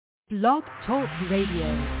Blog Talk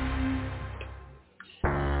Radio.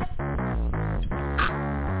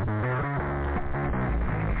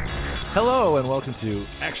 Hello and welcome to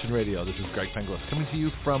Action Radio. This is Greg Penglis coming to you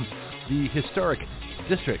from the historic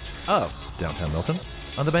district of downtown Milton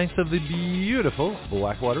on the banks of the beautiful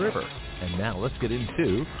Blackwater River. And now let's get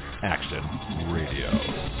into Action Radio.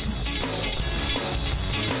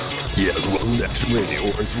 Yes, welcome to Action Radio,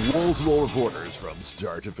 where it's wall-to-wall reporters from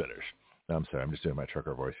start to finish. I'm sorry, I'm just doing my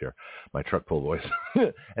trucker voice here, my truck pull voice.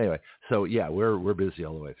 Anyway, so yeah, we're busy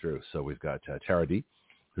all the way through. So we've got Tara D,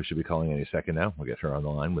 who should be calling any second now. We'll get her on the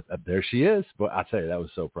line. There she is. But I'll tell you, that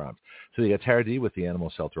was so prompt. So you got Tara D with the Animal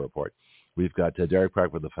Shelter Report. We've got Derek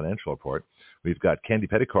Park with the Financial Report. We've got Candy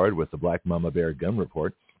Petticord with the Black Mama Bear Gun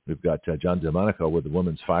Report. We've got John DeMonico with the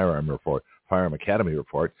Women's Firearm Report, Firearm Academy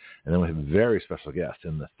Report. And then we have a very special guest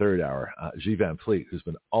in the third hour, G. Van Fleet, who's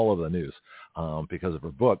been all over the news because of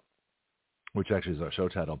her book, which actually is our show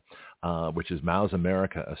title, which is Mao's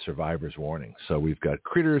America, A Survivor's Warning. So we've got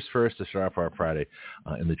critters first to start off our Friday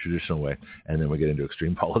in the traditional way, and then we get into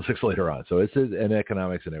extreme politics later on. So it's and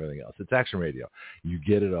economics and everything else. It's Action Radio. You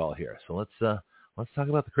get it all here. So let's talk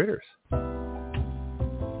about the critters.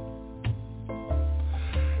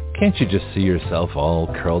 Can't you just see yourself all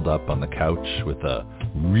curled up on the couch with a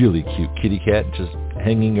really cute kitty cat just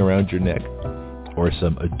hanging around your neck? Or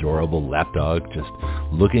some adorable lapdog just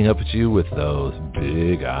looking up at you with those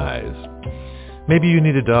big eyes. Maybe you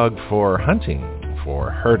need a dog for hunting,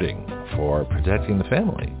 for herding, for protecting the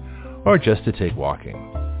family, or just to take walking.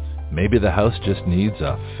 Maybe the house just needs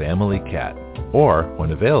a family cat, or,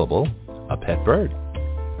 when available, a pet bird.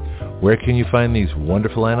 Where can you find these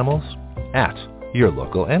wonderful animals? At your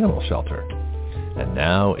local animal shelter. And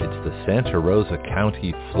now it's the Santa Rosa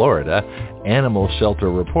County, Florida Animal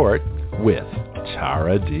Shelter Report with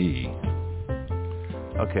Tara D.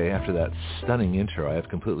 Okay, after that stunning intro, I have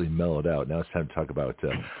completely mellowed out. Now it's time to talk about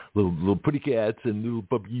little pretty cats and little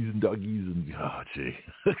puppies and doggies. And oh, gee.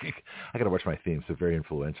 I got to watch my themes. They're very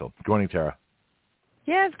influential. Good morning, Tara.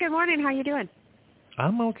 Yes, good morning. How you doing?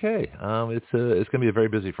 I'm okay. It's going to be a very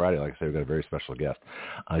busy Friday. Like I said, we've got a very special guest,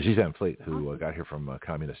 Xi Van Fleet, who got here from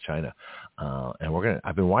communist China, and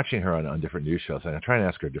I've been watching her on different news shows, and I try and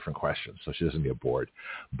ask her different questions so she doesn't get bored.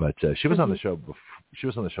 But she was on the show. She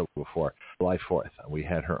was on the show before July 4th. We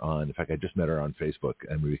had her on. In fact, I just met her on Facebook,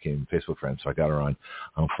 and we became Facebook friends. So I got her on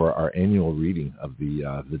for our annual reading of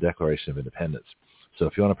the Declaration of Independence. So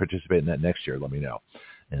if you want to participate in that next year, let me know.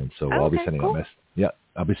 And so I'll be sending out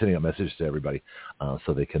I'll be sending out messages to everybody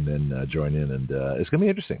so they can then join in, and it's going to be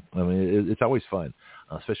interesting. I mean, it's always fun,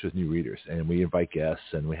 especially with new readers. And we invite guests,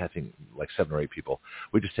 and we have like 7 or 8 people.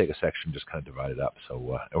 We just take a section, just kind of divide it up,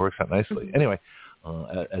 so it works out nicely. Mm-hmm. Anyway,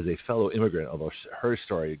 as a fellow immigrant, although her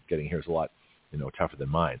story getting here is a lot tougher than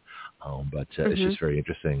mine, but it's just very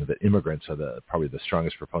interesting that immigrants are probably the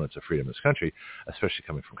strongest proponents of freedom in this country, especially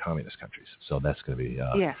coming from communist countries. So that's going to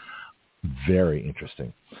be very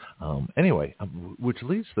interesting. Anyway, which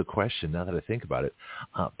leads to the question, now that I think about it,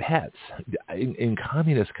 pets in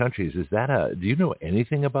communist countries, do you know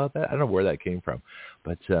anything about that? I don't know where that came from,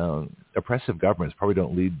 but oppressive governments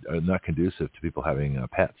probably are not conducive to people having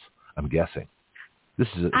pets, I'm guessing. This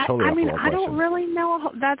is a totally I mean, off-the-wall I question. don't really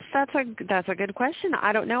know. That's a good question.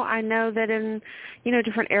 I don't know. I know that in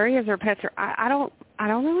different areas where pets are. I don't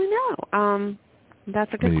really know.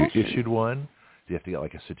 That's a good question. You issued one? Do you have to get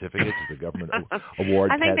like a certificate? Does the government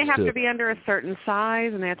award I think pets they have to be under a certain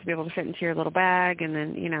size, and they have to be able to fit into your little bag, and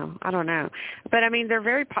then, I don't know. But, I mean, they're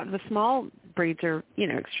the small breeds are,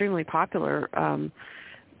 extremely popular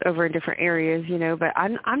over in different areas, but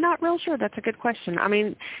I'm not real sure. That's a good question. I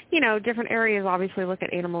mean, different areas obviously look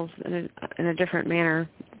at animals in a different manner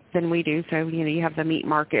than we do. So, you have the meat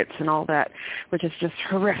markets and all that, which is just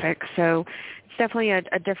horrific. So it's definitely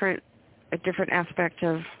a different aspect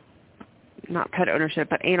of not pet ownership,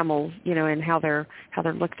 but animals, and how they're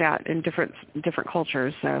looked at in different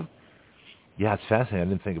cultures. So, yeah, it's fascinating. I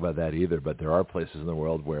didn't think about that either. But there are places in the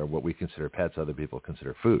world where what we consider pets, other people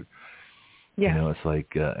consider food. Yeah, it's like,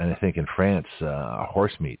 and I think in France,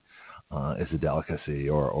 horse meat is a delicacy,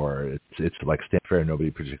 or it's like stamp fare. Nobody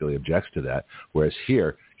particularly objects to that. Whereas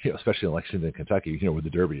here, especially in Lexington, Kentucky, where the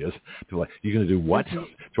Derby is, people are like, you're going to do what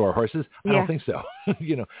to our horses? I don't think so.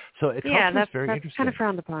 So it that's very interesting. Kind of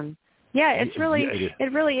frowned upon. Yeah, it really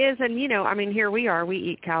is. And, I mean, here we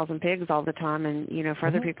eat cows and pigs all the time. And, for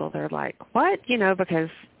other people, they're like, what? Because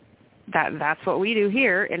that's what we do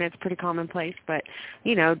here, and it's pretty commonplace. But,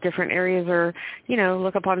 different areas are,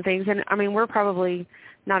 look upon things. And, I mean, we're probably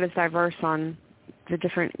not as diverse on the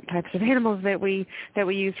different types of animals that we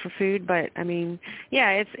use for food. But, I mean,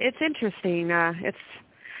 yeah, it's interesting.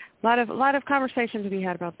 A lot of conversation to be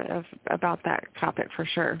had about that topic for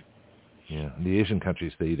sure. Yeah, the Asian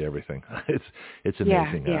countries, they eat everything. It's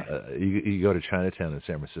amazing. Yeah. You go to Chinatown in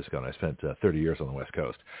San Francisco, and I spent 30 years on the West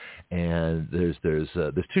Coast, and there's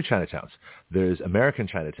two Chinatowns. There's American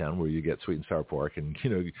Chinatown, where you get sweet and sour pork and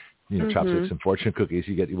chopsticks and fortune cookies.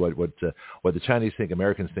 You get what the Chinese think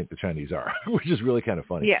Americans think the Chinese are, which is really kind of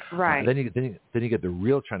funny. Yeah, right. Then you get the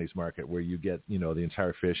real Chinese market, where you get the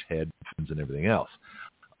entire fish, head, fins, and everything else.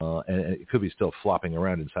 And it could be still flopping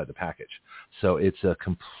around inside the package. So it's a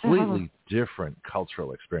completely different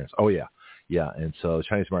cultural experience. Oh, yeah. Yeah, and so the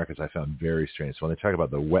Chinese markets I found very strange. So when they talk about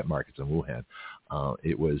the wet markets in Wuhan,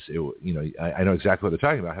 I know exactly what they're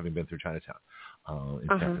talking about, having been through Chinatown in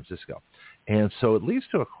San Francisco. And so it leads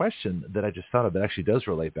to a question that I just thought of that actually does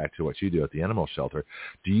relate back to what you do at the animal shelter.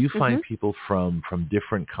 Do you find people from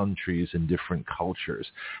different countries and different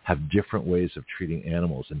cultures have different ways of treating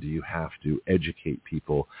animals, and do you have to educate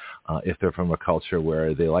people if they're from a culture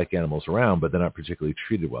where they like animals around but they're not particularly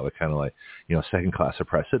treated well? They're kind of like, second-class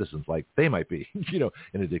oppressed citizens like they might be,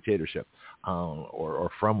 in a dictatorship or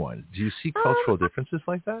from one. Do you see cultural differences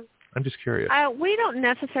like that? I'm just curious. We don't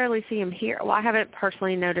necessarily see them here. Well, I haven't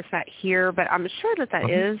personally noticed that here, but I'm sure that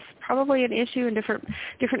is probably an issue in different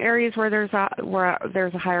areas where there's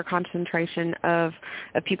a higher concentration of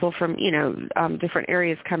people from different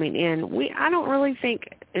areas coming in. I don't really think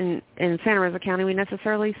in Santa Rosa County we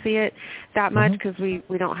necessarily see it that much because we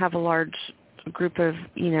don't have a large group of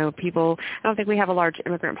people. I don't think we have a large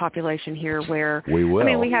immigrant population here where we will. I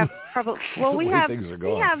mean, we have probably we have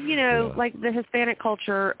like the Hispanic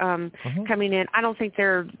culture coming in. I don't think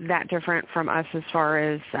they're that different from us as far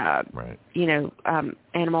as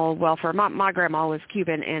animal welfare. My grandma was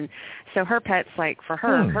Cuban, and so her pets, like for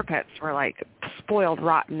her, her pets were like spoiled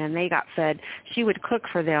rotten, and they got fed. She would cook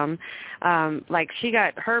for them. Like she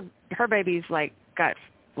got her babies got.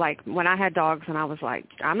 Like when I had dogs and I was like,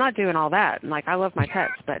 I'm not doing all that. And like, I love my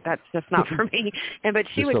pets, but that's just not for me. But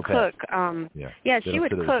she would cook, she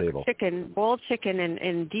would cook chicken, boiled chicken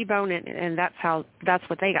and debone it. And that's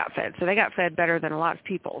what they got fed. So they got fed better than a lot of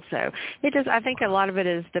people. So I think a lot of it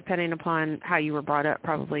is depending upon how you were brought up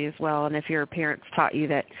probably as well. And if your parents taught you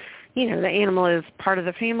that, the animal is part of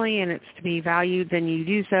the family and it's to be valued, then you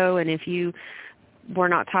do so. And if you were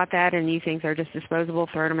not taught that and you think they're just disposable,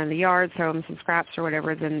 throw them in the yard, throw them some scraps or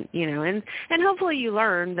whatever, then, and hopefully you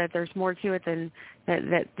learn that there's more to it than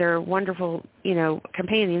that they're wonderful,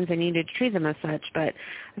 companions and you need to treat them as such. But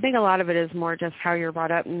I think a lot of it is more just how you're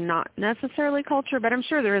brought up, not necessarily culture, but I'm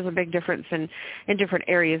sure there is a big difference in different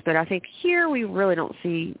areas. But I think here we really don't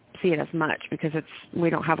see it as much because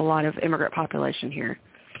we don't have a lot of immigrant population here.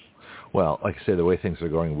 Well, like I say, the way things are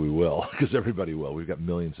going, we will, because everybody will. We've got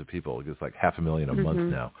millions of people. It's like 500,000 a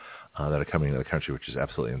month now that are coming into the country, which is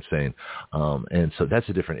absolutely insane. And so that's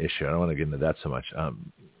a different issue. I don't want to get into that so much.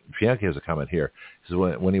 Bianchi has a comment here. He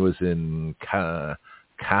says when he was in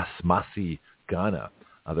Kasmasi, Ghana,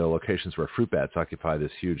 there are locations where fruit bats occupy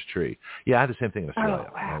this huge tree. Yeah, I had the same thing in Australia.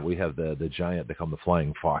 Oh, wow. We have the giant, they call them the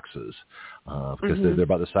flying foxes, because they're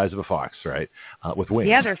about the size of a fox, right, with wings.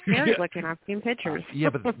 Yeah, they're scary looking. I've seen pictures.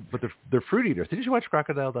 but they're fruit eaters. Did you watch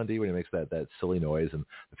Crocodile Dundee when he makes that silly noise and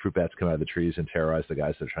the fruit bats come out of the trees and terrorize the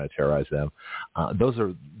guys that are trying to terrorize them?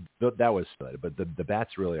 That was good, but the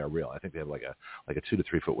bats really are real. I think they have like a 2 to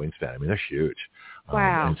 3 foot wingspan. I mean, they're huge.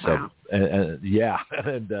 Wow.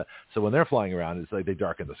 And so when they're flying around, it's like they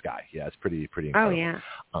darken the sky. Yeah, it's pretty incredible. Oh yeah.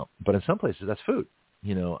 But in some places, that's food.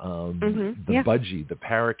 The budgie, the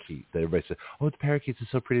parakeet. That everybody says, "Oh, the parakeets are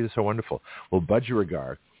so pretty. They're so wonderful." Well,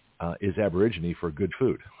 budgerigar is Aborigine for good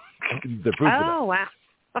food. The food. Oh wow.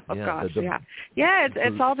 Oh gosh, yeah.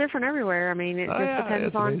 It's all different everywhere. I mean, it just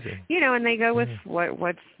depends on amazing. And they go with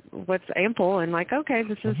what's ample and like, okay,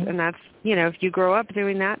 this is and that's if you grow up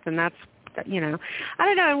doing that, then that's I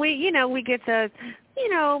don't know. And we get the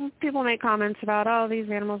people make comments about, oh, these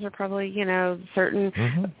animals are probably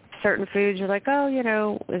certain foods. You're like,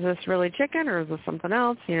 oh, is this really chicken or is this something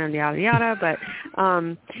else? Yada yada. But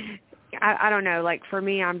I don't know. Like for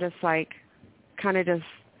me, I'm just like kind of just.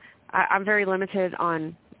 I'm very limited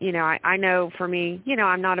on, I know for me,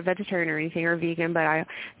 I'm not a vegetarian or anything or vegan, but I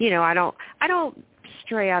don't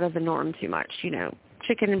stray out of the norm too much.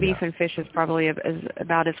 Chicken and beef and fish is probably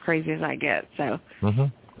about as crazy as I get. So.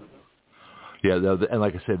 Yeah, and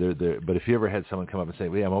like I said, but if you ever had someone come up and say,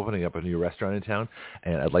 "Hey, I'm opening up a new restaurant in town,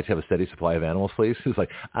 and I'd like to have a steady supply of animals, please," it's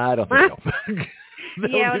like, I don't think so.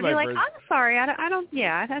 Yeah, I'd be like, I'm sorry, I don't.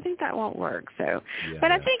 Yeah, I think that won't work. So,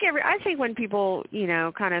 but I think when people,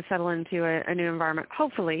 kind of settle into a new environment,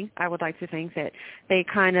 hopefully, I would like to think that they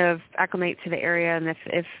kind of acclimate to the area, and if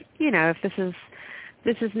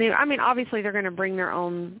this is new. I mean, obviously, they're going to bring their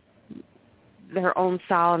own their own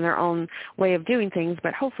style and their own way of doing things,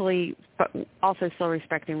 but hopefully, but also still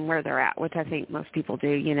respecting where they're at, which I think most people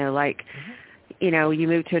do, like, you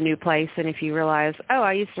move to a new place, and if you realize, oh,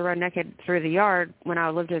 I used to run naked through the yard when I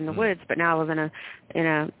lived in the woods, but now I live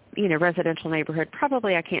in a residential neighborhood,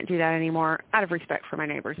 probably I can't do that anymore out of respect for my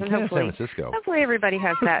neighbors. And hopefully everybody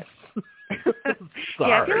has that.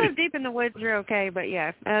 Yeah, if you live deep in the woods, you're okay. But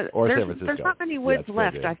yeah, there's not many woods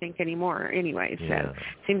left, I think, anymore. Anyway, so it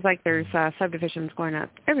seems like there's subdivisions going up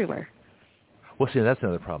everywhere. Well, see, that's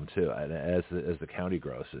another problem too. As the county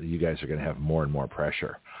grows, you guys are going to have more and more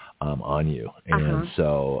pressure on you, and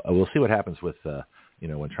so we'll see what happens with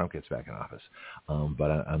when Trump gets back in office. But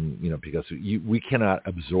I'm because we cannot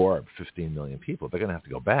absorb 15 million people. They're going to have to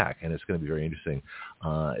go back, and it's going to be very interesting.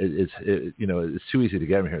 It's too easy to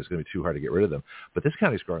get them here. It's going to be too hard to get rid of them. But this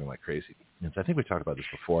county's growing like crazy. And so I think we talked about this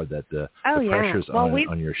before, that the pressures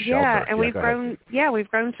on your shelter. Yeah, and we've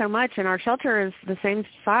grown so much, and our shelter is the same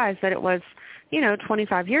size that it was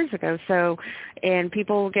 25 years ago. So, and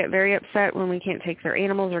people get very upset when we can't take their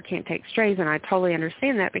animals or can't take strays, and I totally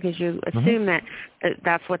understand that, because you assume that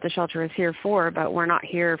that's what the shelter is here for, but we're not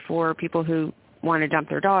here for people who want to dump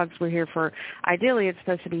their dogs. We're here for, ideally it's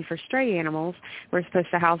supposed to be for stray animals. We're supposed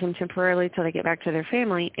to house them temporarily till they get back to their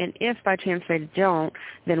family, and if by chance they don't,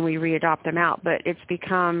 then we readopt them out. But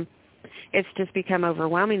it's just become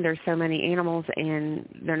overwhelming. There's so many animals and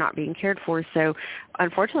they're not being cared for. So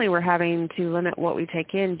unfortunately we're having to limit what we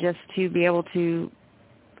take in just to be able to,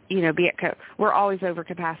 we're always over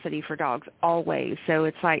capacity for dogs, always. So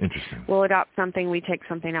it's like we'll adopt something, we take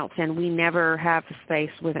something else in. We never have the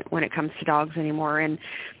space with it when it comes to dogs anymore. And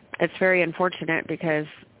it's very unfortunate because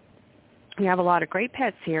we have a lot of great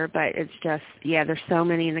pets here, but it's just, there's so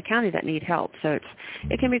many in the county that need help. So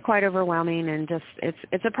it can be quite overwhelming, and just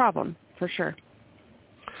it's a problem for sure.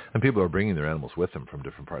 And people are bringing their animals with them from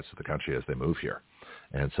different parts of the country as they move here.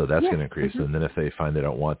 And so that's going to increase. And then if they find they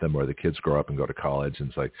don't want them, or the kids grow up and go to college, and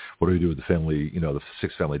it's like, what do we do with the family, the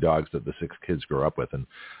 6 family dogs that the 6 kids grow up with, and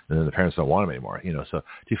then the parents don't want them anymore, So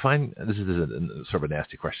do you find, this is sort of a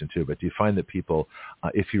nasty question too, but do you find that people,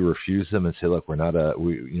 if you refuse them and say, look, we're not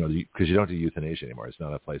because you don't do euthanasia anymore. It's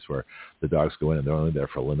not a place where the dogs go in and they're only there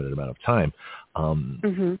for a limited amount of time.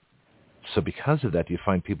 So because of that, do you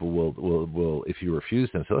find people will if you refuse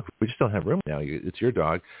them, say, look, we just don't have room now. It's your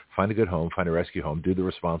dog. Find a good home. Find a rescue home. Do the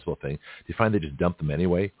responsible thing. Do you find they just dump them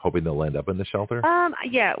anyway, hoping they'll end up in the shelter?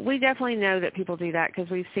 Yeah, we definitely know that people do that,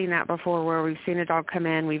 because we've seen that before, where we've seen a dog come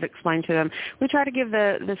in. We've explained to them. We try to give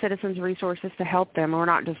the citizens resources to help them. We're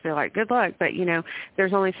not just be like, good luck, but,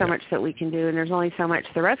 there's only so much that we can do, and there's only so much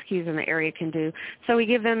the rescues in the area can do. So we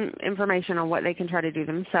give them information on what they can try to do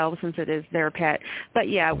themselves, since it is their pet. But,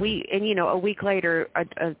 a week later,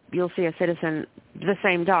 you'll see a citizen, the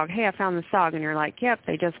same dog. Hey, I found this dog. And you're like, yep,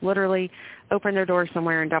 they just literally open their door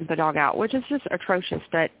somewhere and dump the dog out, which is just atrocious.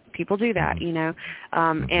 But people do that,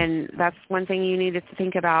 and that's one thing you need to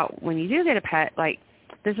think about when you do get a pet. Like,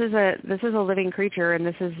 this is a living creature, and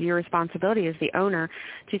this is your responsibility as the owner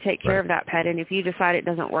to take care of that pet. And if you decide it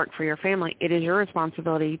doesn't work for your family, it is your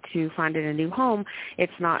responsibility to find it a new home.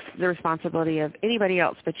 It's not the responsibility of anybody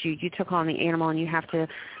else but you. You took on the animal, and you have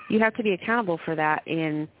to be accountable for that.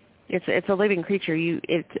 And it's a living creature.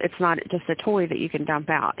 It's not just a toy that you can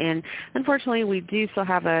dump out. And unfortunately, we do still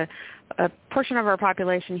have a portion of our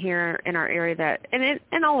population here in our area that,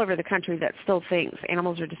 and all over the country, that still thinks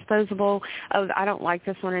animals are disposable. Oh, I don't like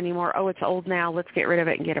this one anymore. Oh, it's old now. Let's get rid of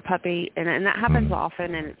it and get a puppy. And that happens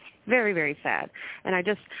often, and it's very, very sad. And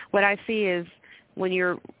what I see is when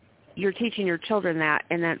you're teaching your children that,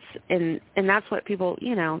 and that's what people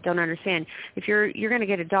don't understand. If you're going to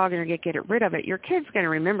get a dog and you're going to get rid of it, your kid's going to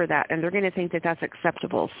remember that, and they're going to think that that's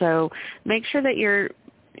acceptable. So make sure that you're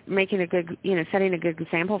making a good, setting a good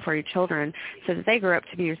example for your children, so that they grow up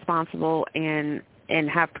to be responsible and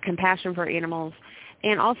have compassion for animals,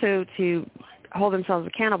 and also to hold themselves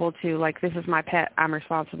accountable to, like, this is my pet, I'm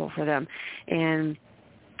responsible for them. And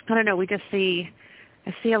I don't know,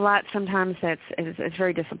 I see a lot sometimes it's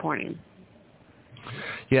very disappointing.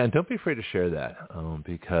 Yeah, and don't be afraid to share that,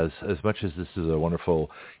 because as much as this is a wonderful,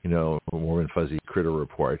 warm and fuzzy critter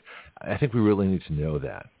report, I think we really need to know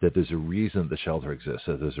that there's a reason the shelter exists,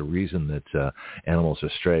 that there's a reason that animals are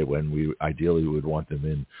stray, when we ideally would want them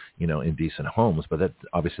in decent homes. But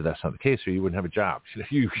obviously that's not the case, or you wouldn't have a job.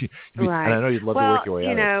 Right. And I know you'd love to work your way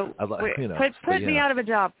out. Put me out of a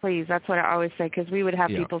job, please. That's what I always say, because we would have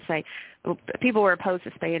people say, people were opposed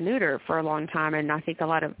to spay and neuter for a long time, and I think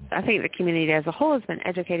the community as a whole has been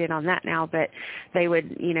educated on that now, but they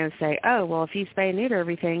would, say, oh, well, if you spay and neuter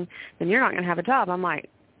everything, then you're not going to have a job. I'm like,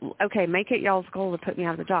 okay, make it y'all's goal to put me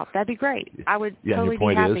out of the job. That'd be great. I would totally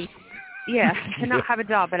be happy. to not have a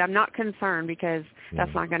dog, but I'm not concerned because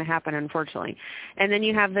that's not going to happen, unfortunately. And then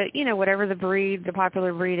you have the, whatever the breed, the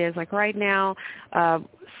popular breed is. Like right now,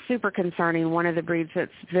 super concerning, one of the breeds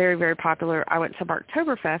that's very, very popular. I went to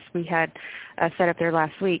Barktoberfest. We had set up there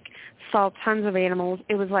last week. Saw tons of animals.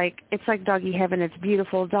 It's like doggy heaven. It's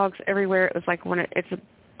beautiful. Dogs everywhere. It was like it's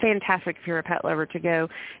fantastic if you're a pet lover to go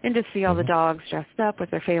and just see all the dogs dressed up with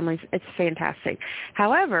their families. It's fantastic.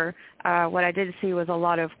 However, what I did see was a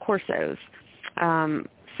lot of Corsos.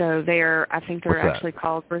 So I think they're actually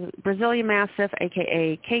called Brazilian Mastiff,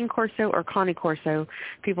 a.k.a. Cane Corso or Connie Corso.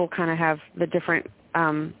 People kind of have the different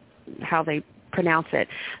how they pronounce it.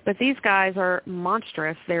 But these guys are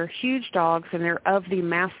monstrous. They're huge dogs, and they're of the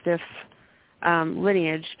Mastiff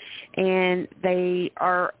lineage, and they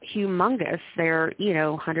are humongous. They're,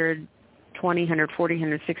 120, 140,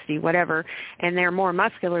 160, whatever, and they're more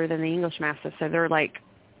muscular than the English Mastiff, so they're like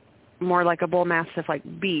more like a bull mastiff, like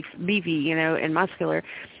beefy, and muscular.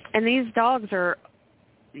 And these dogs are,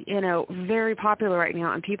 very popular right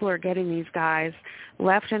now, and people are getting these guys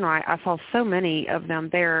left and right. I saw so many of them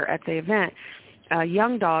there at the event,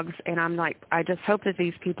 young dogs, and I'm like, I just hope that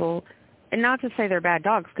these people, and not to say they're bad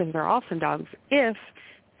dogs because they're awesome dogs if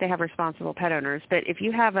they have responsible pet owners, but if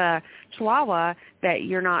you have a Chihuahua that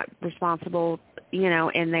you're not responsible,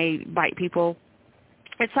 and they bite people,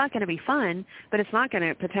 it's not going to be fun, but it's not going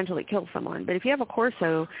to potentially kill someone. But if you have a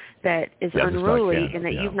Corso that is unruly and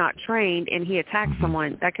that you've not trained and he attacks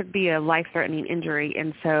someone, that could be a life-threatening injury.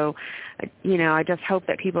 And so, I just hope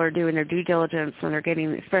that people are doing their due diligence when they're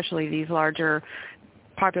getting, especially these larger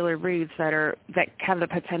popular breeds that have the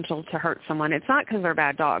potential to hurt someone. It's not because they're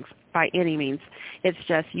bad dogs by any means. It's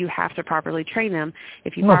just you have to properly train them.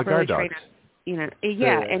 If you properly train them,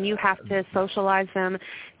 and you have to socialize them.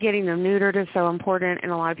 Getting them neutered is so important,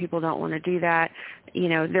 and a lot of people don't want to do that.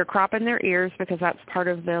 They're cropping their ears because that's part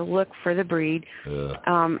of the look for the breed.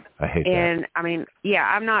 I hate that. And,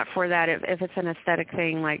 I'm not for that if it's an aesthetic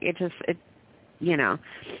thing. Like,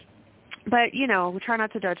 But, we try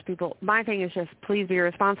not to judge people. My thing is just please be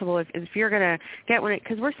responsible if you're going to get one.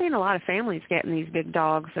 Because we're seeing a lot of families getting these big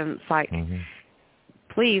dogs, and it's like,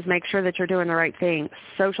 please make sure that you're doing the right thing.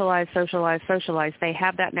 Socialize, socialize, socialize. They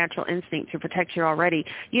have that natural instinct to protect you already.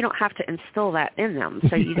 You don't have to instill that in them.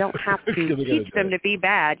 So you don't have to teach them to be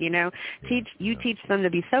bad, Teach them to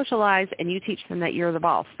be socialized, and you teach them that you're the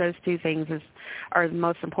boss. Those two things are the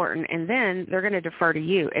most important. And then they're going to defer to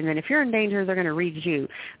you. And then if you're in danger, they're going to read you.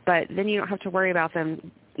 But then you don't have to worry about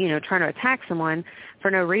them, trying to attack someone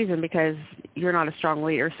for no reason because you're not a strong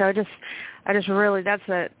leader. So I just really,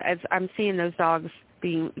 as I'm seeing those dogs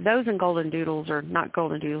being, those and golden doodles, or not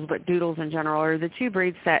golden doodles, but doodles in general, are the two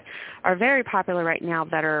breeds that are very popular right now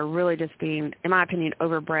that are really just being, in my opinion,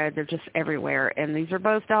 overbred. They're just everywhere. And these are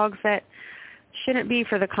both dogs that shouldn't be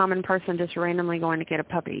for the common person just randomly going to get a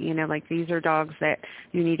puppy. Like these are dogs that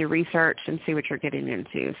you need to research and see what you're getting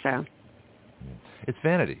into. So it's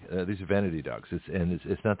vanity. These are vanity dogs.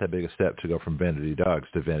 It's not that big a step to go from vanity dogs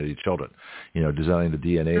to vanity children. Designing the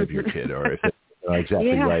DNA of your kid, or if it's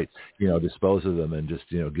exactly right, dispose of them and just,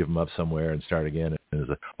 give them up somewhere and start again. And it's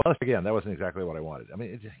like, well, again, that wasn't exactly what I wanted. I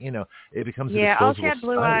mean, it becomes a disposable she had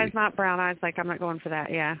blue society. eyes, not brown eyes. Like, I'm not going for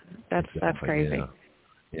that. Yeah, that's crazy.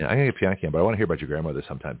 Yeah, I'm going to get Bianchi on, but I want to hear about your grandmother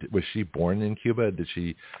sometime. Was she born in Cuba? Did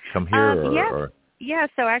she come here? Yeah,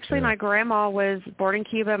 so actually my grandma was born in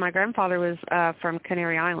Cuba. My grandfather was from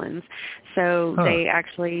Canary Islands. So they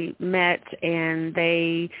actually met, and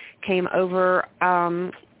they came over.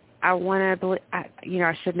 I want to believe, I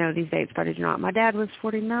should know these dates, but I do not. My dad was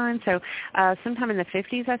 49, so sometime in the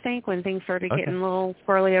 50s, I think, when things started getting a little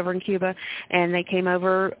squirrely over in Cuba, and they came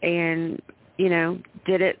over and,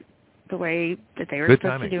 did it the way that they were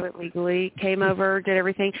supposed to do it legally, came over, did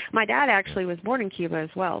everything. My dad actually was born in Cuba as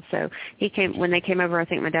well, so when they came over, I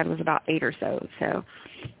think my dad was about 8 or so.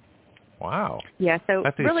 Wow. Yeah, so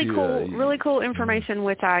really cool information,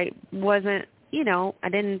 which I wasn't, I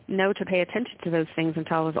didn't know to pay attention to those things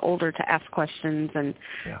until I was older to ask questions and,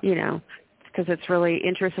 because it's really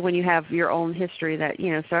interesting when you have your own history that,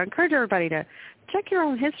 so I encourage everybody to check your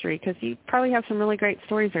own history because you probably have some really great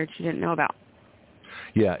stories there that you didn't know about.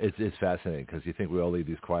 Yeah, it's fascinating because you think we all lead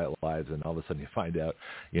these quiet lives, and all of a sudden you find out,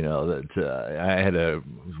 that I had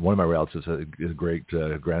one of my relatives, a great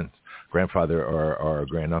grandfather or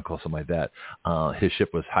granduncle, something like that. His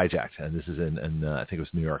ship was hijacked, and this is in I think it was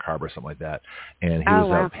New York Harbor, something like that. And he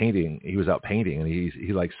was out painting. He was out painting, and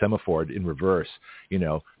he like semaphored in reverse,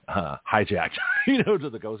 hijacked, to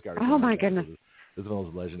the Coast Guard. Oh my goodness. It's one of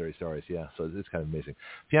those legendary stories, yeah. So it's kind of amazing.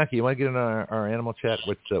 Bianchi, you want to get in our animal chat?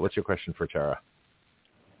 What's your question for Tara?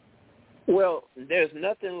 Well, there's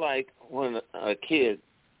nothing like when a kid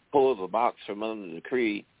pulls a box from under the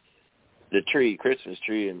Christmas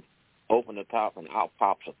tree, and open the top, and out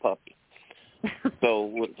pops a puppy. So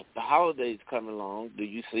with the holidays coming along, do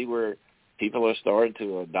you see where people are starting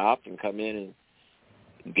to adopt and come in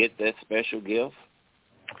and get that special gift?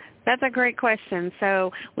 That's a great question.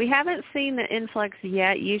 So we haven't seen the influx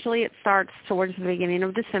yet. Usually it starts towards the beginning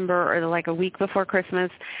of December or like a week before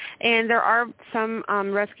Christmas. And there are some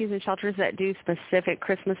rescues and shelters that do specific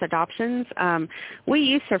Christmas adoptions. We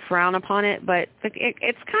used to frown upon it, but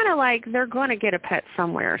it's kind of like they're going to get a pet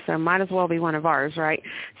somewhere, so might as well be one of ours, right?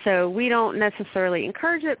 So we don't necessarily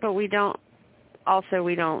encourage it, but we don't,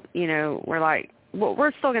 we're like, well,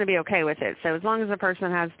 we're still going to be okay with it. So as long as the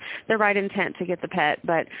person has the right intent to get the pet,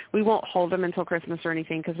 but we won't hold them until Christmas or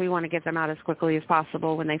anything because we want to get them out as quickly as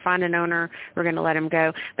possible. When they find an owner, we're going to let them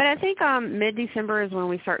go. But I think mid-December is when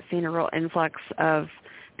we start seeing a real influx of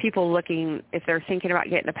people looking, if they're thinking about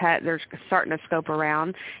getting a pet, they're starting to scope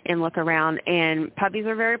around and look around. And puppies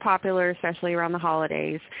are very popular, especially around the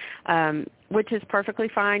holidays, which is perfectly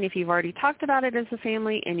fine if you've already talked about it as a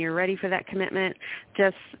family and you're ready for that commitment.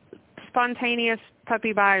 Just spontaneous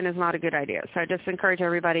puppy buying is not a good idea. So I just encourage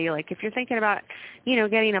everybody, like if you're thinking about,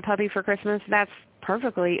 getting a puppy for Christmas, that's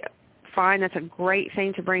perfectly fine. That's a great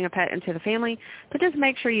thing to bring a pet into the family. But just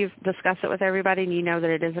make sure you've discussed it with everybody and you know that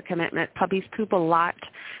it is a commitment. Puppies poop a lot,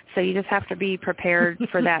 so you just have to be prepared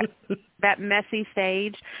for that messy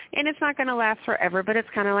stage. And it's not going to last forever, but it's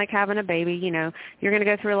kind of like having a baby. You're going to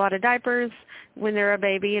go through a lot of diapers when they're a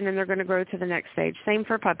baby, and then they're going to grow to the next stage. Same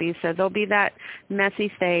for puppies. So there'll be that messy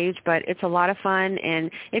stage, but it's a lot of fun. And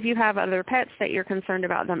if you have other pets that you're concerned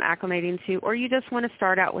about them acclimating to, or you just want to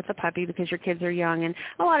start out with a puppy because your kids are young, and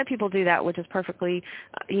a lot of people do that, which is perfectly,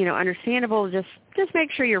 understandable. Just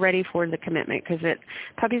make sure you're ready for the commitment because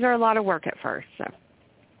puppies are a lot of work at first. So.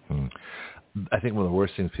 I think one of the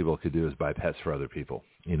worst things people could do is buy pets for other people.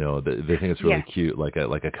 They think it's really cute, like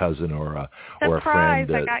a cousin or a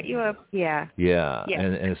friend. I got you a Yeah.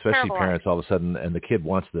 And especially Terrible. Parents all of a sudden, and the kid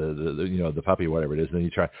wants the puppy, whatever it is, and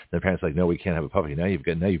then the parents are like, no, we can't have a puppy. Now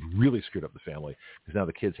you've really screwed up the family because now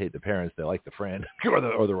the kids hate the parents, they like the friend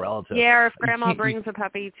or the relative. Yeah, or if grandma brings a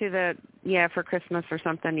puppy to for Christmas or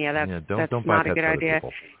something. Yeah, that's don't not buy a good pets for idea. other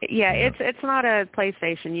people. Yeah, it's not a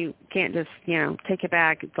PlayStation. You can't just take it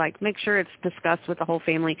back. It's like make sure it's discussed with the whole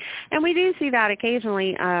family, and we do see that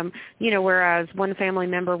occasionally. Whereas one family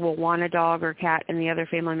member will want a dog or cat and the other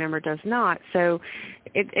family member does not. So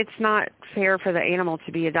it's not fair for the animal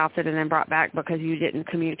to be adopted and then brought back because you didn't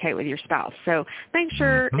communicate with your spouse. So make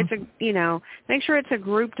sure it's a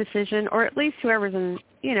group decision, or at least whoever's in,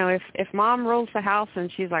 if mom rules the house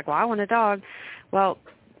and she's like, well, I want a dog. Well,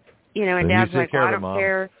 and dad's like, well, I don't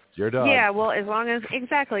care. It's your dog. Yeah, well, as long as,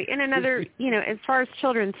 exactly. And another, as far as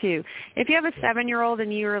children too, if you have a 7-year-old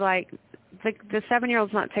and you're like, the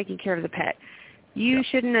 7-year-old's not taking care of the pet, you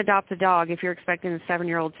shouldn't adopt a dog if you're expecting the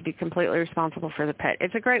 7-year-old to be completely responsible for the pet.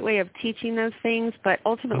 It's a great way of teaching those things, but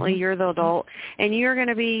ultimately you're the adult, and you're going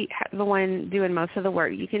to be the one doing most of the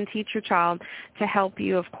work. You can teach your child to help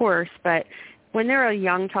you, of course, but when they're a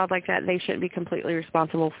young child like that, they shouldn't be completely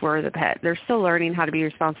responsible for the pet. They're still learning how to be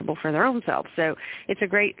responsible for their own self. So it's a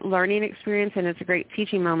great learning experience, and it's a great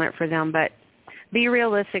teaching moment for them, but be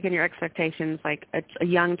realistic in your expectations. Like a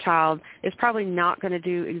young child is probably not going to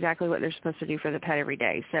do exactly what they're supposed to do for the pet every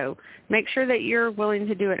day. So make sure that you're willing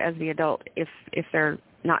to do it as the adult if they're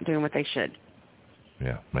not doing what they should.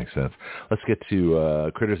 Yeah, makes sense. Let's get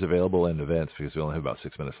to critters available and events because we only have about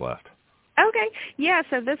 6 minutes left. Okay. Yeah,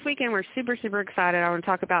 so this weekend we're super, super excited. I want to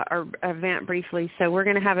talk about our event briefly. So we're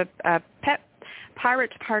going to have a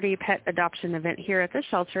Pirates Party pet adoption event here at the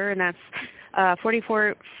shelter, and that's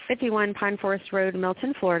 4451 Pine Forest Road,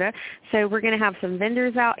 Milton, Florida. So we're going to have some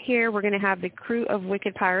vendors out here. We're going to have the crew of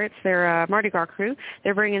Wicked Pirates. They're a Mardi Gras crew.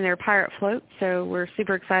 They're bringing their pirate float, so we're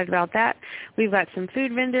super excited about that. We've got some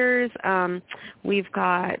food vendors. We've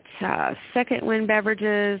got Second Wind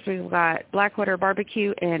beverages. We've got Blackwater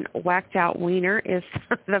Barbecue, and Whacked Out Wiener is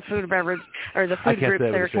the food beverage or the food groups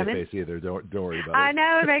that are coming. I can't say it with a straight face either. Don't worry about it. I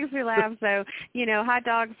know, it makes me laugh. So, hot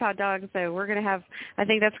dogs. So we're going to have, I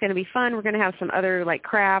think that's going to be fun. We're going to have some other like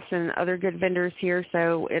crafts and other good vendors here,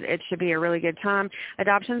 so it should be a really good time.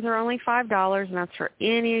 Adoptions are only $5, and that's for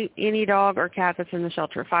any dog or cat that's in the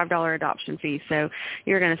shelter, $5 adoption fee. So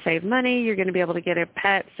you're going to save money. You're going to be able to get a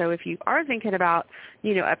pet. So if you are thinking about,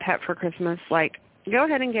 a pet for Christmas, like go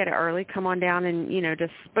ahead and get it early. Come on down and,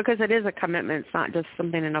 just because it is a commitment. It's not just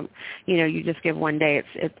something you just give one day.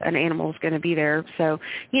 It's an animal's going to be there. So,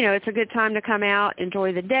 it's a good time to come out,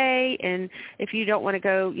 enjoy the day. And if you don't want to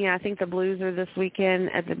go, I think the Blues are this weekend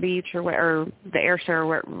at the beach or the air show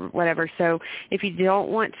or whatever. So if you don't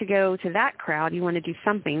want to go to that crowd, you want to do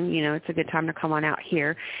something, it's a good time to come on out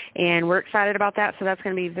here. And we're excited about that. So that's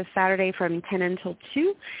going to be this Saturday from 10 until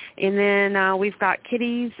 2. And then we've got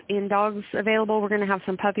kitties and dogs available. We're going to have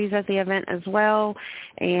some puppies at the event as well,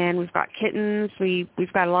 and we've got kittens. We've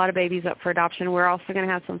got a lot of babies up for adoption. We're also going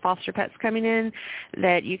to have some foster pets coming in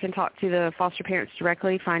that you can talk to the foster parents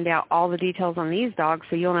directly, find out all the details on these dogs,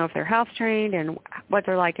 so you'll know if they're house trained and what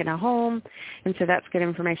they're like in a home, and so that's good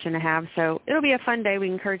information to have. So it'll be a fun day. We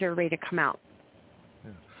encourage everybody to come out.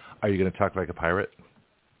 Yeah. Are you going to talk like a pirate?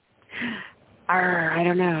 I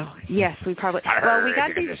don't know. Yes, we probably. Well, we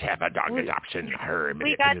got these. Just have a dog adoption.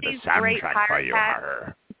 We got these great pirate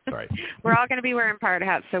hats. Sorry. We're all going to be wearing pirate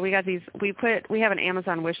hats. So we got these. We have an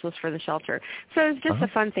Amazon wish list for the shelter. So it's just a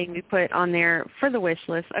fun thing we put on there for the wish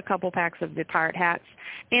list. A couple packs of the pirate hats,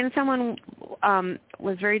 and someone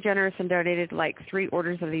was very generous and donated like 3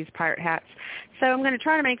 orders of these pirate hats. So I'm going to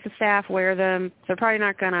try to make the staff wear them. They're probably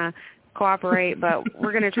not going to cooperate, but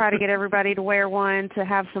we're going to try to get everybody to wear one to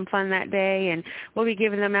have some fun that day, and we'll be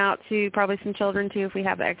giving them out to probably some children too if we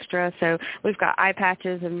have extra. So we've got eye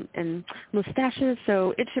patches and mustaches,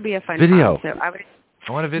 so it should be a fun video. time. So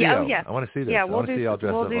I want a video. Yeah, oh, yeah. I want to see this. Yeah, I want to see y'all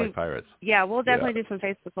dressed up like pirates. Yeah, we'll definitely do some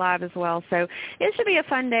Facebook Live as well. So it should be a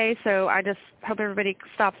fun day. So I just hope everybody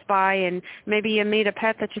stops by and maybe you meet a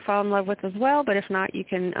pet that you fall in love with as well. But if not, you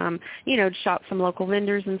can, shop some local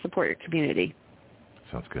vendors and support your community.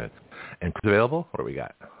 Sounds good. And available? What do we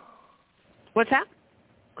got? What's that?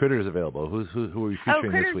 Critters available. Who are we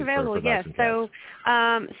featuring Critters this week available, for yes.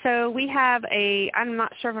 So we have I'm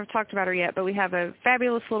not sure if I've talked about her yet, but we have a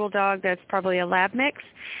fabulous little dog that's probably a lab mix,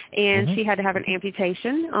 and she had to have an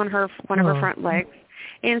amputation on one of her front legs.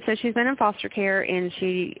 And so she's been in foster care, and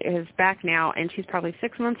she is back now, and she's probably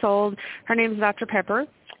 6 months old. Her name is Dr. Pepper.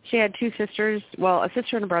 She had 2 sisters, a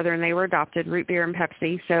sister and a brother, and they were adopted, Root Beer and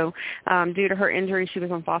Pepsi. So due to her injury, she was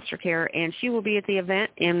in foster care, and she will be at the event.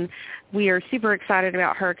 And we are super excited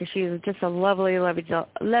about her because she is just a lovely,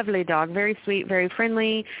 lovely dog, very sweet, very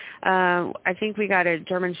friendly. I think we got a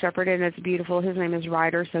German Shepherd in that's beautiful. His name is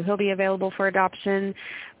Ryder, so he'll be available for adoption.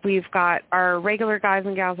 We've got our regular guys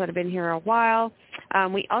and gals that have been here a while.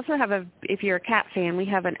 We also have if you're a cat fan, we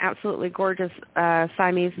have an absolutely gorgeous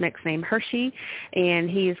Siamese mix named Hershey, and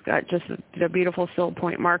he's got just the beautiful silk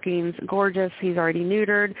point markings, gorgeous. He's already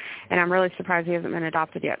neutered, and I'm really surprised he hasn't been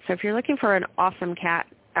adopted yet. So if you're looking for an awesome cat,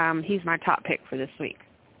 he's my top pick for this week.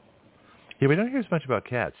 Yeah, we don't hear as much about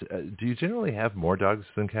cats. Do you generally have more dogs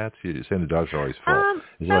than cats? You're saying the dogs are always full.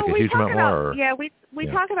 Is it like a huge amount more? Or? Yeah, we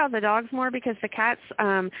talk about the dogs more because the cats,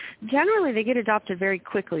 generally they get adopted very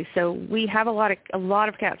quickly. So we have a lot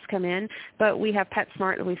of cats come in, but we have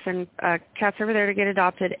PetSmart that we send cats over there to get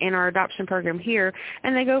adopted in our adoption program here,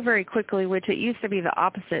 and they go very quickly, which it used to be the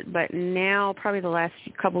opposite, but now probably the last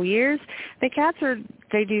couple years, the cats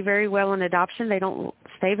they do very well in adoption. They don't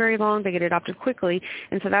stay very long. They get adopted quickly,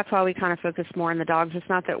 and so that's why we kind of focus more on the dogs. It's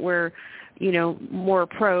not that we're, more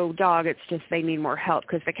pro-dog. It's just they need more help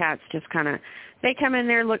because the cats just they come in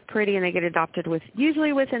there, look pretty, and they get adopted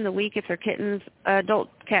usually within the week. If they're kittens, adult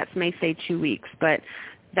cats may stay 2 weeks, but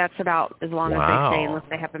that's about as long as they stay unless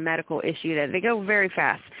they have a medical issue. That they go very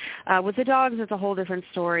fast. With the dogs, it's a whole different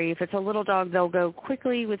story. If it's a little dog, they'll go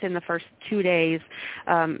quickly within the first 2 days.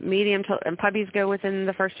 Medium and puppies go within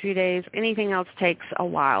the first few days. Anything else takes a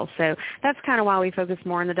while. So that's kind of why we focus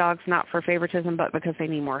more on the dogs, not for favoritism, but because they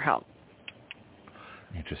need more help.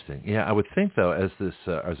 Interesting. Yeah, I would think though, as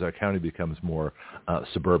our county becomes more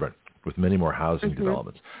suburban, with many more housing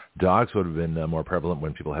developments, dogs would have been more prevalent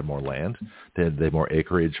when people had more land. They had more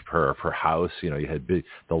acreage per house. You had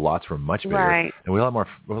the lots were much bigger, right. And we had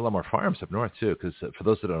a lot more farms up north too. Because for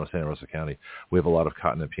those that don't know Santa Rosa County, we have a lot of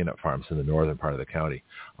cotton and peanut farms in the northern part of the county,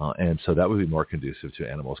 and so that would be more conducive to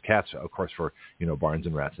animals. Cats, of course, for barns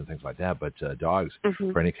and rats and things like that, but dogs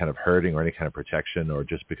for any kind of herding or any kind of protection, or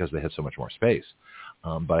just because they have so much more space.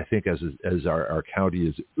 But I think as our county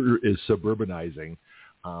is suburbanizing,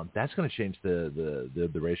 that's going to change the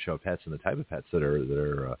ratio of pets and the type of pets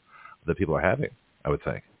that people are having, I would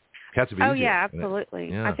think. Cats would be easier. Yeah,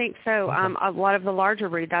 absolutely. Yeah. I think so. Okay. A lot of the larger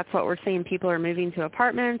breed, that's what we're seeing. People are moving to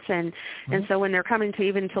apartments, and so when they're coming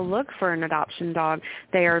to look for an adoption dog,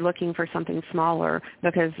 they are looking for something smaller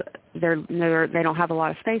because they don't have a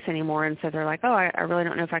lot of space anymore, and so they're like, I really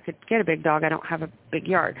don't know if I could get a big dog. I don't have a big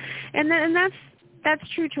yard, and that's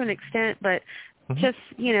true to an extent, but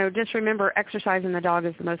just remember exercising the dog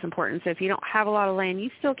is the most important. So if you don't have a lot of land, you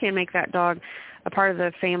still can make that dog a part of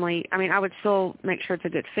the family. I mean, I would still make sure it's a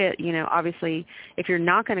good fit. Obviously, if you're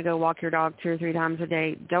not going to go walk your dog 2 or 3 times a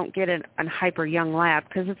day, don't get a hyper young lab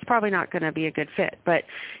because it's probably not going to be a good fit. But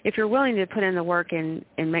if you're willing to put in the work and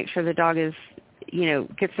make sure the dog is,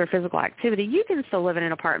 gets their physical activity, you can still live in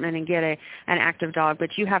an apartment and get an active dog, but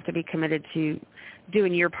you have to be committed to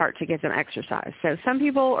doing your part to get them exercise. So some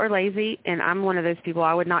people are lazy, and I'm one of those people.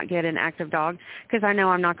 I would not get an active dog because I know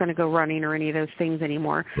I'm not going to go running or any of those things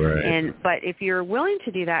anymore. Right. But if you're willing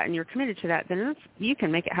to do that and you're committed to that, then you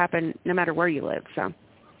can make it happen no matter where you live. So.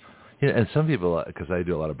 Yeah, and some people, because I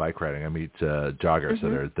do a lot of bike riding, I meet joggers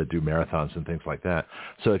that do marathons and things like that.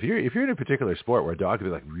 So if you're in a particular sport where a dog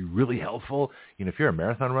could be really helpful, if you're a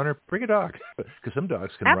marathon runner, bring a dog because some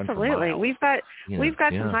dogs can run for miles. Absolutely, we've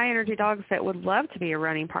got some high energy dogs that would love to be a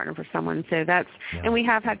running partner for someone. So and we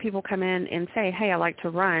have had people come in and say, "Hey, I like to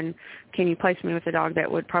run. Can you place me with a dog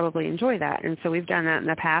that would probably enjoy that?" And so we've done that in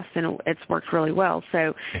the past, and it's worked really well.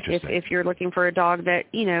 So if you're looking for a dog that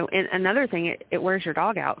and another thing, it wears your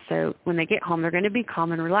dog out. So when they get home, they're going to be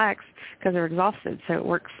calm and relaxed because they're exhausted. So it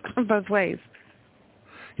works both ways.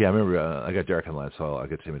 Yeah, I remember I got Derek on the line, so I'll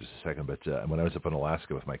get to him in just a second. But when I was up in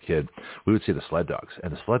Alaska with my kid, we would see the sled dogs.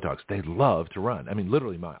 And the sled dogs, they love to run. I mean,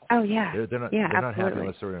 literally miles. Oh, yeah. They're not absolutely. happy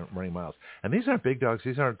unless they're running miles. And these aren't big dogs.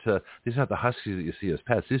 These aren't the huskies that you see as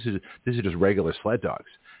pets. These are just regular sled dogs.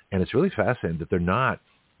 And it's really fascinating that they're not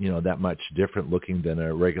that much different looking than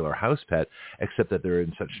a regular house pet, except that they're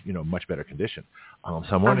in such, much better condition. So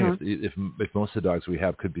I'm wondering if most of the dogs we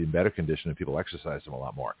have could be in better condition and people exercise them a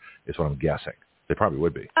lot more, is what I'm guessing. They probably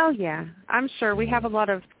would be. Oh yeah, I'm sure. We have a lot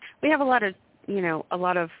of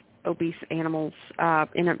obese animals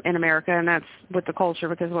in America, and that's with the culture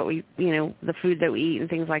because what we the food that we eat and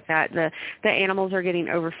things like that. The animals are getting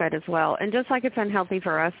overfed as well, and just like it's unhealthy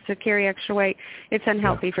for us to carry extra weight, it's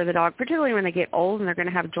unhealthy for the dog, particularly when they get old and they're going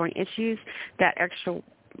to have joint issues. That extra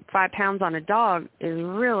 5 pounds on a dog is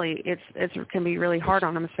really it can be really hard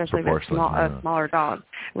on them, especially if it's a smaller dog.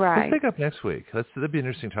 Right. Let's pick up next week. That'd be an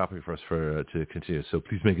interesting topic for us to continue. So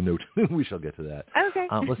please make a note. We shall get to that. Okay.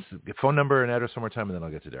 Let's get phone number and address one more time, and then I'll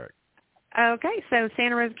get to Derek. Okay, so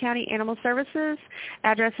Santa Rosa County Animal Services,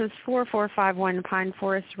 address is 4451 Pine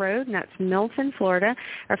Forest Road, and that's Milton, Florida.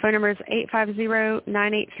 Our phone number is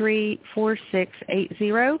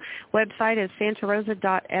 850-983-4680. Website is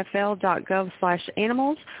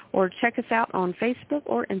santarosa.fl.gov/animals, or check us out on Facebook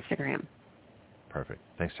or Instagram. Perfect.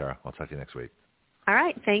 Thanks, Tara. I'll talk to you next week. All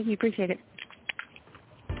right, thank you. Appreciate it.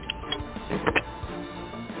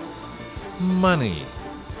 Money.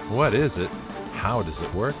 What is it? How does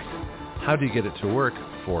it work? How do you get it to work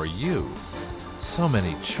for you? So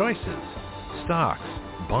many choices. Stocks,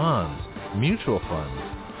 bonds, mutual funds,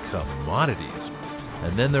 commodities.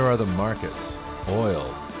 And then there are the markets.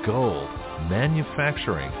 Oil, gold,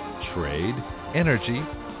 manufacturing, trade, energy,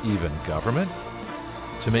 even government.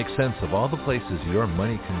 To make sense of all the places your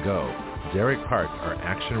money can go, Derek Park, our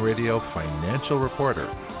Action Radio financial reporter,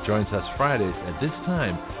 joins us Fridays at this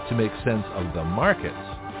time to make sense of the markets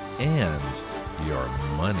and your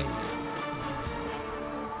money.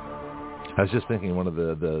 I was just thinking one of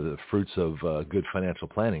the fruits of good financial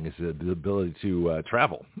planning is the ability to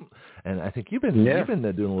travel, and I think you've been doing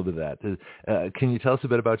a little bit of that. Can you tell us a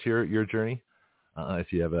bit about your journey,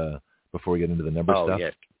 if you have before we get into the number stuff?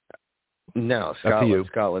 Yeah. No,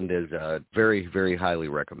 Scotland is very, very highly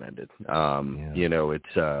recommended.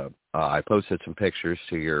 It's I posted some pictures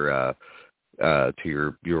to your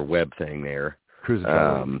web thing there. Cruise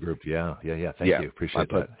group, yeah. Thank you, appreciate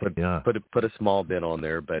that. Put a small bit on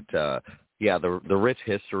there, but the rich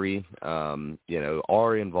history,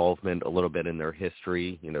 our involvement a little bit in their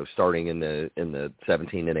history, starting in the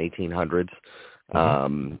 17 and 1800s.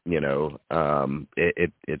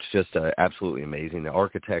 It's just absolutely amazing. The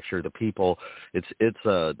architecture, the people. It's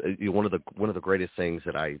one of the greatest things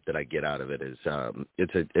that I get out of it is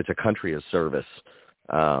it's a country of service.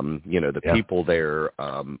 People there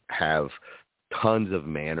have tons of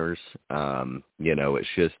manners. It's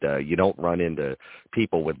just you don't run into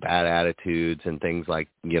people with bad attitudes and things like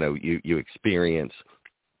you experience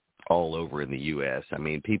all over in the U.S. I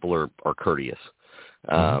mean, people are courteous.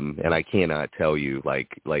 And I cannot tell you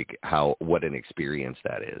what an experience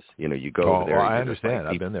that is. You go over there. I understand.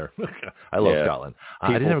 I've been there. I love Scotland.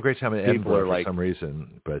 I didn't have a great time in Edinburgh for some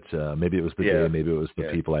reason, but maybe it was the day, maybe it was the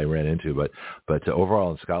people I ran into. But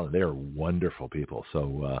overall in Scotland, they are wonderful people.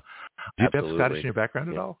 So, do you have Scottish in your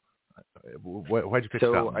background at all? Why'd you pick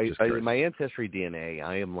So Scotland? my ancestry DNA,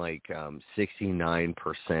 I am like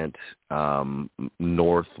 69%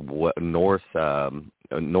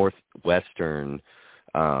 northwestern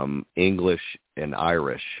English and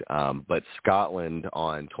Irish, but Scotland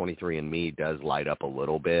on 23andMe does light up a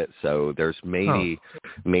little bit. So there's maybe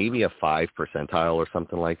a 5 percentile or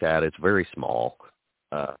something like that. It's very small.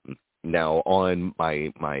 Now on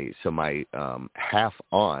my half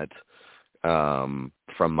aunt from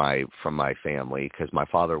my family, because my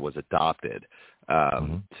father was adopted.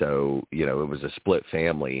 So, you know, it was a split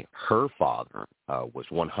family. Her father was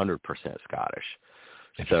 100% Scottish.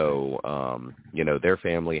 So, you know, their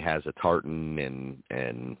family has a tartan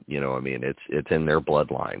and, you know, I mean, it's in their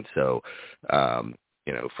bloodline. So,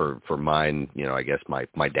 you know, for mine, you know, I guess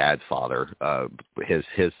my dad's father, his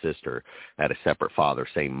sister had a separate father,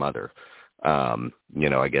 same mother. You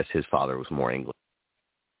know, I guess his father was more English.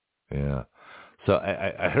 Yeah. So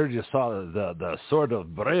I heard you saw the sword of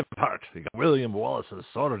Braveheart. You got William Wallace's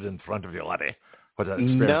sword in front of you, laddie. What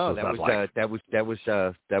experience was like?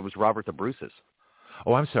 that was Robert the Bruce's.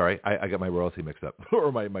 Oh, I'm sorry. I got my royalty mixed up,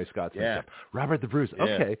 or my Scots mixed up. Robert the Bruce. Yeah.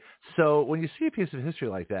 Okay. So when you see a piece of history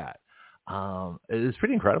like that, it's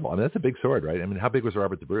pretty incredible. I mean, that's a big sword, right? I mean, how big was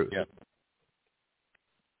Robert the Bruce? Yeah.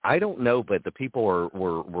 I don't know, but the people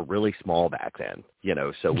were really small back then, you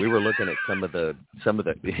know. So we were looking at some of the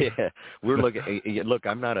we're looking. Look,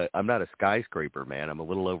 I'm not a skyscraper, man. I'm a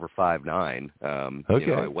little over 5'9". Okay.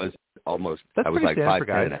 You know, I was That's like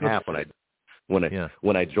 5'10" and a half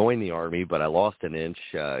when I joined the Army, but I lost an inch,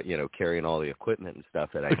 you know, carrying all the equipment and stuff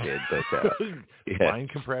that I did. But mind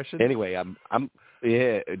compression. Anyway,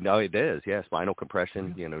 yeah, no, it is. Yeah, spinal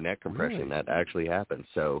compression, you know, neck compression. Really? That actually happens.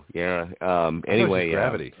 So yeah. Anyway,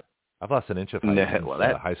 gravity. I've lost an inch of height since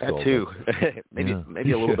high school. That too.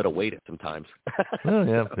 Maybe a little bit of weight sometimes. Oh,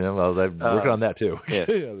 yeah. Well, I'm working on that too.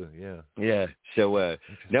 Yeah. So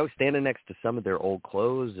no, standing next to some of their old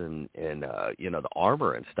clothes and you know, the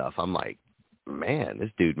armor and stuff, I'm like, man,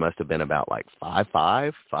 this dude must have been about like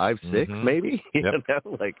 5'5", 5'6", maybe. You know,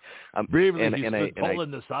 like bravely he stood tall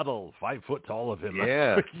in the saddle, 5 foot tall of him.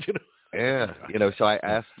 Yeah. You know? Yeah, you know, so I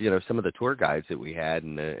asked, you know, some of the tour guides that we had,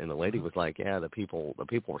 and the lady was like, yeah, the people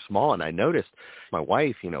were small, and I noticed my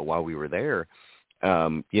wife, you know, while we were there,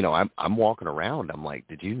 you know, I'm walking around, I'm like,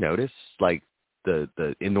 did you notice like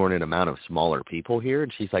the inordinate amount of smaller people here?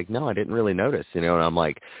 And she's like, no, I didn't really notice, you know. And I'm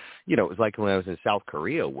like, you know, it was like when I was in South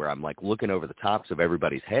Korea, where I'm like looking over the tops of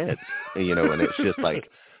everybody's heads, you know, and it's just like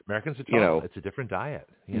Americans are tall. You know, it's a different diet.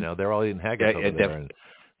 You know, they're all eating haggis over there, and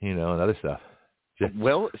you know, and other stuff.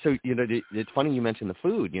 Well, so, you know, it's funny you mentioned the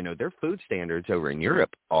food. You know, their food standards over in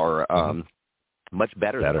Europe are much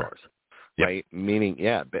better than ours, right? Meaning,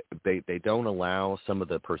 they don't allow some of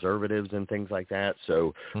the preservatives and things like that.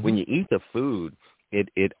 So when you eat the food,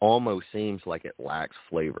 it almost seems like it lacks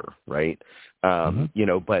flavor, right? You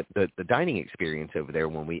know, but the dining experience over there,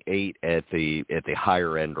 when we ate at the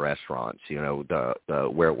higher end restaurants, you know, the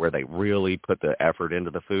where they really put the effort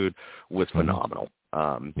into the food, was phenomenal.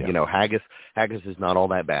 You know, haggis is not all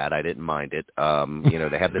that bad. I didn't mind it. You know,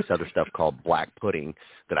 they have this other stuff called black pudding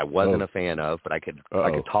that I wasn't a fan of, but I could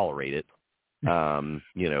tolerate it.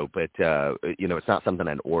 You know, but you know, it's not something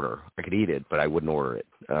I'd order. I could eat it, but I wouldn't order it.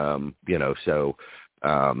 You know, so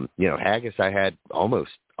you know, haggis I had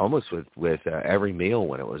almost with every meal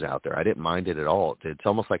when it was out there. I didn't mind it at all. It's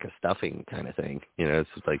almost like a stuffing kind of thing. You know, it's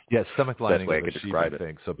just like stomach lining. Best way I could describe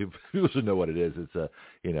it. So people should know what it is. It's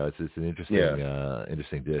you know, it's an interesting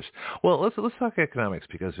interesting dish. Well, let's talk economics,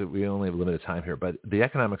 because we only have limited time here. But the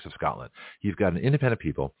economics of Scotland, you've got an independent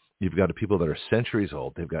people. You've got people that are centuries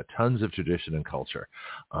old. They've got tons of tradition and culture.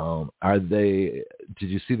 Did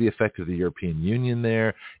you see the effect of the European Union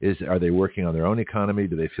there? Are they working on their own economy?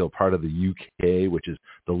 Do they feel part of the UK, which is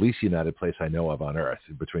the least united place I know of on earth,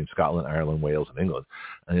 between Scotland, Ireland, Wales, and England?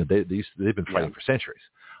 And they've been fighting for centuries.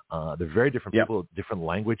 They're very different people, different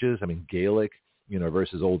languages. I mean, Gaelic, you know,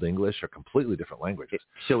 versus Old English are completely different languages.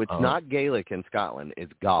 So it's not Gaelic in Scotland.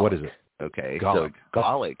 It's Gaelic. What is it? Okay. Gaelic. So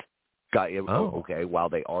Gaelic. Okay, while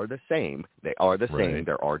they are the same, Right.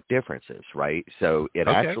 there are differences, right? So it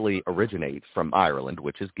actually originates from Ireland,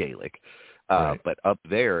 which is Gaelic, but up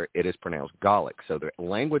there it is pronounced Gaelic. So the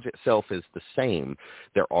language itself is the same.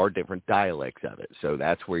 There are different dialects of it, so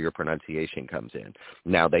that's where your pronunciation comes in.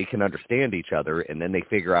 Now, they can understand each other, and then they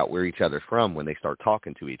figure out where each other's from when they start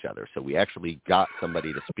talking to each other. So we actually got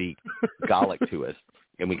somebody to speak Gaelic to us.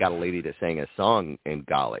 And we got a lady that sang a song in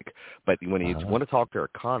Gaelic. But when you want to talk to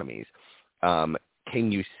economies,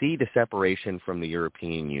 can you see the separation from the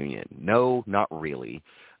European Union? No, not really.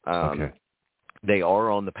 They are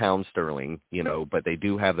on the pound sterling, but they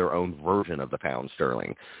do have their own version of the pound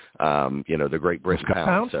sterling, the Great Britain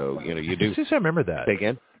pound. So, you do. I remember that. Say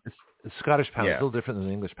again? The Scottish pound is Yeah. a little different than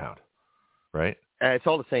the English pound, right? It's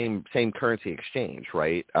all the same currency exchange,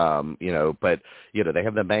 right? But they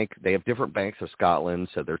have they have different banks of Scotland,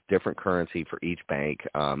 so there's different currency for each bank.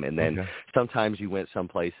 And then sometimes you went some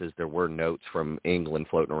places, there were notes from England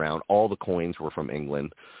floating around. All the coins were from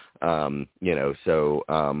England. Scotland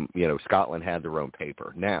had their own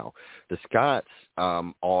paper. Now, the Scots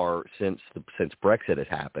are, since Brexit has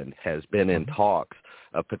happened, has been in talks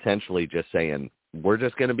of potentially just saying, we're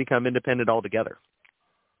just going to become independent altogether.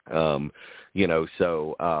 That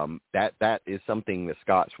is something the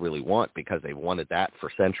Scots really want, because they've wanted that for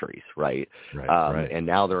centuries, right? Right. And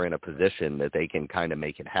now they're in a position that they can kind of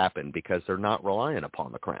make it happen because they're not reliant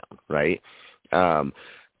upon the crown, right? Don't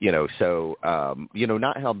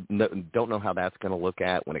know how that's going to look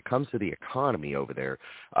at when it comes to the economy over there.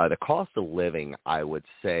 The cost of living, I would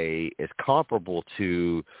say, is comparable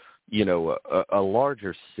to a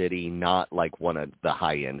larger city, not like one of the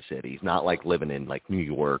high-end cities, not like living in like New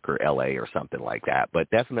York or LA or something like that, but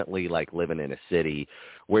definitely like living in a city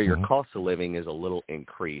where your cost of living is a little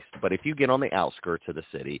increased. But if you get on the outskirts of the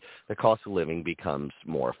city, the cost of living becomes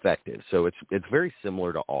more effective. So it's very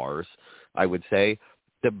similar to ours, I would say.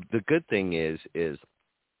 The good thing is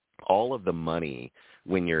all of the money,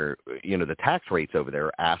 when you're, the tax rates over there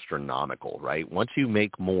are astronomical, right? Once you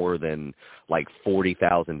make more than like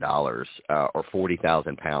 $40,000 or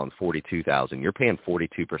 40,000 pounds, 42,000, you're paying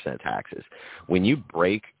 42% taxes. When you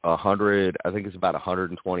break 100, I think it's about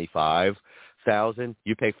 125,000,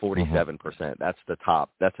 you pay 47%. That's the top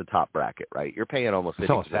bracket, right? You're paying almost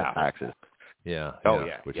 50% taxes. Yeah.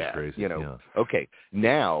 Which is crazy. Okay.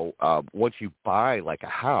 Now, once you buy like a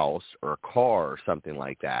house or a car or something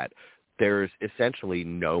like that, there's essentially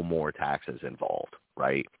no more taxes involved,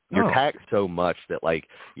 right? You're taxed so much that like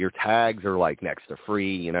your tags are like next to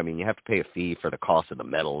free. You have to pay a fee for the cost of the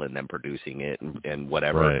metal and then producing it and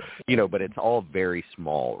whatever, but it's all very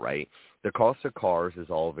small, right? The cost of cars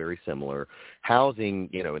is all very similar. Housing,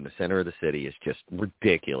 in the center of the city is just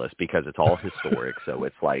ridiculous because it's all historic. So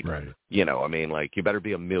it's like, you better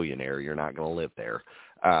be a millionaire. You're not going to live there.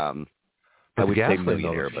 I would say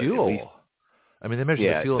millionaire, but fuel. At least, they measure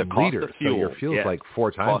the fuel in liters. So your fuel is like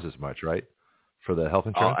 4 times as much, right? For the health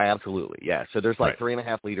insurance? Oh, absolutely. Yeah. So there's like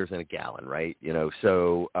 3.5 liters in a gallon, right?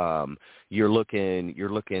 So you're looking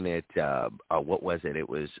at what was it? It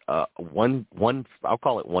was one I'll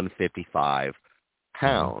call it 155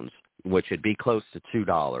 pounds, which would be close to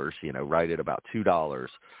 $2, right at about $2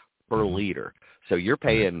 per liter. So you're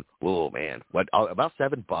paying, about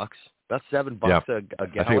 $7. About $7 a gallon. I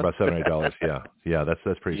think about $7 or $8. Yeah, that's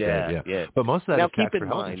pretty sad. Yeah. But most of that now, is tax keep in for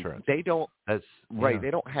health mind, insurance. They don't. That's right.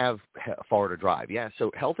 They don't have far to drive. Yeah.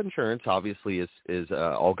 So health insurance obviously is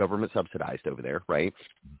all government subsidized over there, right?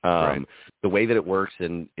 The way that it works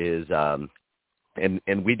is.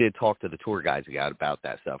 And we did talk to the tour guides about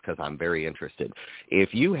that stuff because I'm very interested.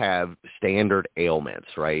 If you have standard ailments,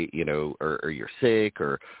 right, or you're sick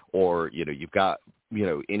or you've got,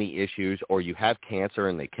 any issues, or you have cancer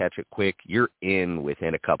and they catch it quick, you're in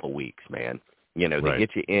within a couple weeks, man. They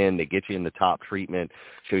get you in, they get you in the top treatment.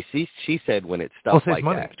 So she said when it's stuff like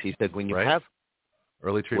money. that, she said when you have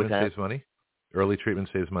early treatment saves money. Early treatment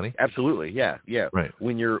saves money. Absolutely, yeah. Right.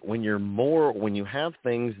 When you have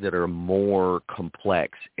things that are more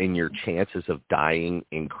complex and your chances of dying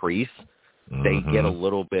increase, they get a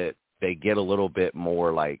little bit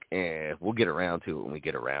more like, we'll get around to it when we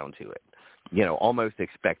get around to it. Almost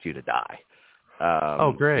expect you to die.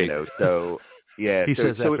 Great. So yeah. He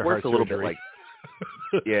says so it works a little bit like.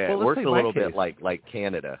 Yeah, well, it works a little bit like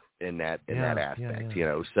Canada in that aspect.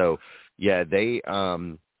 So yeah, they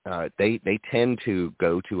tend to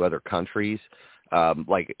go to other countries. I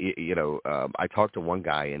talked to one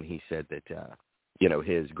guy and he said that,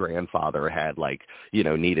 his grandfather had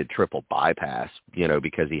needed triple bypass,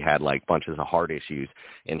 because he had bunches of heart issues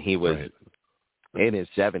and he was in his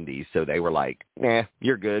 70s. So they were like,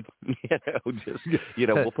 you're good. We'll put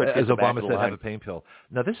you as at the Obama back of the said, line. have a pain pill.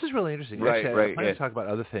 Now this is really interesting. Right. I'm going to talk about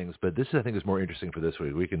other things, but this I think is more interesting for this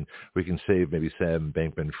week. We can save maybe Sam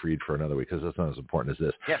Bankman-Fried for another week because that's not as important as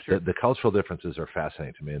this. Yeah, sure. The cultural differences are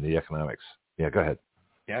fascinating to me, and the economics. Yeah, go ahead.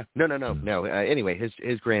 Yeah. No. Anyway,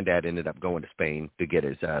 his granddad ended up going to Spain to get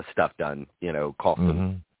his stuff done. Cost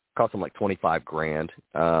him like $25,000.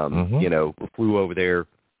 Flew over there,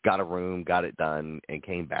 got a room, got it done, and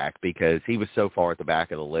came back because he was so far at the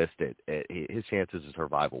back of the list that his chances of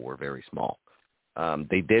survival were very small.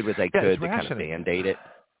 They did what they could to kind of Band-Aid it.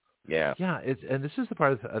 Yeah. Yeah, and this is the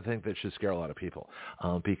part I think that should scare a lot of people,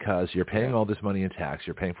 because you're paying all this money in tax,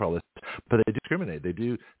 you're paying for all this, but they discriminate. They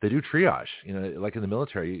do triage. Like in the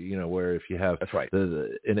military, where if you have That's right.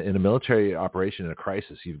 In a military operation in a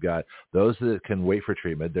crisis, you've got those that can wait for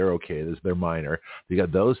treatment. They're okay. They're minor. You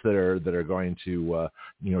got those that are going to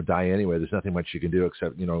die anyway. There's nothing much you can do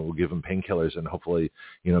except we'll give them painkillers and hopefully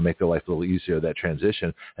make their life a little easier, that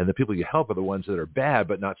transition. And the people you help are the ones that are bad,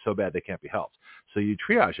 but not so bad they can't be helped. So you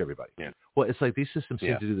triage everybody. Yeah. Well, it's like these systems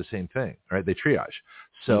seem to do the same thing, right? They triage.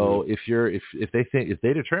 So if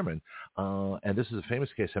they determine, and this is a famous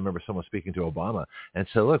case, I remember someone speaking to Obama and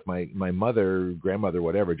said, look, my mother, grandmother,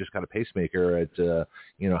 whatever, just got a pacemaker at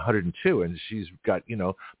 102, and she's got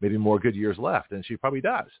maybe more good years left, and she probably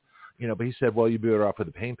does. But he said, well, you'd be better off with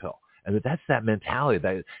a pain pill, and that's that mentality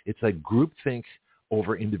that it's like groupthink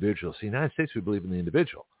over individuals. So in the United States, we believe in the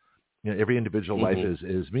individual. Every individual life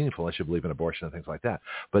is meaningful unless you believe in abortion and things like that.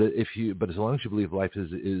 But as long as you believe life is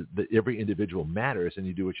that every individual matters and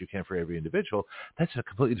you do what you can for every individual, that's a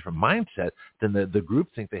completely different mindset than the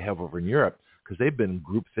groupthink they have over in Europe, because they've been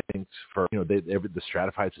groupthinks for the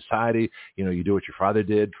stratified society. You do what your father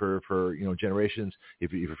did for generations.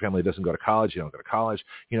 If your family doesn't go to college, you don't go to college.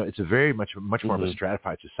 It's a very much more of a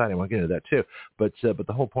stratified society. I want to get into that too. But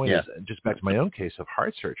the whole point is, just back to my own case of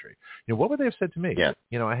heart surgery. What would they have said to me? Yeah.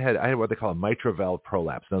 I had what they call a mitral valve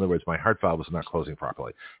prolapse. In other words, my heart valve was not closing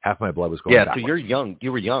properly. Half my blood was going backwards. So you're young.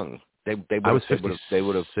 You were young. They would I was have 56. They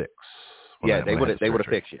would have fixed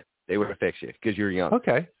you. They would have fixed you because you're young.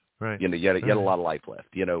 Okay. Right. You had a lot of life left.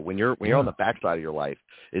 When you're on the backside of your life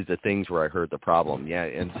is the things where I heard the problem. Yeah,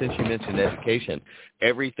 and since you mentioned education,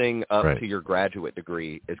 everything up to your graduate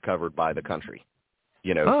degree is covered by the country.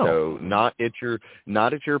 So not at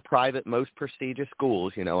your private most prestigious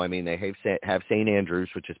schools. They have St. Andrews,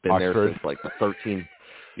 which has been Oxford. there since like the 13th.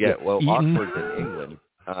 Yeah, well, Eton. Oxford's in England.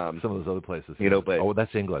 Some of those other places. But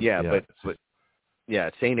that's England. Yeah, but.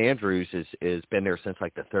 Yeah, St. Andrews is been there since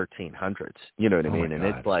like the 1300s. You know what I mean? And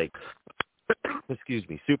it's like, excuse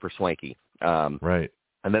me, super swanky. Right.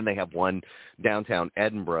 And then they have one downtown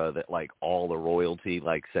Edinburgh that like all the royalty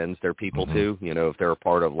sends their people to. If they're a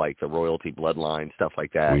part of like the royalty bloodline, stuff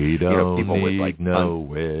like that. We don't people need with, like,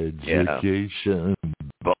 no education.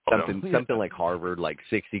 Something like Harvard, like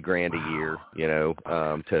 $60,000 a year,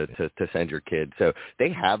 to send your kid. So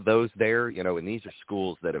they have those there, and these are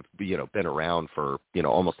schools that have, been around for,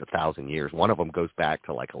 almost 1,000 years. One of them goes back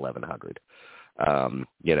to like 1100.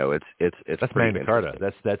 It's that's Magna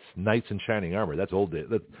Carta. That's knights in shining armor. That's old.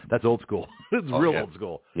 That's old school. It's old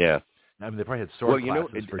school. Yeah. I mean, they probably had sword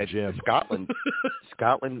classes for gym.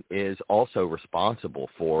 Scotland is also responsible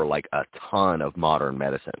for like a ton of modern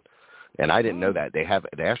medicine. And I didn't know that. They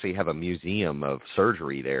actually have a museum of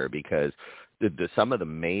surgery there because some of the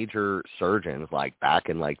major surgeons, like back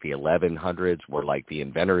in like the 1100s, were like the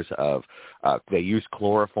inventors of. They used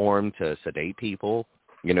chloroform to sedate people.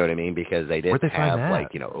 You know what I mean? Because they didn't have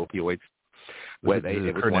opioids.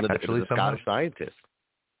 It was one of the Scottish scientists.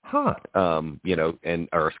 Huh. Or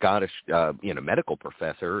a Scottish, medical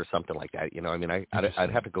professor or something like that.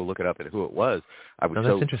 I'd have to go look it up at who it was. I was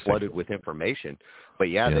so flooded with information. But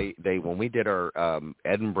they when we did our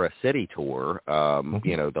Edinburgh City tour,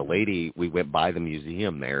 the lady, we went by the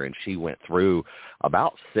museum there, and she went through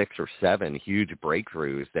about 6 or 7 huge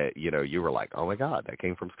breakthroughs that you were like, oh my God, that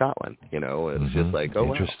came from Scotland. It's just like,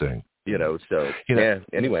 oh, interesting. Wow.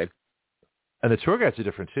 Anyway. And the tour guides are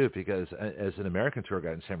different, too, because as an American tour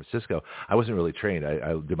guide in San Francisco, I wasn't really trained.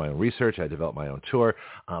 I did my own research. I developed my own tour.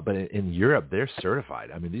 But in Europe, they're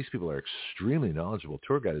certified. I mean, these people are extremely knowledgeable.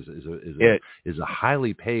 Tour guide is a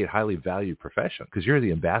highly paid, highly valued profession because you're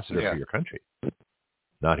the ambassador for your country.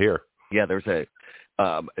 Not here. Yeah, there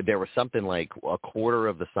was something like a quarter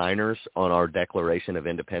of the signers on our Declaration of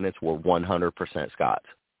Independence were 100% Scots.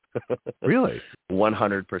 Really?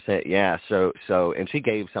 100%. Yeah. So, and she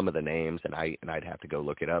gave some of the names, and I'd have to go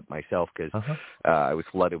look it up myself because I was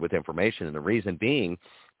flooded with information. And the reason being,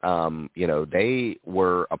 they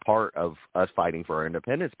were a part of us fighting for our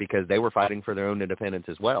independence because they were fighting for their own independence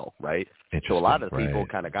as well, right? So a lot of the people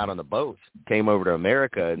kind of got on the boats, came over to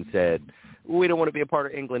America, and said, we don't want to be a part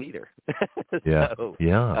of England either.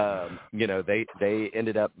 They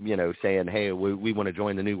ended up, saying, hey, we want to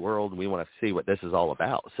join the New World, and we want to see what this is all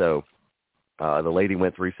about. So the lady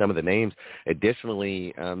went through some of the names.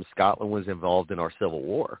 Additionally, Scotland was involved in our Civil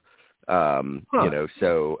War. There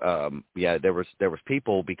was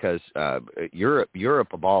people because Europe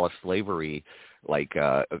abolished slavery.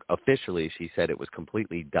 Officially, she said it was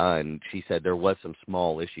completely done. She said there was some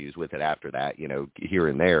small issues with it after that, here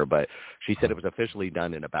and there, but she said it was officially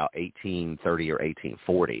done in about 1830 or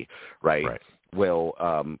 1840, right?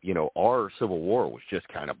 our Civil War was just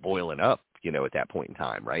kind of boiling up, at that point in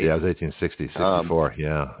time, right? Yeah, it was 1860, 64.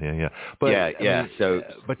 But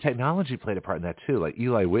but technology played a part in that too. Like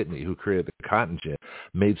Eli Whitney, who created the cotton gin,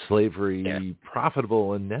 made slavery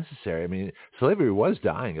profitable and necessary. I mean, slavery was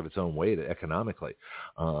dying of its own weight economically.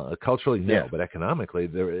 Culturally, no, but economically,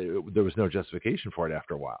 there was no justification for it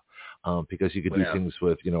after a while. Because you could do things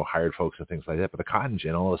with, hired folks and things like that. But the cotton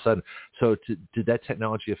gin, all of a sudden, did that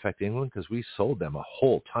technology affect England? Because we sold them a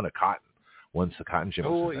whole ton of cotton once the cotton gin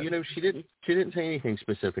was invented. She didn't say anything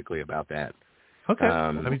specifically about that. Okay,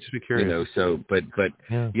 I mean, just be curious.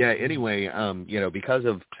 Anyway, because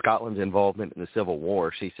of Scotland's involvement in the Civil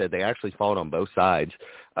War, she said they actually fought on both sides.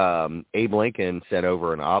 Abe Lincoln sent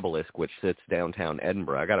over an obelisk which sits downtown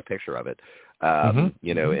Edinburgh. I got a picture of it. And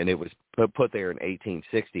it was put there in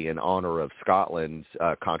 1860 in honor of Scotland's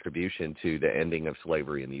contribution to the ending of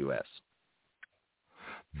slavery in the U.S.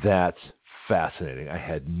 That's fascinating. I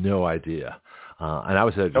had no idea. And I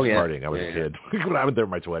was there just partying. I was a kid. When I was there in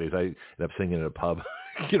my 20s, I ended up singing in a pub,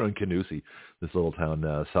 in Canusie, this little town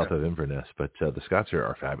south of Inverness. But the Scots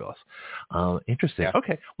are fabulous. Interesting. Yeah.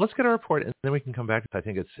 Okay, let's get our report, and then we can come back. I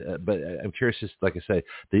think it's, but I'm curious, just like I say,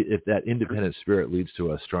 if that independent spirit leads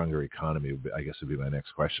to a stronger economy, I guess would be my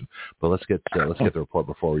next question. But let's get the report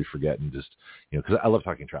before we forget, and just because I love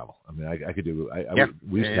talking travel. I mean, I could do.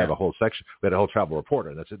 We used to have a whole section. We had a whole travel reporter,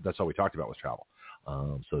 and that's all we talked about was travel.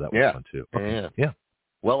 So that was fun too. Okay. Yeah.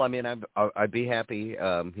 Well, I mean, I'd be happy,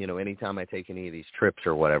 anytime I take any of these trips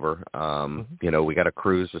or whatever. We got a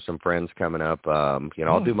cruise with some friends coming up.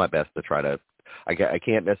 I'll do my best to try to. I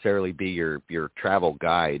can't necessarily be your travel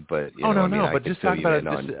guide, but but just talk about it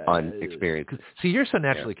on experience. See, you're so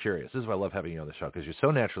naturally curious. This is why I love having you on the show, because you're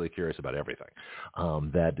so naturally curious about everything.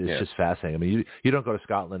 That is just fascinating. I mean, you don't go to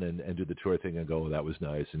Scotland and do the tour thing and go, oh, that was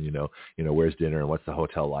nice, and where's dinner and what's the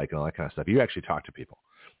hotel like and all that kind of stuff. You actually talk to people.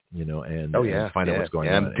 And find out what's going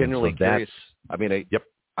on. I'm genuinely curious. I mean,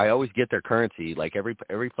 I always get their currency. Like every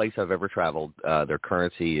place I've ever traveled, their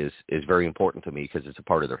currency is very important to me because it's a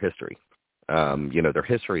part of their history. Their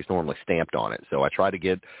history is normally stamped on it. So I try to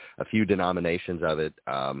get a few denominations of it.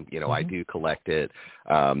 I do collect it.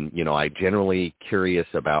 I generally curious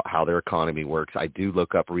about how their economy works. I do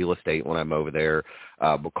look up real estate when I'm over there,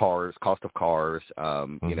 cars, cost of cars,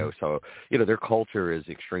 so, their culture is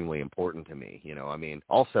extremely important to me.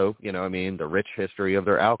 Also, the rich history of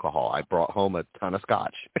their alcohol. I brought home a ton of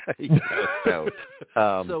scotch. So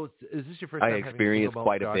is this your first time? I experienced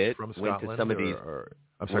quite a bit. From went to some of these.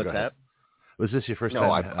 I'm sorry, what's that? Was this your first time?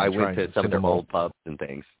 No, I went to some of their old pubs and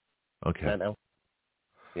things. Okay. No.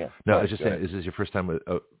 Yeah. No, I was just saying, is this your first time with?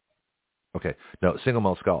 Okay. No, single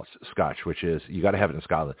malt scotch, which is, you got to have it in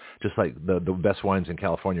Scotland. Just like the best wines in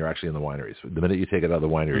California are actually in the wineries. The minute you take it out of the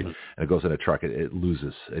winery and it goes in a truck, it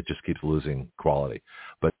loses. It just keeps losing quality.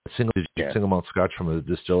 But single malt scotch from a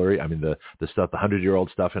distillery, I mean, the stuff, the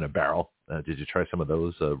 100-year-old stuff in a barrel. Did you try some of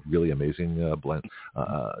those really amazing blend?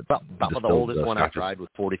 About the oldest one I tried was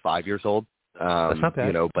 45 years old. That's not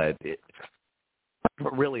bad.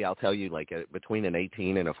 But really, I'll tell you, like between an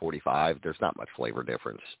 18 and a 45, there's not much flavor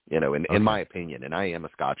difference, in my opinion. And I am a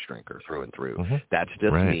Scotch drinker through and through. That's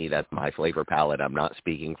just me. That's my flavor palette. I'm not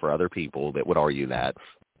speaking for other people that would argue that.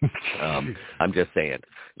 I'm just saying,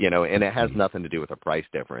 and it has nothing to do with a price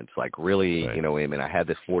difference. Like really, I had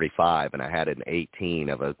this 45 and I had an 18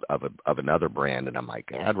 of another brand, and I'm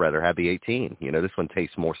like, I'd rather have the 18. This one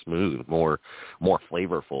tastes more smooth, more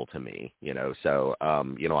flavorful to me. So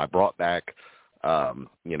I brought back a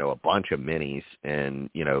bunch of minis and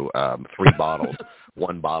 3 bottles.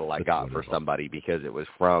 One bottle I got for somebody because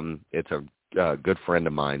it's a good friend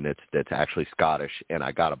of mine that's actually Scottish, and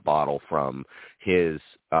I got a bottle from his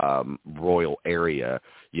royal area,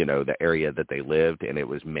 the area that they lived, and it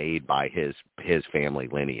was made by his family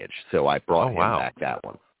lineage. So I brought him back that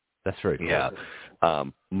one. That's very cool. Yeah.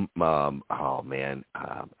 Oh man,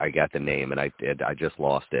 I got the name and I just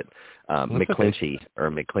lost it. McClinchy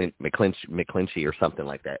or McClinchy or something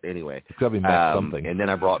like that. Anyway, it's gotta be something. And then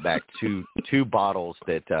I brought back two bottles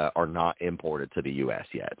that are not imported to the U.S.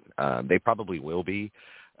 yet. They probably will be.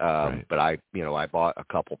 But I bought a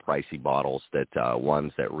couple pricey bottles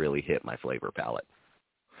ones that really hit my flavor palette.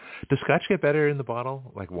 Does scotch get better in the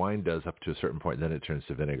bottle? Like wine does up to a certain point, and then it turns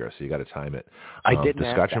to vinegar, so you got to time it. Does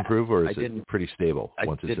scotch improve, or is it pretty stable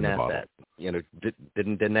once it's in the bottle? I didn't ask that.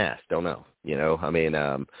 Didn't ask. Don't know.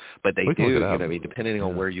 But they do. Depending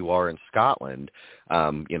on where you are in Scotland,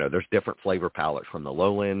 there's different flavor palettes from the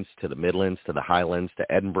lowlands to the midlands to the highlands to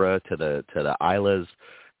Edinburgh to the Islas.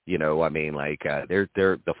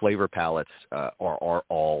 The flavor palettes are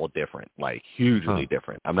all different, like hugely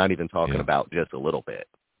different. I'm not even talking about just a little bit.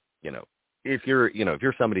 if you're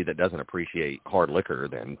somebody that doesn't appreciate hard liquor,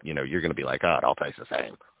 then you're going to be like, oh, it all tastes the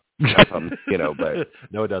same. But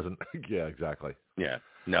no, it doesn't. Yeah, exactly. Yeah,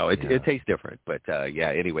 no, it tastes different. But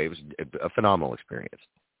anyway, it was a phenomenal experience.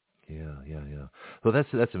 Yeah. Well,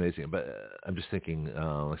 that's amazing. But I'm just thinking,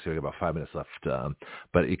 let's see, we got about 5 minutes left.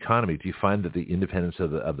 But economy, do you find that the independence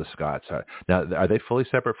of the Scots are they fully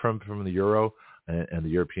separate from the Euro and the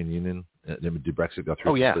European Union? Did Brexit go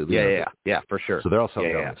through? Oh yeah, yeah, for sure. So they're all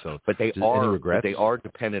self-governing. Yeah. So, but they are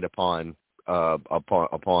dependent upon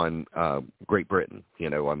Great Britain.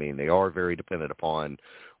 They are very dependent upon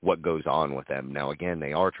what goes on with them. Now, again,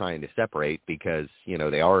 they are trying to separate because,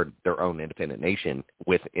 they are their own independent nation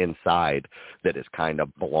inside that is kind of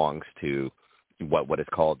belongs to what is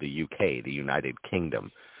called the UK, the United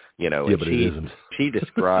Kingdom. But it isn't. She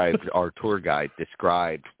described, our tour guide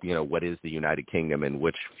described, what is the United Kingdom and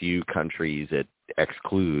which few countries it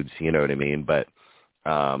excludes, you know what I mean? But,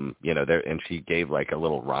 and she gave like a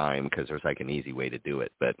little rhyme because there's like an easy way to do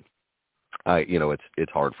it. But,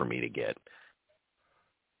 it's hard for me to get.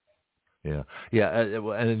 Yeah.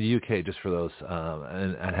 And in the UK, just for those,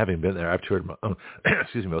 and having been there, I've toured,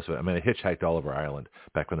 most of it. I mean, I hitchhiked all over Ireland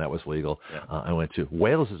back when that was legal. Yeah. I went to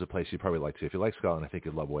Wales is a place you'd probably like to. If you like Scotland, I think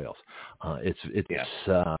you'd love Wales. It's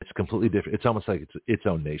completely different. It's almost like it's its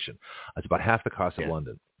own nation. It's about half the cost of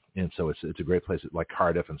London. And so it's a great place like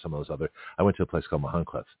Cardiff and some of those other. I went to a place called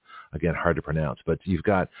Mahuncliffe. Again, hard to pronounce, but you've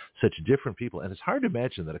got such different people, and it's hard to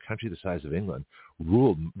imagine that a country the size of England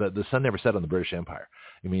ruled. The sun never set on the British Empire.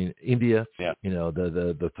 I mean, India,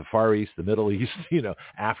 the Far East, the Middle East,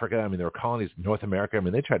 Africa. I mean, there were colonies, North America. I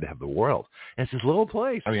mean, they tried to have the world, and it's this little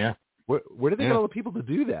place. Oh yeah. Where did they get all the people to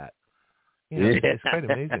do that? It's quite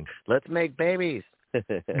amazing. Let's make babies.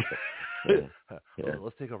 Well,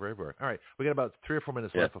 let's take over everywhere. All right, we got about 3 or 4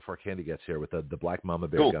 minutes left before Candy gets here with the Black Mama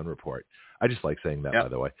Bear gun report. I just like saying that, by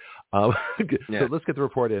the way. So let's get the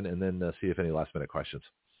report in and then see if any last minute questions.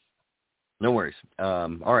 No worries.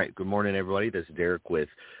 All right. Good morning, everybody. This is Derek with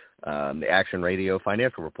the Action Radio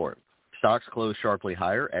Financial Report. Stocks closed sharply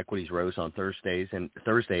higher. Equities rose on Thursday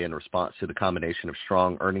in response to the combination of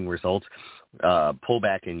strong earning results,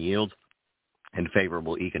 pullback in yields, and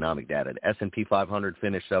favorable economic data. The S&P 500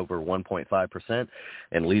 finished over 1.5%,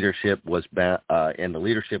 and the leadership was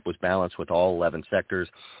balanced with all 11 sectors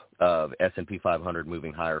of S&P 500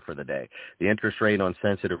 moving higher for the day. The interest rate on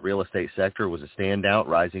sensitive real estate sector was a standout,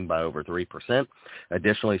 rising by over 3%.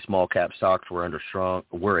 Additionally, small cap stocks were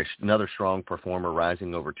another strong performer,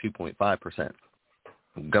 rising over 2.5%.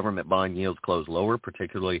 Government bond yields closed lower,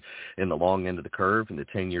 particularly in the long end of the curve, and the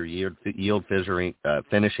 10-year yield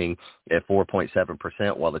finishing at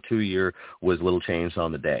 4.7%, while the 2-year was little changed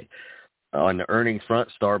on the day. On the earnings front,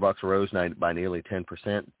 Starbucks rose by nearly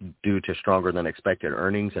 10% due to stronger than expected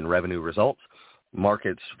earnings and revenue results.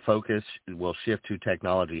 Markets focus will shift to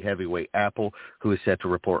technology heavyweight Apple, who is set to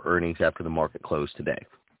report earnings after the market closed today.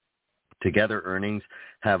 Together, earnings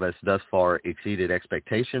have thus far exceeded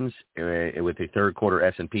expectations, with the third quarter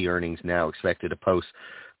S&P earnings now expected to post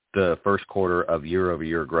the first quarter of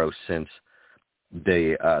year-over-year growth since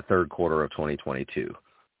the third quarter of 2022.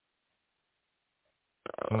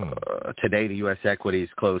 Today, the U.S. equities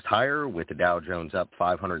closed higher, with the Dow Jones up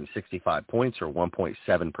 565 points, or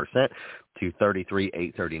 1.7%, to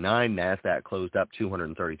 33,839. NASDAQ closed up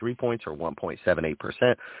 233 points, or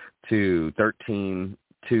 1.78%, to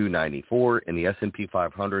 13,294, and the S&P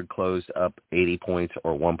 500 closed up 80 points,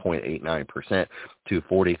 or 1.89%, to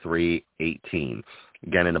 4318.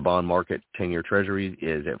 Again, in the bond market, 10-year Treasury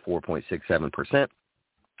is at 4.67%.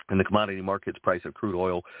 In the commodity markets, price of crude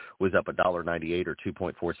oil was up $1.98 or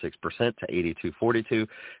 2.46% to $82.42,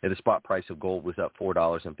 and the spot price of gold was up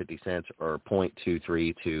 $4.50 or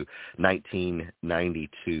 0.23 to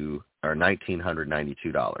 $1,992 or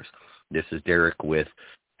 $1,992. This is Derek with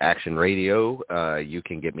Action Radio. You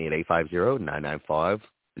can get me at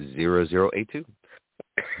 850-995-0082.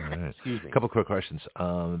 All right. Excuse me. A couple quick questions.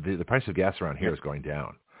 The price of gas around here is going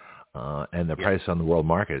down. And the price on the world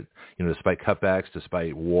market, despite cutbacks,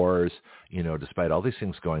 despite wars, despite all these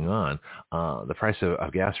things going on, the price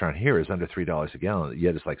of gas around here is under $3 a gallon.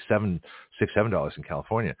 Yet it's like $7 in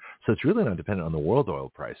California. So it's really not dependent on the world oil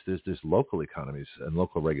price. There's local economies and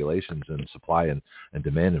local regulations and supply and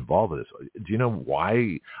demand involved with this. Do you know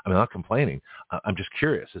why? I'm not complaining. I'm just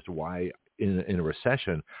curious as to why in a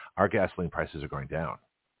recession our gasoline prices are going down.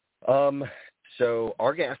 So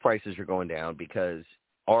our gas prices are going down because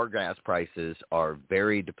our gas prices are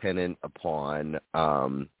very dependent upon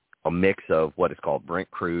a mix of what is called Brent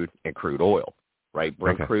crude and crude oil, right?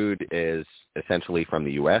 Brent crude is essentially from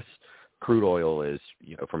the U.S. Crude oil is,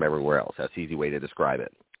 from everywhere else. That's the easy way to describe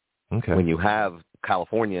it. Okay. When you have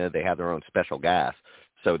California, they have their own special gas.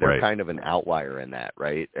 So they're Right. kind of an outlier in that,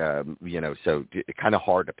 right? So it's kind of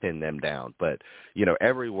hard to pin them down. But,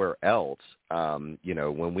 everywhere else,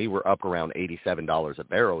 when we were up around $87 a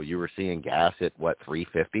barrel, you were seeing gas at,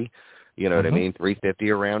 $3.50? You know what I mean?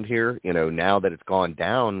 $3.50 around here. Now that it's gone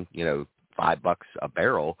down, $5 a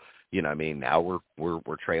barrel, now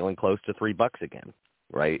we're trailing close to $3 again.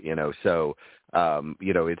 Right.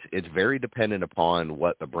 It's very dependent upon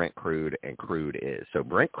what the Brent crude and crude is. So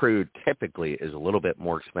Brent crude typically is a little bit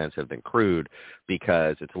more expensive than crude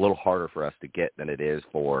because it's a little harder for us to get than it is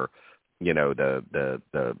for,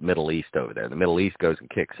 the Middle East over there. The Middle East goes and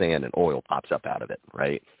kicks in and oil pops up out of it.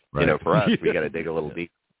 Right. Right. For us, we got to dig a little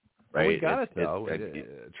deep. Right. Well, we got it though.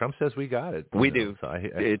 Trump says we got it. We do. So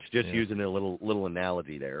it's just using a little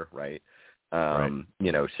analogy there. Right. Right.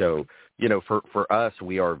 For us,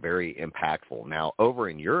 we are very impactful. Now, over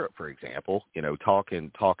in Europe, for example,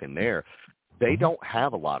 talking there, they don't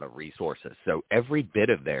have a lot of resources. So every bit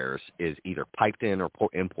of theirs is either piped in or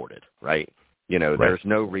imported, right? There's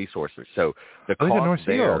no resources. So the cost the North Sea,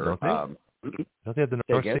 there, don't they? Don't they have the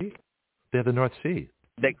North Sea? They have the North Sea.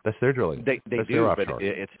 That's their drilling. They do, but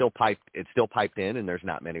it's still piped. It's still piped in, and there's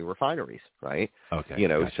not many refineries, right? Okay.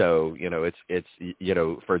 Gotcha. So it's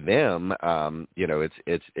for them,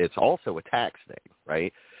 it's also a tax thing,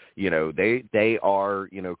 right? They are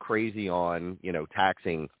crazy on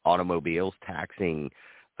taxing automobiles, taxing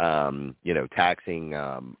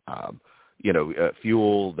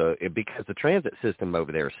fuel, because the transit system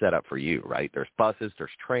over there is set up for you, right? There's buses,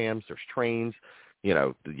 there's trams, there's trains. You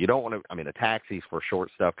don't want to, the taxis for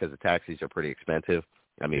short stuff, because the taxis are pretty expensive.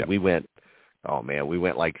 We went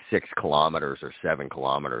like 6 kilometers or 7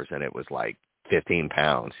 kilometers, and it was like 15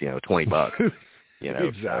 pounds, $20.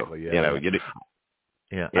 Exactly. So,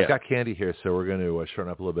 yeah. I've got Candy here, so we're going to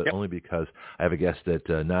shorten up a little bit, only because I have a guest at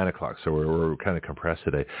 9 o'clock, so we're kind of compressed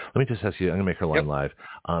today. Let me just ask you, I'm going to make her line live.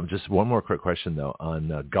 Just one more quick question, though,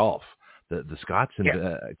 on golf. The Scots and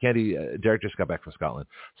Candy, Derek just got back from Scotland.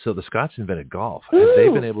 So the Scots invented golf. Have they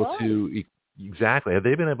been able to Have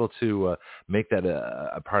they been able to make that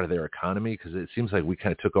a part of their economy? Because it seems like we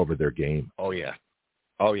kind of took over their game. Oh yeah.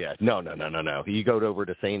 No. You go over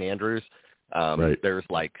to St. Andrews. Right. There's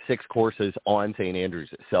like 6 courses on St. Andrews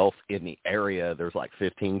itself. In the area, there's like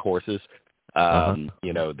 15 courses.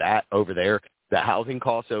 That over there. The housing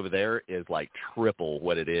cost over there is like triple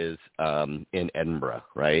what it is in Edinburgh,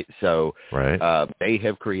 right? So they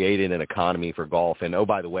have created an economy for golf. And, oh,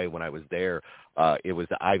 by the way, when I was there, it was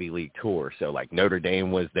the Ivy League tour. So, like, Notre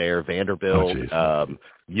Dame was there, Vanderbilt,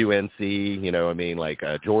 UNC,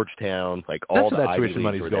 Georgetown, like all the Ivy Leagues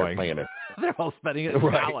money's were going. there playing. They're all spending it in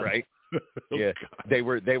Scotland. Right. Yeah, they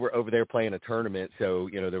were over there playing a tournament, so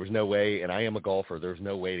there was no way. And I am a golfer. There's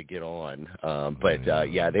no way to get on. But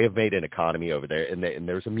they have made an economy over there, and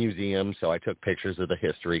there's a museum. So I took pictures of the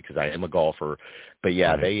history because I am a golfer. But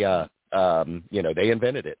they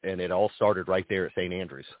invented it, and it all started right there at St.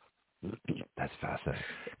 Andrews. That's fascinating.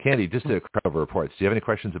 Candy, just to cover reports, do you have any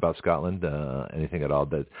questions about Scotland? Anything at all?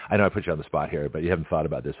 That I know I put you on the spot here, but you haven't thought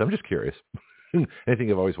about this. I'm just curious. Anything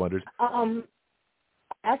you've always wondered?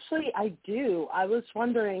 Actually, I do. I was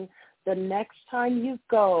wondering, the next time you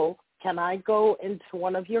go, can I go into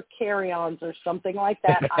one of your carry-ons or something like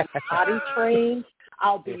that? I'm potty trained.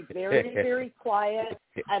 I'll be very, very quiet.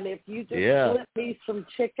 And if you just slip me some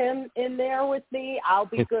chicken in there with me, I'll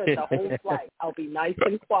be good the whole flight. I'll be nice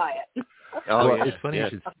and quiet. It's funny. Yeah.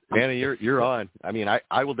 Manny, you're on.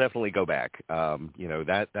 I will definitely go back.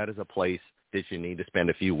 That is a place that you need to spend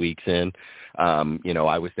a few weeks in.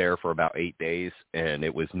 I was there for about 8 days, and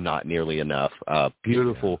it was not nearly enough.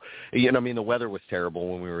 Beautiful. Yeah. The weather was terrible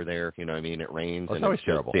when we were there. It rains and it's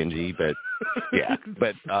terrible. Dingy, but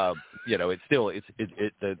it's still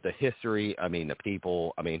the history. The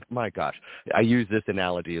people. My gosh, I use this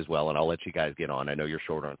analogy as well, and I'll let you guys get on. I know you're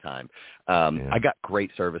short on time. I got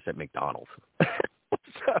great service at McDonald's.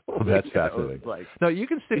 So, that's fascinating. No, you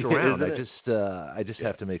can stick around. I just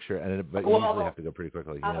have to make sure. But you usually have to go pretty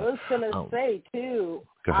quickly. I was going to say too.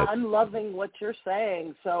 I'm loving what you're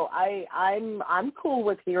saying. So I'm cool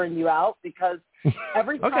with hearing you out, because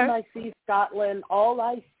every time I see Scotland, all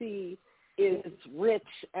I see is rich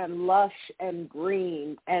and lush and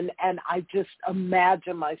green, and I just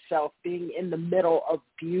imagine myself being in the middle of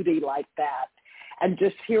beauty like that. And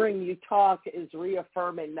just hearing you talk is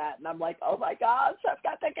reaffirming that. And I'm like, oh, my gosh, I've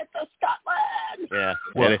got to get to Scotland. Yeah,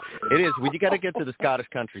 well, it is. You got to get to the Scottish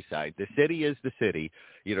countryside. The city is the city.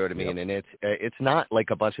 You know what I mean? And it's not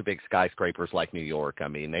like a bunch of big skyscrapers like New York. I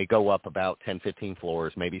mean, they go up about 10, 15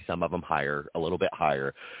 floors, maybe some of them higher, a little bit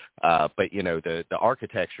higher. But, you know, the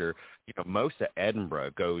architecture, you know, most of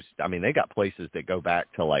Edinburgh goes, I mean, they got places that go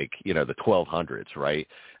back to like, you know, the 1200s, right?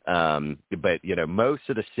 But, you know, most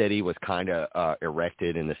of the city was kind of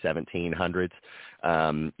erected in the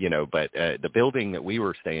 1700s, you know, but the building that we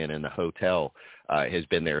were staying in, the hotel, has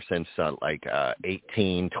been there since like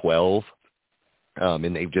 1812.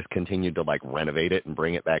 And they've just continued to like renovate it and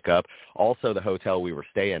bring it back up. Also, the hotel we were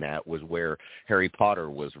staying at was where Harry Potter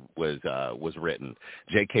was written.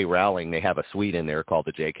 J.K. Rowling, they have a suite in there called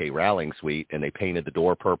the J.K. Rowling suite, and they painted the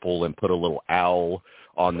door purple and put a little owl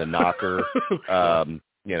on the knocker.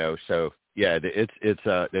 You know, so yeah,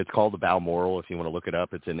 it's called the Balmoral. If you want to look it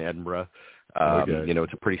up, it's in Edinburgh. You know,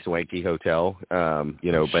 it's a pretty swanky hotel.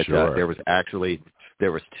 You know, but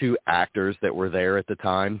there was two actors that were there at the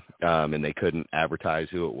time, and they couldn't advertise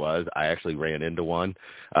who it was. I actually ran into one,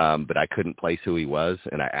 but I couldn't place who he was,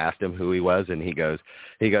 and I asked him who he was, and he goes,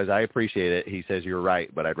 I appreciate it. He says, you're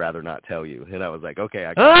right, but I'd rather not tell you. And I was like, okay,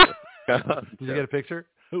 I got it. Did you get a picture?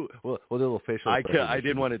 We'll do a little facial. I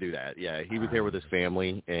didn't want to do that. Yeah, he was there with his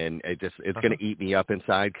family, and it's going to eat me up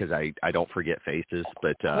inside because I don't forget faces.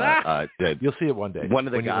 But you'll see it one day. One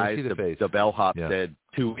of the guys, the bellhop, said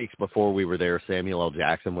 2 weeks before we were there, Samuel L.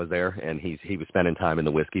 Jackson was there, and he was spending time in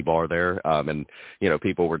the whiskey bar there. And you know,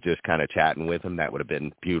 people were just kind of chatting with him. That would have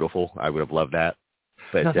been beautiful. I would have loved that.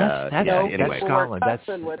 But anyway, that's Scotland. That's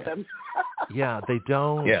with them. Yeah, they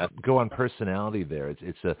don't go on personality there.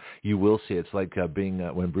 You will see. It's like being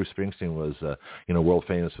when Bruce Springsteen was you know, world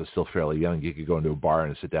famous, was still fairly young. You could go into a bar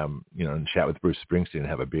and sit down, you know, and chat with Bruce Springsteen and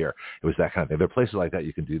have a beer. It was that kind of thing. There are places like that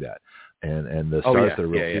you can do that, and the stars that are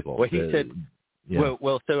real people. Well, he said. Yeah.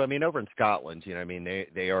 Well, so I mean, over in Scotland, you know, I mean,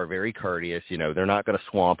 they are very courteous. You know, they're not going to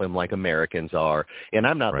swamp him like Americans are, and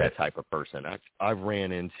I'm not that type of person. I've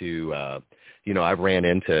ran into, you know,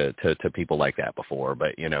 to people like that before.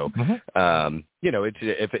 But you know, you know,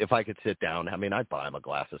 if I could sit down, I mean, I'd buy him a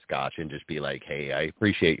glass of scotch and just be like, hey, I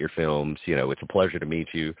appreciate your films. You know, it's a pleasure to meet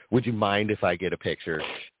you. Would you mind if I get a picture?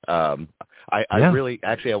 I really,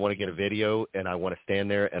 actually, I want to get a video, and I want to stand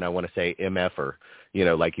there and I want to say MFer, you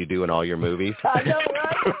know, like you do in all your movies. I know,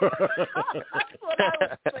 right? That's what I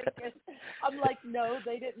was thinking. I'm like, no,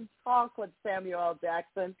 they didn't talk with Samuel L.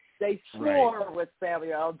 Jackson. They swore with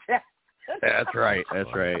Samuel L. Jackson. That's right.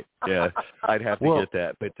 Yeah, I'd have to get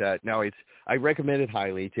that. But no, I recommend it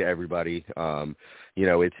highly to everybody. You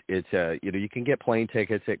know, it's you know, you can get plane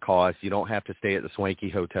tickets at cost. You don't have to stay at the swanky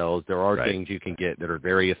hotels. There are things you can get that are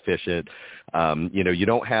very efficient. You know, you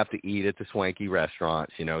don't have to eat at the swanky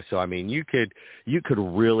restaurants. You know, so I mean, you could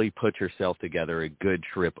really put yourself together a good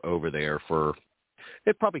trip over there for.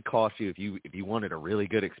 It probably cost you if you wanted a really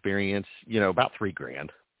good experience. You know, about $3,000.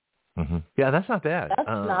 Mm-hmm. Yeah, that's not bad. That's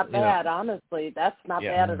not bad, honestly. That's not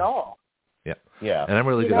bad at all. Yeah. Yeah. And I'm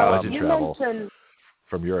really good at budget travel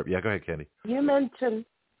from Europe. Yeah, go ahead, Candy. You mentioned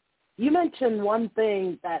one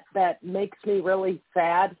thing that makes me really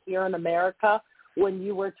sad here in America when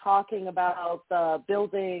you were talking about the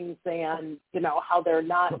buildings and, you know, how they're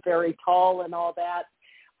not very tall and all that.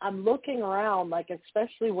 I'm looking around, like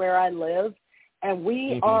especially where I live, and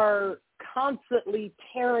we are constantly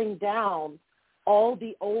tearing down all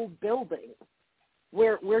the old buildings.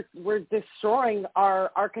 We're destroying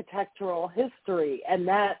our architectural history, and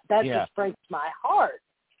that just breaks my heart.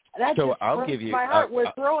 That so just I'll breaks give you, my heart.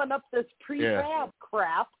 We're throwing up this prefab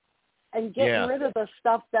crap and getting rid of the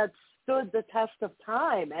stuff that stood the test of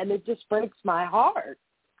time, and it just breaks my heart.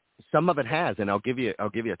 Some of it has, and I'll give you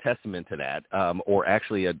a testament to that, or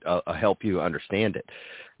actually a help you understand it.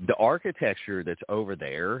 The architecture that's over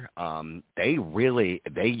there, they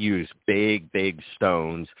use big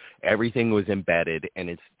stones. Everything was embedded, and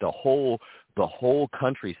it's the whole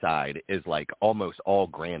countryside is like almost all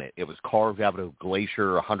granite. It was carved out of a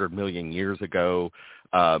glacier 100 million years ago,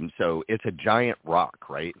 so it's a giant rock,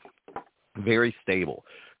 right? Very stable.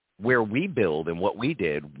 Where we build and what we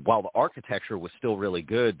did, while the architecture was still really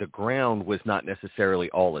good, the ground was not necessarily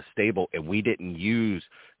all as stable, and we didn't use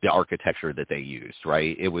the architecture that they used,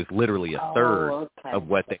 right? It was literally a third of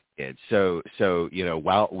what they did. So you know,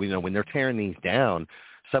 when they're tearing these down,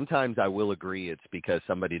 sometimes I will agree it's because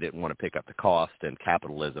somebody didn't want to pick up the cost, and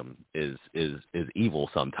capitalism is evil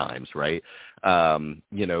sometimes, right?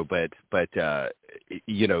 You know, but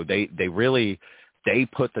you know, they really. They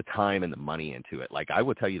put the time and the money into it. Like I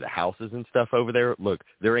would tell you, the houses and stuff over there. Look,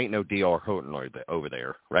 there ain't no D.R. Horton over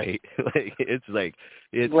there, right?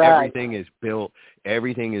 Everything is built.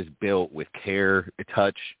 Everything is built with care,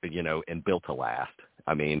 touch, you know, and built to last.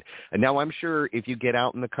 I mean, and now I'm sure if you get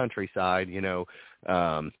out in the countryside, you know,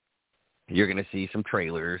 You're going to see some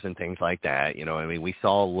trailers and things like that. You know, I mean, we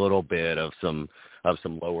saw a little bit of some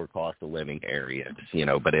lower cost of living areas, you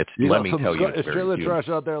know, but it's, let me tell you, it's trailer trash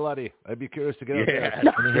out there, laddie. I'd be curious to get out there.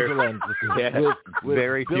 With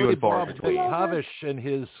very few Billy and far Bob between. Havish and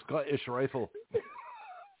his Scottish rifle.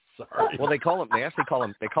 Sorry. Well, they actually call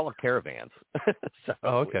them caravans. So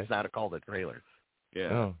okay. It's not called a trailer.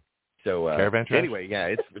 Yeah. Oh. So caravan trash? Anyway,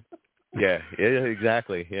 yeah,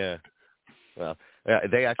 exactly. Yeah. Well,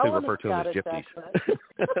 they actually refer to them as gypsies.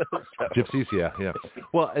 Gypsies, yeah.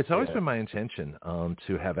 Well, it's always been my intention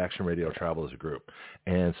to have Action Radio travel as a group.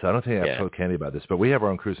 And so I don't think I've told Candy about this, but we have our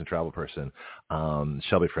own cruise and travel person,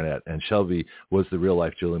 Shelby Frenette. And Shelby was the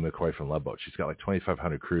real-life Julie McCoy from Love Boat. She's got like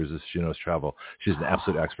 2,500 cruises. She knows travel. She's an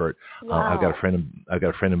absolute expert. Wow. I've got a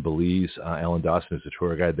friend in Belize, Alan Dawson, who's a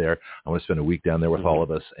tour guide there. I want to spend a week down there with all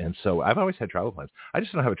of us. And so I've always had travel plans. I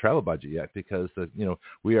just don't have a travel budget yet because,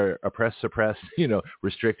 we are oppressed, suppressed,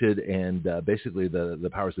 restricted, and basically the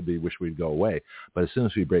powers that be wish we'd go away. But as soon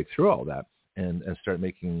as we break through all that and start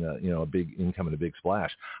making a big income and a big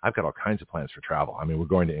splash, I've got all kinds of plans for travel. I mean, we're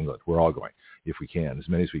going to England. We're all going if we can, as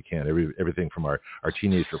many as we can. Everything from our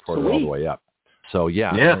teenage reporter all the way up. So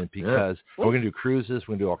because we're going to do cruises,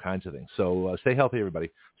 we're going to do all kinds of things. So stay healthy,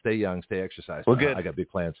 everybody. Stay young, stay exercised. Well, good. I got big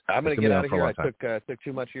plans. I'm going to get out of here. I took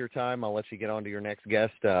too much of your time. I'll let you get on to your next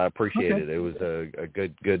guest. Appreciate it. It was a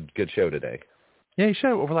good show today. Yeah, you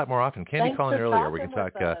should overlap more often. Candy called in earlier. We can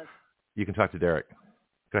talk. Us. You can talk to Derek.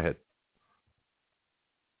 Go ahead.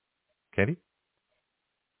 Candy?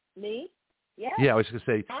 Me? Yeah. Yeah, I was just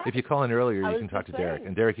going to say, if you call in earlier, you can talk to Derek.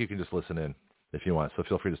 And Derek, you can just listen in if you want. So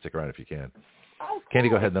feel free to stick around if you can. Okay. Candy,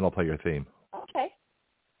 go ahead, and then I'll play your theme. Okay.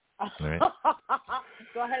 All right.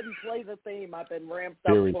 Go ahead and play the theme. I've been ramped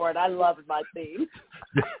up for it. I love my theme.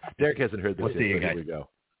 Derek hasn't heard this yet, so here we go.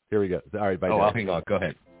 Here we go. All right, bye. I'll hang on. Go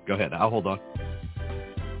ahead. I'll hold on.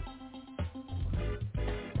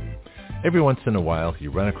 Every once in a while,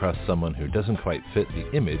 you run across someone who doesn't quite fit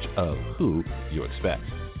the image of who you expect.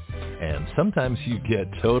 And sometimes you get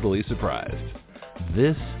totally surprised.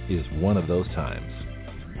 This is one of those times.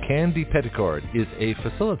 Candy Petticord is a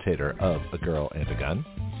facilitator of A Girl and a Gun,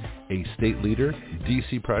 a state leader,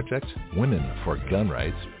 DC Project, Women for Gun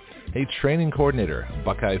Rights, a training coordinator,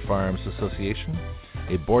 Buckeye Farms Association,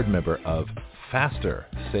 a board member of Faster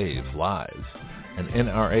Save Lives, an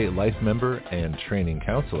NRA life member and training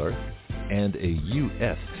counselor, and a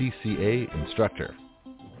USCCA instructor.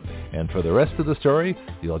 And for the rest of the story,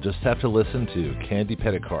 you'll just have to listen to Candy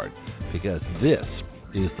Petticord, because this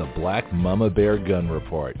is the Black Mama Bear Gun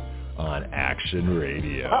Report on Action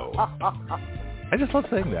Radio. I just love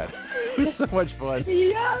saying that. It's so much fun.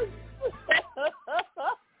 Yes.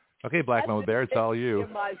 Okay, Black Mama Bear, it's all you.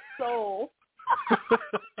 In my soul.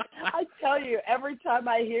 I tell you, every time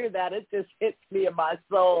I hear that, it just hits me in my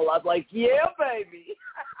soul. I'm like, yeah, baby.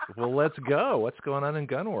 Well, let's go. What's going on in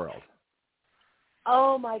gun world?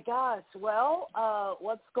 Oh, my gosh. Well,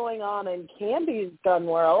 what's going on in Candy's gun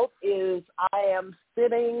world is I am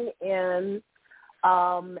sitting in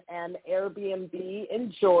an Airbnb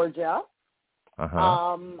in Georgia.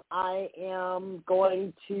 Uh-huh. I am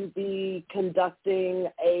going to be conducting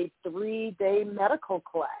a 3-day medical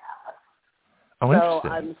class. Oh, so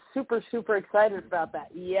I'm super, super excited about that.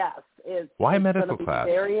 Yes. Why it's medical going to be class?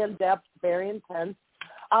 Very in-depth, very intense.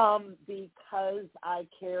 Because I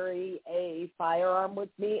carry a firearm with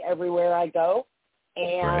me everywhere I go.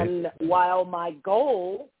 And while my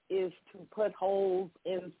goal is to put holes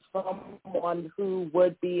in someone who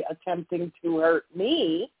would be attempting to hurt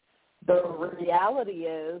me, the reality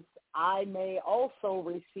is I may also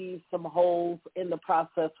receive some holes in the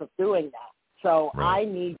process of doing that. So I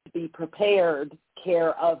need to be prepared,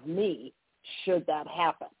 care of me, should that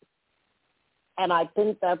happen. And I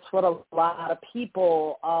think that's what a lot of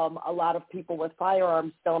people with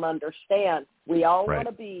firearms don't understand. We all want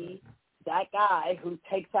to be that guy who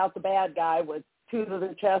takes out the bad guy with 2 to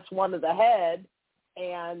the chest, 1 to the head,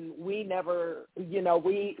 and we never,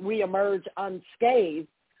 we emerge unscathed.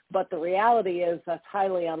 But the reality is that's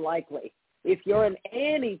highly unlikely. If you're in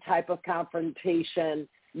any type of confrontation,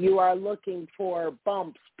 you are looking for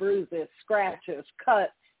bumps, bruises, scratches,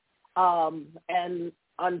 cuts, and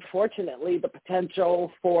unfortunately, the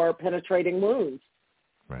potential for penetrating wounds.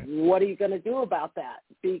 Right. What are you going to do about that?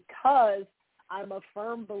 Because I'm a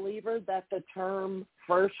firm believer that the term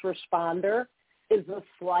first responder is a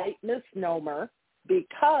slight misnomer,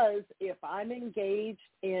 because if I'm engaged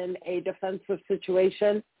in a defensive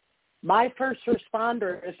situation, my first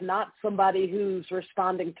responder is not somebody who's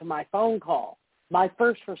responding to my phone call. My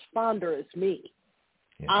first responder is me.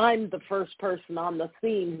 Yeah. I'm the first person on the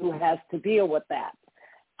scene who has to deal with that.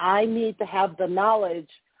 I need to have the knowledge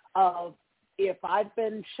of if I've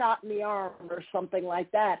been shot in the arm or something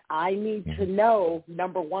like that, I need to know,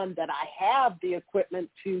 number one, that I have the equipment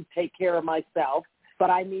to take care of myself, but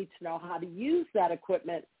I need to know how to use that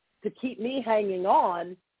equipment to keep me hanging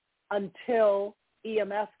on until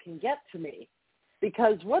EMS can get to me.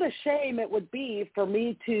 Because what a shame it would be for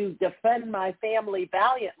me to defend my family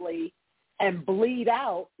valiantly and bleed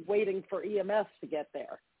out waiting for EMS to get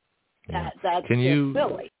there. That's just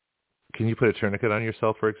silly. Can you put a tourniquet on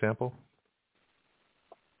yourself, for example?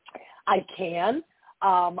 I can.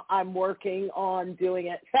 I'm working on doing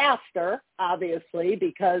it faster, obviously,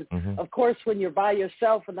 because, of course, when you're by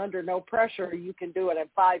yourself and under no pressure, you can do it in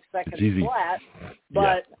 5 seconds flat.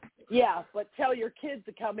 But, but tell your kids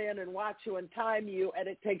to come in and watch you and time you, and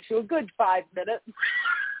it takes you a good 5 minutes.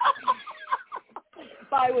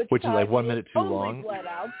 Which is like 1 minute too long.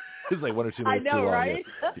 It's like 1 or 2 minutes too long. Right?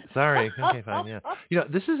 Yeah. Sorry. Okay, fine. Yeah.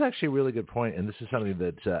 This is actually a really good point, and this is something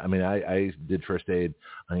that I did first aid.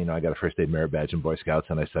 I got a first aid merit badge in Boy Scouts,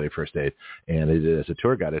 and I studied first aid. And as a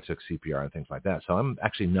tour guide, I took CPR and things like that. So I'm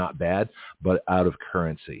actually not bad, but out of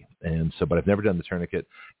currency. And so, but I've never done the tourniquet,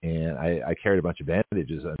 and I carried a bunch of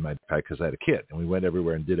bandages in my bag because I had a kid, and we went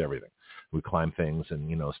everywhere and did everything. We climbed things and,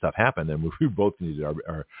 stuff happened, and we both needed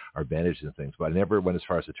our bandages and things. But I never went as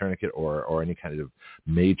far as a tourniquet or any kind of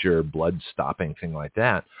major blood stopping thing like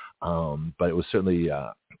that. But it was certainly,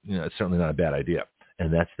 it's certainly not a bad idea.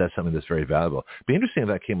 And that's something that's very valuable. It'd be interesting if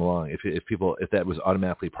that came along, if that was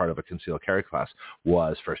automatically part of a concealed carry class,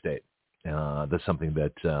 was first aid. That's something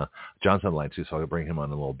that John's on the line too, so I'll bring him on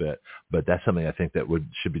in a little bit. But that's something I think that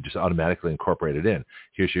should be just automatically incorporated in.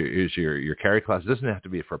 Here's your carry class. It doesn't have to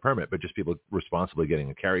be for a permit, but just people responsibly getting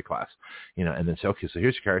a carry class, and then say, okay, so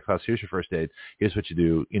here's your carry class, here's your first aid, here's what you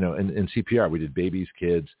do. In CPR we did babies,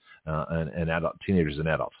 kids, and adult teenagers and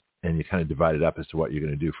adults, and you kind of divide it up as to what you're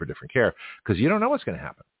going to do for different care, because you don't know what's going to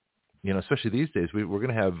happen. Especially these days, we're going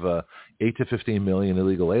to have 8 to 15 million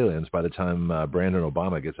illegal aliens by the time Brandon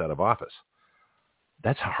Obama gets out of office.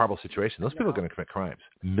 That's a horrible situation. Those people are going to commit crimes,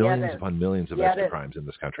 millions upon millions of extra crimes in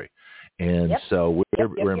this country. And so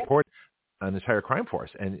we're importing an entire crime force.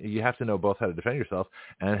 And you have to know both how to defend yourself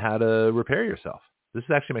and how to repair yourself. This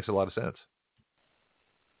actually makes a lot of sense.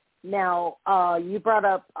 Now, you brought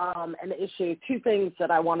up an issue, 2 things that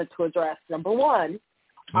I wanted to address. Number one,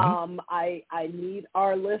 I need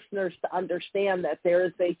our listeners to understand that there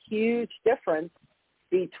is a huge difference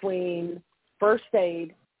between first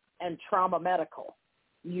aid and trauma medical.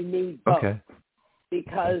 You need both.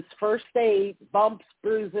 Because first aid, bumps,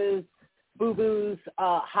 bruises, boo-boos,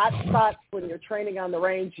 hot spots when you're training on the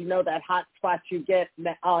range, that hot spot you get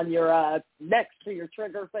on your next to your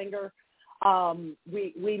trigger finger.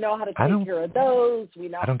 We know how to take care of those.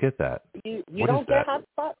 I don't get that. You don't get hot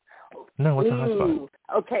spots? No, what's a hot spot?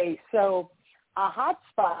 Okay, so a hot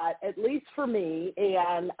spot, at least for me,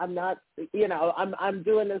 and I'm not, I'm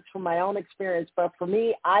doing this from my own experience, but for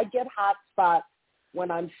me, I get hot spots when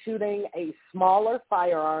I'm shooting a smaller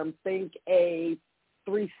firearm, think a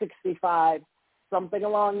 365, something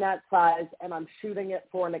along that size, and I'm shooting it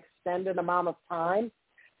for an extended amount of time.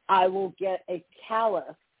 I will get a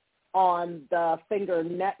callus on the finger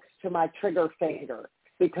next to my trigger finger,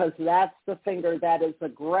 because that's the finger that is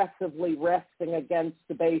aggressively resting against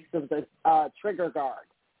the base of the trigger guard.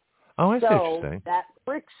 Oh, I see what you're saying. So that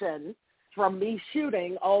friction from me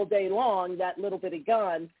shooting all day long, that little bitty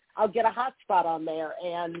gun, I'll get a hot spot on there.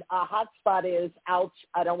 And a hot spot is, ouch,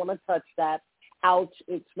 I don't want to touch that. Ouch,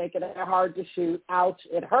 it's making it hard to shoot. Ouch,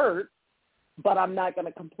 it hurts. But I'm not going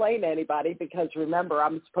to complain to anybody because, remember,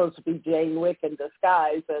 I'm supposed to be Jane Wick in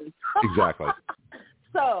disguise. And exactly.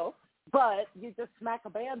 But you just smack a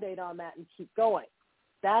Band-Aid on that and keep going.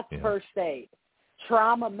 That's first aid.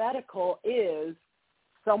 Trauma medical is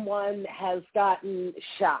someone has gotten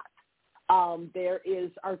shot. There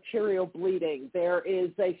is arterial bleeding. There is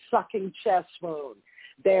a sucking chest wound.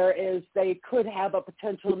 They could have a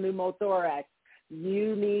potential pneumothorax.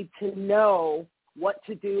 You need to know what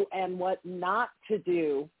to do and what not to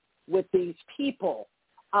do with these people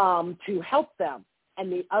to help them.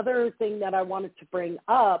 And the other thing that I wanted to bring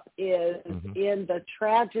up is in the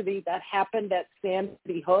tragedy that happened at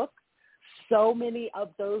Sandy Hook, so many of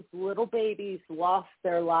those little babies lost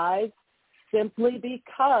their lives simply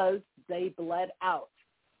because they bled out.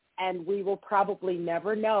 And we will probably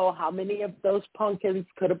never know how many of those pumpkins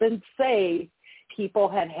could have been saved. People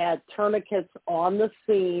had tourniquets on the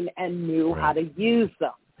scene and knew how to use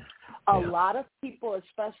them. A lot of people,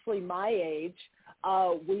 especially my age,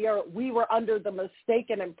 we were under the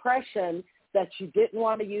mistaken impression that you didn't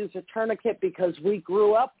want to use a tourniquet because we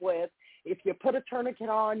grew up with, if you put a tourniquet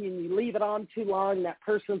on and you leave it on too long, that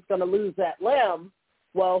person's going to lose that limb.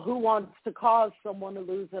 Well, who wants to cause someone to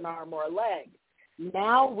lose an arm or a leg?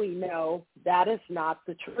 Now we know that is not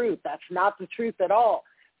the truth. That's not the truth at all.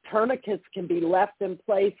 Tourniquets can be left in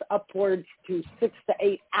place upwards to 6 to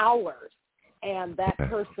 8 hours, and that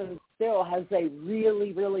person still has a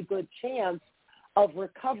really, really good chance of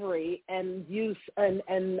recovery and use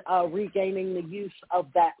and regaining the use of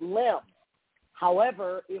that limb.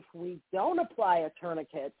 However, if we don't apply a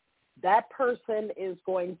tourniquet, that person is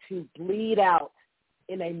going to bleed out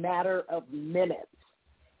in a matter of minutes.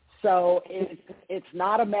 So it's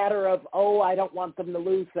not a matter of, oh, I don't want them to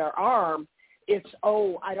lose their arm. It's,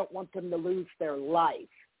 oh, I don't want them to lose their life.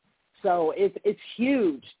 So it's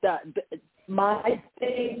huge. My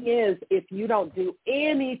thing is, if you don't do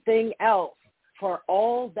anything else for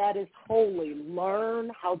all that is holy,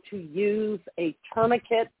 learn how to use a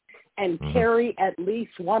tourniquet and carry at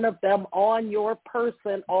least one of them on your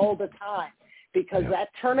person all the time, because that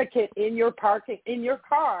tourniquet in your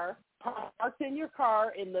car, parked in your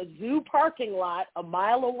car in the zoo parking lot a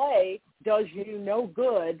mile away, does you no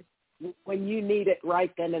good when you need it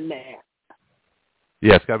right then and there.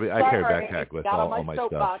 Yeah, it's got to be. I carry a backpack with all my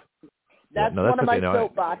stuff. That's one of my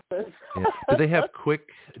soapboxes. Do they have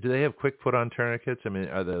quick put on tourniquets? I mean,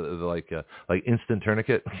 are they like instant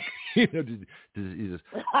tourniquet? You know, do you just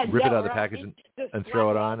rip it out of the package and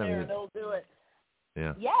throw it on? I mean, they'll do it.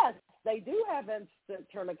 Yeah. Yes, they do have instant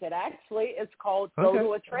tourniquet. Actually, it's called go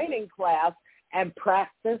to a training class and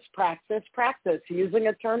practice. Using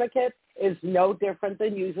a tourniquet is no different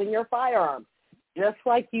than using your firearm. Just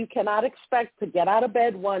like you cannot expect to get out of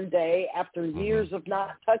bed one day after years of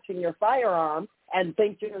not touching your firearm and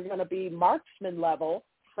think you're going to be marksman level,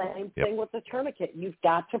 same thing with the tourniquet. You've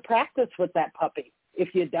got to practice with that puppy.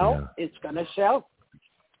 If you don't, it's going to show.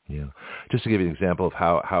 Yeah. Just to give you an example of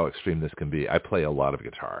how extreme this can be, I play a lot of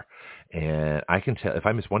guitar, and I can tell if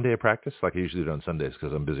I miss one day of practice, like I usually do on Sundays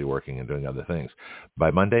because I'm busy working and doing other things,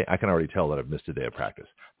 by Monday, I can already tell that I've missed a day of practice.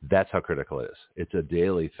 That's how critical it is. It's a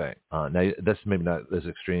daily thing. Now, that's maybe not as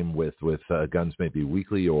extreme with guns, maybe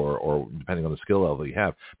weekly or depending on the skill level you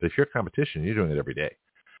have, but if you're a competition, you're doing it every day.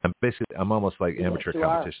 I'm almost like amateur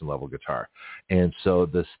competition level guitar. And so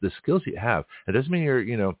the skills you have, it doesn't mean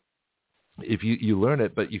you're, if you learn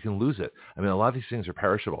it, but you can lose it. I mean, a lot of these things are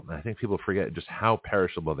perishable, and I think people forget just how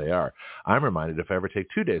perishable they are. I'm reminded if I ever take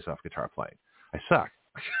 2 days off guitar playing, I suck.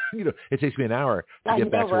 It takes me an hour to get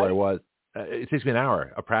back to where I was. It takes me an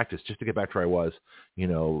hour of practice just to get back to where I was,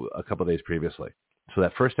 a couple of days previously. So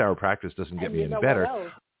that first hour of practice doesn't get me any better.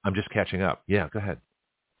 I'm just catching up. Yeah, go ahead.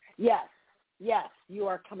 Yes, you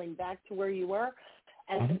are coming back to where you were.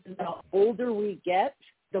 And the older we get,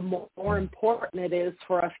 the more important it is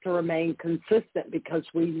for us to remain consistent because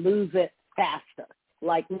we lose it faster.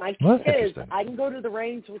 Like my kids, I can go to the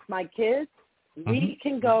range with my kids. We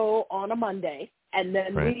can go on a Monday, and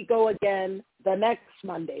then we go again the next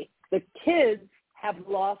Monday. The kids have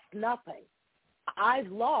lost nothing. I've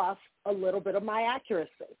lost a little bit of my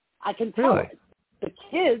accuracy. I can tell it. The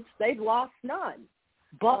kids, they've lost none.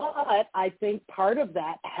 But I think part of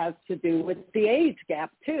that has to do with the age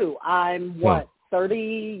gap, too. I'm, 30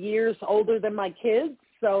 years older than my kids?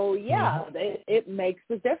 So, it makes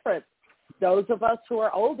a difference. Those of us who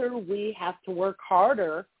are older, we have to work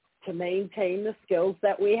harder to maintain the skills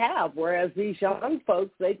that we have, whereas these young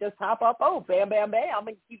folks, they just hop up, bam, bam, bam,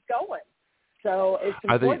 and keep going. So it's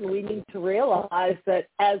important. We need to realize that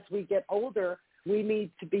as we get older, we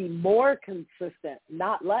need to be more consistent,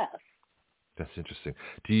 not less. That's interesting.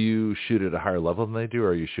 Do you shoot at a higher level than they do, or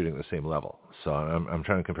are you shooting at the same level? So I'm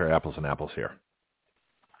trying to compare apples and apples here.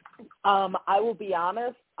 I will be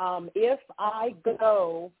honest. If I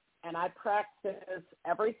go and I practice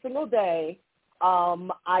every single day,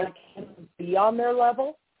 I can be on their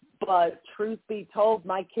level. But truth be told,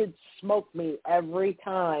 my kids smoke me every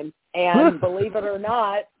time. And believe it or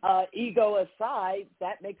not, ego aside,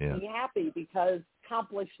 that makes me happy because I've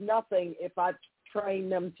accomplished nothing if I've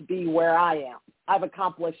trained them to be where I am. I've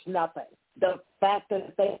accomplished nothing. The fact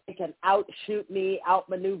that they can outshoot me,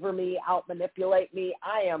 outmaneuver me, outmanipulate me,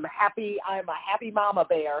 I am happy. I'm a happy mama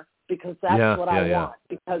bear because that's what I want.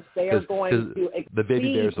 Because they are going to exceed the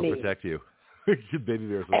baby bears me. will protect you. Baby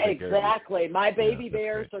bears will take care of you. Exactly. My baby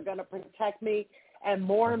bears are going to protect me, and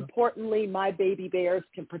more importantly, my baby bears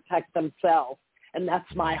can protect themselves. And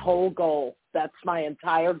that's my whole goal. That's my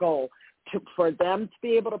entire goal, for them to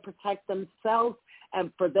be able to protect themselves and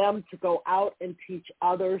for them to go out and teach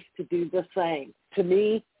others to do the same. To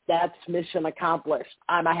me, that's mission accomplished.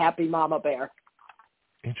 I'm a happy mama bear.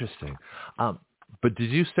 Interesting. But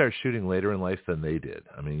did you start shooting later in life than they did?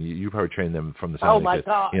 I mean, you probably trained them from the time. Oh my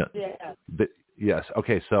God! Yeah. Yes.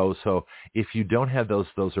 Okay. So if you don't have those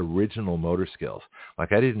original motor skills,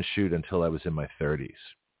 like I didn't shoot until I was in my 30s,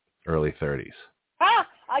 early 30s. Ah,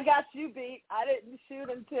 I got you beat. I didn't shoot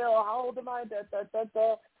until, how old am I?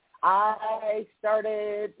 I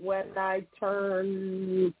started when I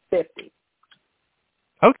turned 50.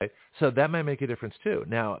 Okay, so that might make a difference too.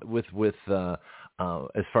 Now, with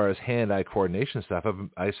as far as hand-eye coordination stuff,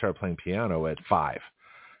 I started playing piano at 5.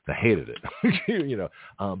 I hated it,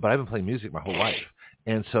 but I've been playing music my whole life,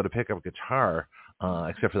 and so to pick up a guitar,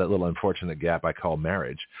 except for that little unfortunate gap I call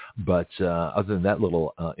marriage, but other than that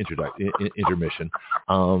little intermission,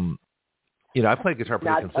 I play guitar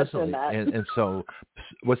pretty consistently, and so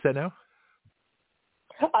what's that now?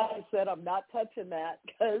 I said I'm not touching that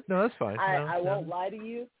because no, that's fine. I won't lie to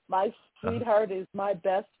you. My sweetheart is my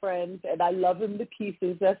best friend, and I love him to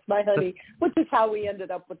pieces. That's my honey, which is how we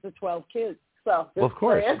ended up with the 12 kids. So, well, of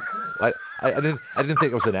course. I didn't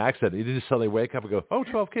think it was an accident. You didn't just suddenly wake up and go,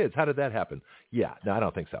 12 kids. How did that happen? Yeah, no, I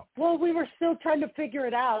don't think so. Well, we were still trying to figure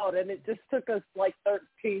it out, and it just took us like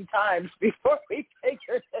 13 times before we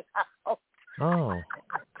figured it out. Oh,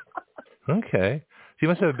 okay. So you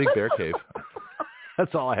must have a big bear cave.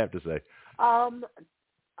 That's all I have to say.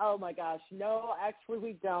 Oh my gosh, no, actually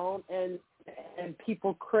we don't, and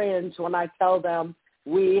people cringe when I tell them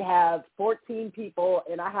we have 14 people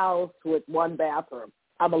in a house with one bathroom.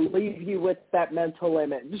 I'm gonna leave you with that mental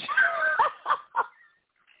image.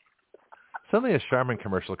 Suddenly a Charmin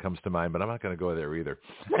commercial comes to mind, but I'm not going to go there either.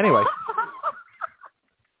 Anyway.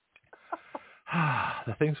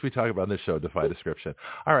 The things we talk about on this show defy description.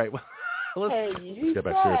 All right, well, let's get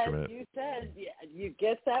back serious for a minute. You said you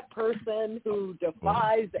get that person who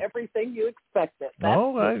defies everything you expected.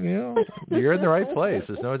 You're in the right place.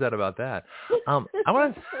 There's no doubt about that. I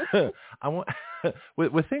want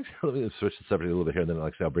with things. Let me switch the subject a little bit here, and then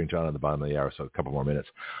like I say, I'll bring John on the bottom of the hour, so a couple more minutes.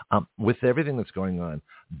 With everything that's going on,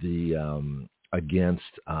 against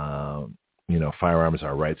firearms,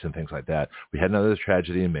 our rights, and things like that. We had another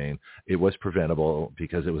tragedy in Maine. It was preventable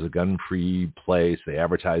because it was a gun-free place. They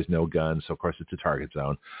advertised no guns, so of course it's a target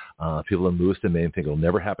zone. People in Lewiston, Maine think it'll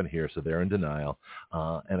never happen here, so they're in denial.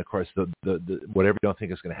 And of course, the whatever you don't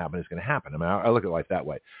think is going to happen is going to happen. I mean, I look at life that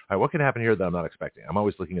way. All right, what can happen here that I'm not expecting? I'm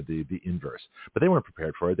always looking at the inverse. But they weren't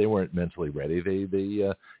prepared for it. They weren't mentally ready. They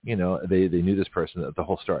knew this person, the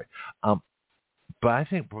whole story. But I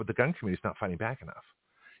think the gun community is not fighting back enough.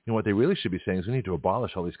 What they really should be saying is we need to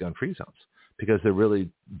abolish all these gun-free zones because they're really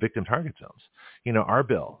victim target zones. Our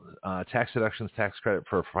bill, tax deductions, tax credit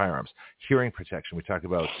for firearms, hearing protection. We talked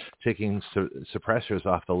about taking suppressors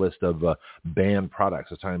off the list of banned products.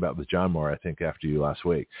 I was talking about with John Moore, I think, after you last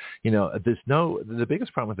week. The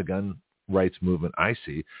biggest problem with the gun rights movement I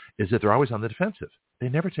see is that they're always on the defensive. They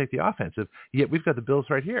never take the offensive, yet we've got the bills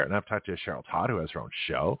right here. And I've talked to Cheryl Todd, who has her own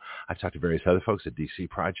show. I've talked to various other folks at DC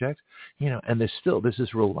Project, and there's still this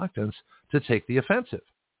reluctance to take the offensive.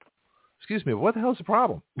 Excuse me, but what the hell's the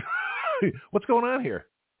problem? What's going on here?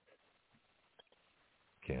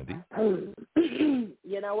 Candy?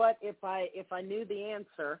 You know what? If I knew the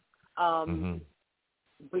answer,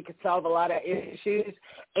 we could solve a lot of issues.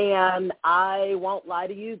 And I won't lie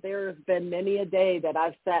to you, there's been many a day that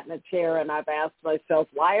I've sat in a chair and I've asked myself,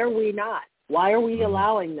 why are we not? Why are we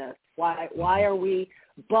allowing this? Why are we?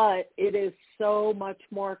 But it is so much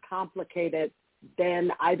more complicated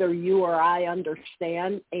than either you or I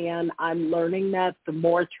understand. And I'm learning that the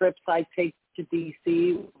more trips I take to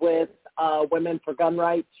D.C. with Women for Gun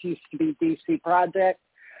Rights, used to be D.C. Project.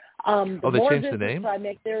 The they changed the name? I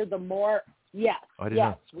make there, the more... Yes,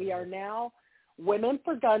 we are now Women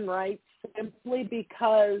for Gun Rights simply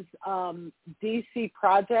because DC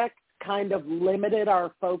Project kind of limited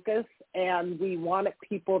our focus, and we wanted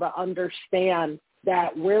people to understand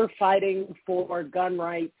that we're fighting for gun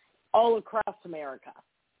rights all across America.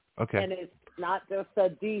 Okay. And it's not just a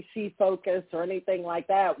DC focus or anything like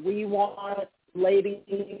that. We want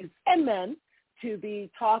ladies and men to be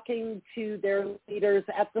talking to their leaders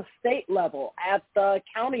at the state level, at the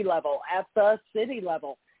county level, at the city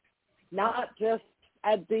level, not just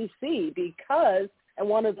at D.C. because, and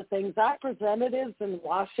one of the things I presented is in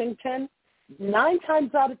Washington, 9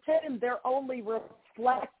 times out of 10, they're only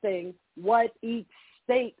reflecting what each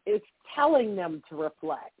state is telling them to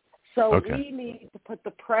reflect. So we need to put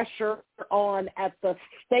the pressure on at the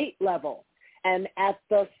state level and at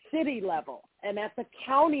the city level and at the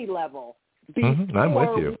county level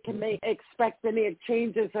before we can expect any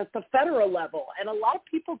changes at the federal level. And a lot of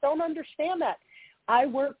people don't understand that. I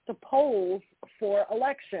work the polls for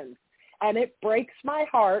elections, And it breaks my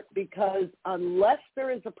heart because unless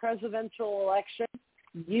there is a presidential election,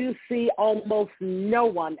 you see almost no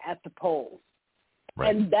one at the polls.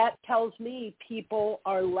 Right. And that tells me people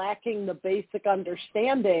are lacking the basic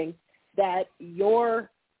understanding that your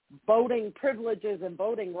voting privileges and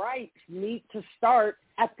voting rights need to start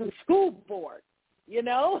at the school board. You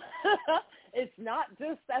know, it's not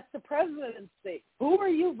just at the presidency. Who are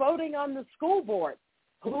you voting on the school board?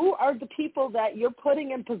 Who are the people that you're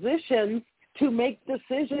putting in positions to make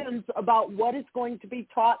decisions about what is going to be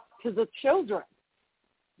taught to the children?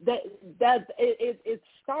 It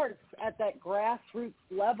starts at that grassroots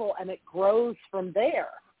level and it grows from there.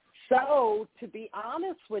 So to be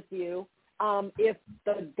honest with you, if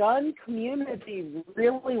the gun community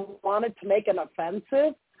really wanted to make an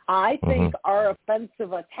offensive, I think our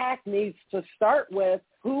offensive attack needs to start with,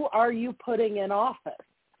 who are you putting in office?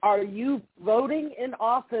 Are you voting in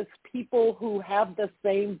office people who have the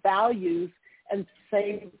same values and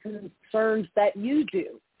same concerns that you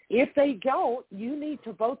do? If they don't, you need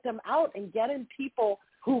to vote them out and get in people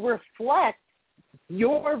who reflect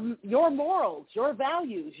your morals, your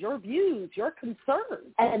values, your views, your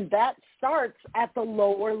concerns. And that starts at the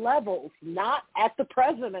lower levels, not at the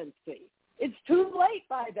presidency. It's too late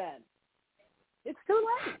by then. It's too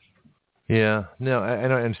late. Yeah, no, I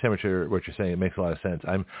understand what you're saying. It makes a lot of sense.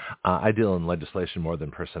 I deal in legislation more than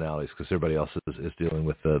personalities because everybody else is dealing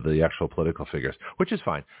with the actual political figures, which is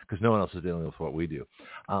fine because no one else is dealing with what we do.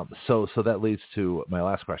 So that leads to my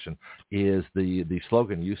last question: is the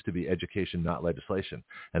slogan used to be education, not legislation?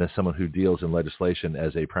 And as someone who deals in legislation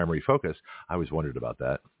as a primary focus, I always wondered about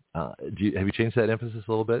that. Have you changed that emphasis a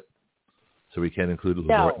little bit so we can include a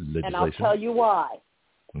little more legislation? And I'll tell you why.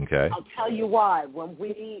 Okay. I'll tell you why. When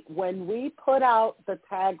we put out the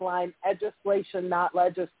tagline, "Education, not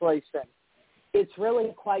legislation," it's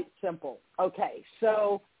really quite simple. Okay,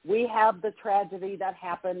 so we have the tragedy that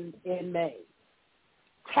happened in May.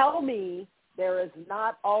 Tell me there is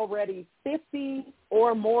not already 50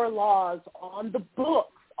 or more laws on the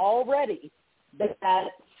books already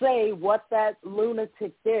that say what that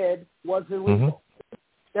lunatic did was illegal.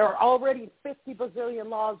 There are already 50 bazillion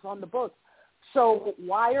laws on the books. So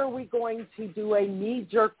why are we going to do a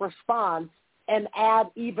knee-jerk response and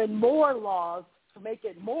add even more laws to make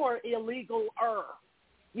it more illegal-er?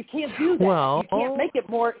 You can't do that. You can't make it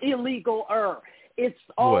more illegal-er. It's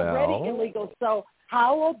already illegal. So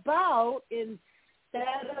how about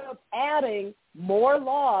instead of adding more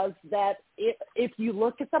laws that, if you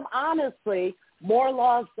look at them honestly, more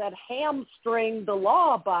laws that hamstring the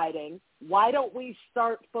law-abiding, why don't we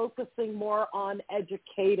start focusing more on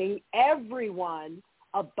educating everyone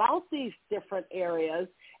about these different areas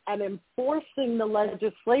and enforcing the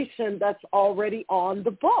legislation that's already on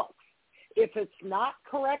the books? If it's not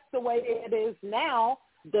correct the way it is now,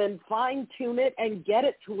 then fine-tune it and get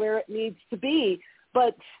it to where it needs to be.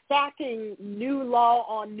 But stacking new law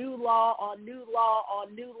on new law on new law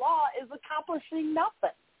on new law is accomplishing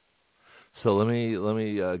nothing. So let me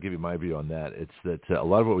give you my view on that. It's that a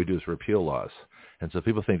lot of what we do is repeal laws. And so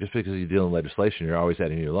people think just because you deal in legislation, you're always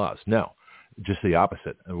adding new laws. No, just the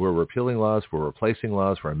opposite. We're repealing laws, we're replacing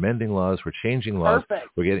laws, we're amending laws, we're changing laws. Perfect.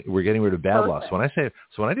 We're getting rid of bad laws. So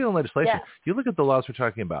when I deal in legislation, you look at the laws we're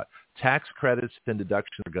talking about. Tax credits and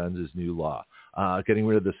deduction for guns is new law. Getting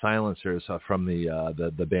rid of the silencers from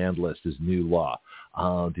the banned list is new law.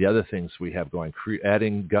 The other things we have going,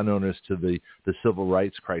 adding gun owners to the civil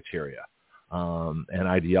rights criteria. And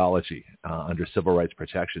ideology under civil rights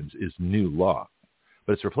protections is new law,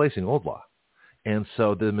 but it's replacing old law. And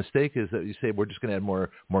so the mistake is that you say we're just going to add more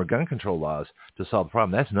gun control laws to solve the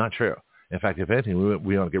problem. That's not true. In fact, if anything,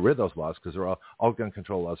 we want to get rid of those laws because they're all gun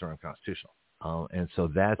control laws are unconstitutional. And so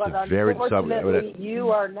that's but very. Unfortunately, you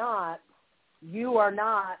are not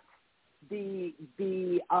the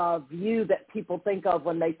view that people think of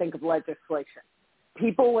when they think of legislation.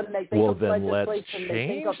 People, when they think of legislation, they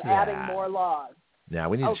think of adding more laws. Yeah,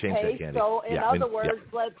 we need to change that, Candy. So in other words,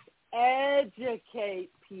 let's educate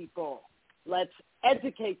people. Let's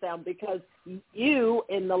educate them because you,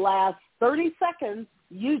 in the last 30 seconds,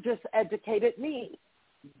 you just educated me.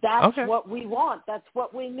 That's what we want. That's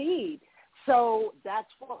what we need. So that's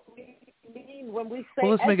what we mean when we say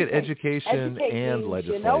let's make it education and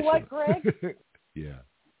legislation. You know what, Greg? Yeah.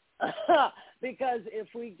 Because if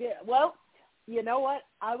we you know what?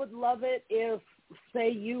 I would love it if, say,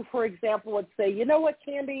 you, for example, would say, you know what,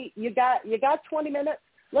 Candy, you got 20 minutes?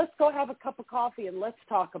 Let's go have a cup of coffee and let's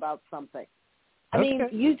talk about something. I mean,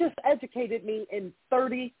 you just educated me in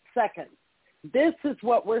 30 seconds. This is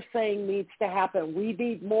what we're saying needs to happen. We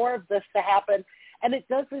need more of this to happen, and it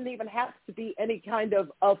doesn't even have to be any kind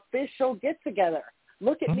of official get-together.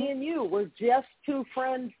 Look at me and you. We're just two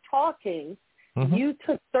friends talking. You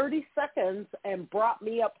took 30 seconds and brought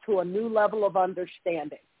me up to a new level of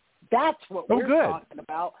understanding. That's what we're talking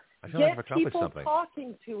about. I feel Get like I've people something.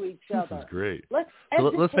 talking to each other. This is great.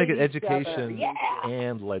 Let's make it education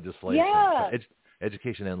and legislation. Yeah.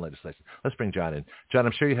 Education and legislation. Let's bring John in. John,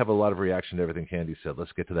 I'm sure you have a lot of reaction to everything Candy said.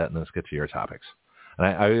 Let's get to that, and then let's get to your topics. And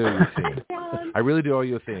I owe you a theme. I really do owe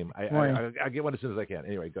you a theme. I get one as soon as I can.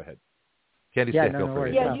 Anyway, go ahead. Candy, feel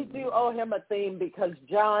free. Yeah, you do owe him a theme because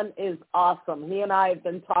John is awesome. He and I have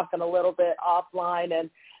been talking a little bit offline, and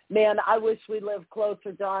man, I wish we lived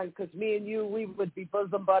closer, John, because me and you, we would be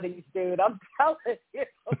bosom buddies, dude. I'm telling you.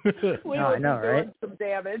 We would be doing some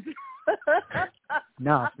damage.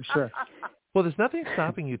 No, for sure. Well, there's nothing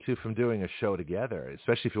stopping you two from doing a show together,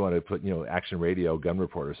 especially if you want to put, Action Radio, Gun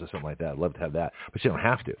Reporters or something like that. I'd love to have that, but you don't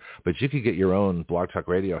have to. But you could get your own Blog Talk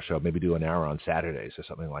Radio show, maybe do an hour on Saturdays or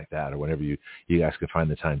something like that, or whenever you guys can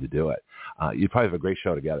find the time to do it. You'd probably have a great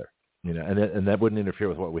show together, and that wouldn't interfere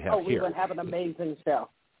with what we have here. We would have an amazing show.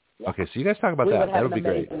 Yeah. Okay, so you guys talk about that. That would be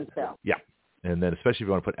great. Show. Yeah. And then especially if you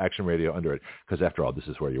want to put Action Radio under it, because after all, this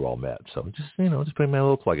is where you all met. So just putting my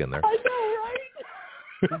little plug in there. I know,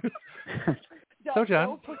 right? So,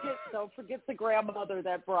 John. Don't forget the grandmother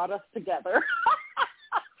that brought us together.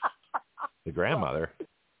 The grandmother?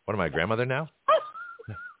 What am I, a grandmother now?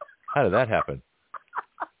 How did that happen?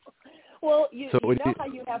 Well, you know how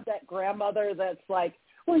you have that grandmother that's like,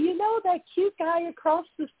 well, that cute guy across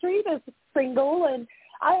the street is single, and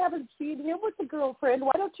I haven't seen him with a girlfriend.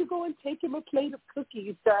 Why don't you go and take him a plate of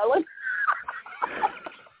cookies, darling?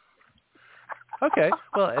 Okay.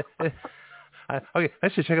 Well, I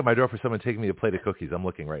should check out my door for someone taking me a plate of cookies. I'm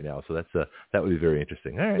looking right now, so that would be very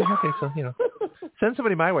interesting. All right. Okay. So send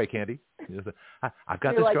somebody my way, Candy. I've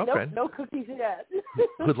got this girlfriend. No cookies yet.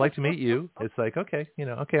 Who'd like to meet you? It's like, okay,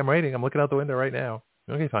 okay, I'm waiting. I'm looking out the window right now.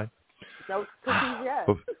 Okay, fine. No cookies yet.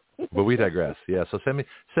 But we digress. Yeah. So send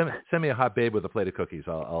me a hot babe with a plate of cookies.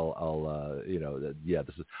 I'll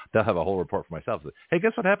they'll have a whole report for myself. Hey,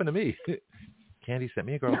 guess what happened to me? Candy sent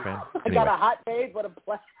me a girlfriend. I got a hot babe with a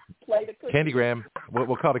plate of cookies. Candygram.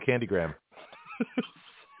 We'll call it a Candygram.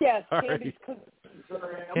 Yes, Candy's cookies.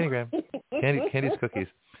 Candygram. Candy's cookies.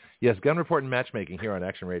 Yes, Gun Report and Matchmaking here on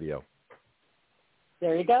Action Radio.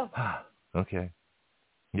 There you go. Okay.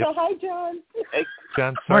 Yep. So hi, John. Hey,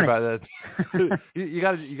 John, sorry about that. you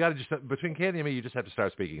got to just between Candy and me, you just have to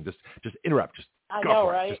start speaking. Just interrupt. Just I go know,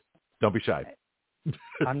 for right? It. Just don't be shy.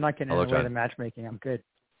 I'm not getting in the way of the matchmaking. I'm good.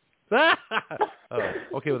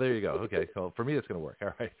 Okay, well there you go. Okay, so for me it's going to work.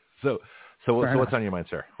 All right. So what's on your mind,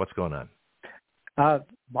 sir? What's going on? A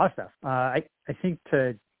lot of stuff. I think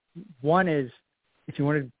one is if you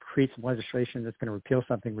want to create some legislation that's going to repeal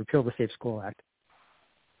something, repeal the Safe School Act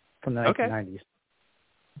from the 1990s.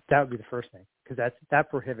 That would be the first thing, because that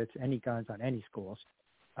prohibits any guns on any schools,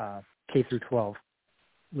 K through 12,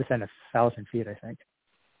 within 1,000 feet, I think,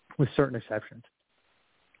 with certain exceptions.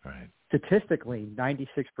 Right. Statistically,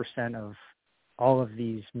 96% of all of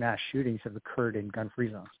these mass shootings have occurred in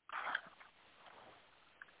gun-free zones.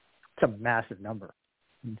 It's a massive number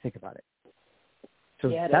when you think about it. So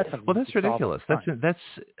that's ridiculous.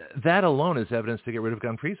 That alone is evidence to get rid of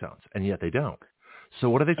gun-free zones, and yet they don't. So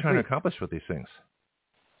what are they trying to accomplish with these things?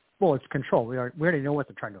 Well, it's control. We already know what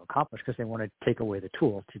they're trying to accomplish because they want to take away the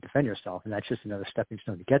tool to defend yourself, and that's just another stepping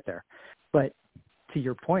stone to get there. But to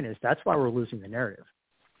your point is that's why we're losing the narrative.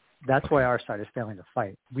 That's why our side is failing to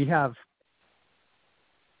fight. We have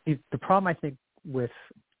the problem, I think, with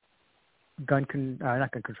not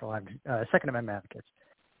gun control, Second Amendment advocates,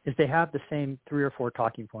 is they have the same 3 or 4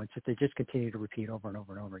 talking points that they just continue to repeat over and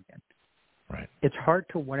over and over again. Right. It's hard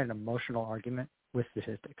to win an emotional argument with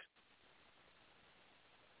statistics.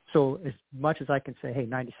 So as much as I can say, hey,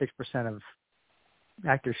 96% of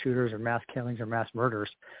active shooters or mass killings or mass murders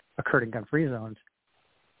occurred in gun-free zones,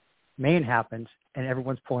 Maine happens, and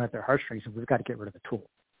everyone's pulling at their heartstrings, and we've got to get rid of the tool.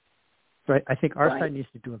 So I think our side needs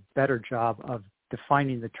to do a better job of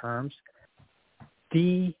defining the terms,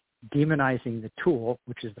 demonizing the tool,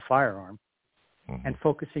 which is the firearm, and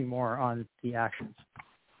focusing more on the actions.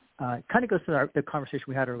 It kind of goes to the conversation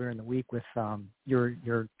we had earlier in the week with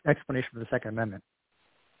your explanation for the Second Amendment,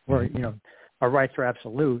 where our rights are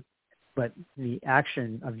absolute, but the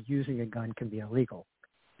action of using a gun can be illegal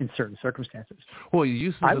in certain circumstances. Well,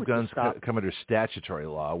 use of guns come under statutory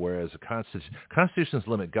law, whereas constitutions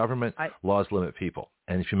limit government, laws limit people.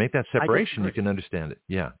 And if you make that separation, you can understand it.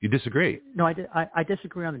 Yeah. You disagree? No, I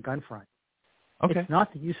disagree on the gun front. Okay. It's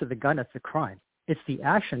not the use of the gun that's the crime. It's the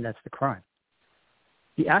action that's the crime.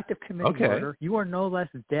 The act of committing murder, you are no less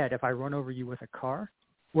dead if I run over you with a car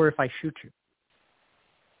or if I shoot you.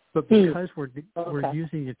 But because we're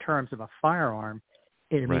using the terms of a firearm,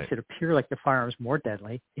 it makes it appear like the firearm is more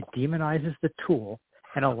deadly. It demonizes the tool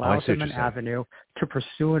and allows them an avenue to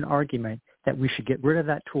pursue an argument that we should get rid of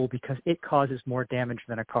that tool because it causes more damage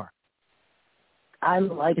than a car. I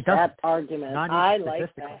like that argument. I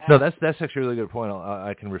like that. No, that's actually a really good point.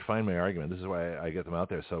 I can refine my argument. This is why I get them out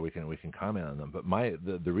there so we can comment on them. But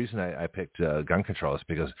the reason I picked gun control is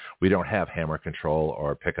because we don't have hammer control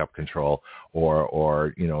or pickup control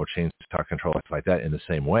or chainsaw control like that in the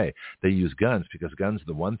same way. They use guns because guns are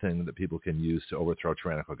the one thing that people can use to overthrow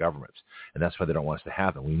tyrannical governments, and that's why they don't want us to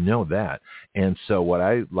have them. We know that, and so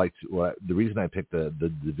the reason I picked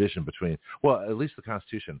the division between, well, at least the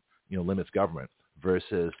Constitution limits government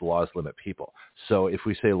versus laws limit people. So if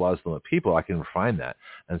we say laws limit people, I can refine that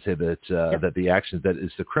and say that that the action that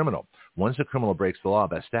is the criminal. Once a criminal breaks the law,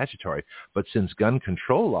 that's statutory. But since gun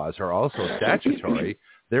control laws are also statutory,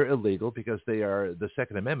 they're illegal because they are the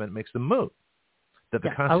Second Amendment makes them moot. That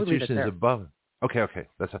the Constitution is above. Okay.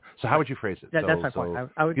 So how would you phrase it? That's my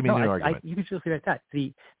point. I would give me a new argument. You can just leave it at that.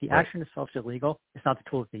 The action itself is illegal. It's not the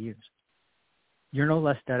tool that they use. You're no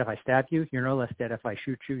less dead if I stab you. You're no less dead if I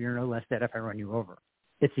shoot you. You're no less dead if I run you over.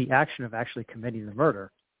 It's the action of actually committing the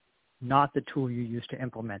murder, not the tool you use to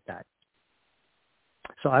implement that.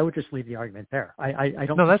 So I would just leave the argument there. I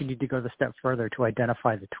don't think you need to go the step further to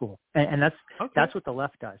identify the tool. And that's what the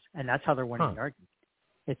left does, and that's how they're winning the argument.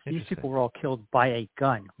 It's these people were all killed by a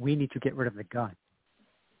gun. We need to get rid of the gun.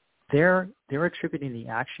 They're attributing the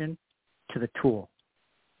action to the tool.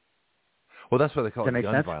 Well, that's why they call it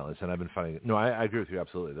gun sense? Violence, and I've been finding it. No, I agree with you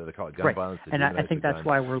absolutely. They call it gun violence. And I think that's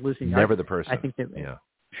why we're losing the never argument. the person. I think that,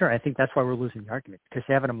 Sure, I think that's why we're losing the argument, because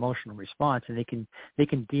they have an emotional response, and they can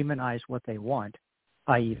demonize what they want,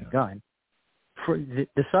 i.e. the gun. For the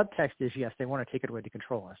subtext is, yes, they want to take it away to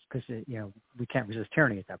control us, because we can't resist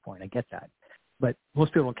tyranny at that point. I get that. But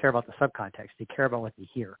most people don't care about the subcontext. They care about what they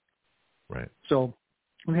hear. Right. So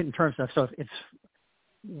in terms of,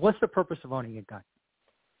 what's the purpose of owning a gun?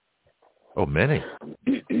 Oh, many.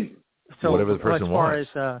 So whatever the person wants.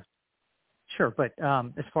 Sure, but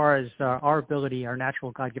as far as our ability, our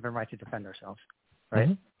natural God-given right to defend ourselves, right?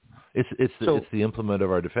 Mm-hmm. It's the implement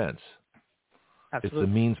of our defense. Absolutely. It's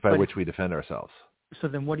the means by which we defend ourselves. So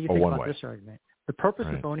then what do you think about this argument? The purpose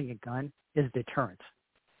of owning a gun is deterrence.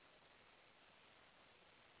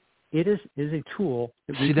 It is a tool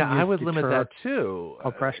that we can use I would to limit that too.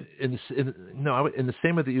 Oppression. In the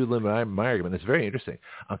same way that you limit my argument. It's very interesting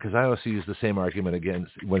because I also use the same argument again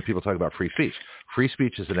when people talk about free speech. Free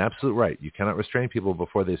speech is an absolute right. You cannot restrain people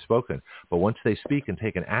before they've spoken. But once they speak and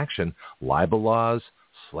take an action, libel laws,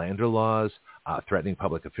 slander laws, threatening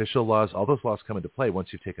public official laws, all those laws come into play once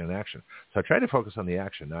you've taken an action. So I try to focus on the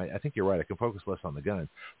action. Now, I think you're right. I can focus less on the gun,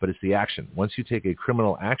 but it's the action. Once you take a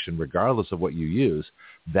criminal action, regardless of what you use,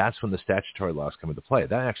 that's when the statutory laws come into play.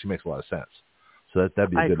 That actually makes a lot of sense. So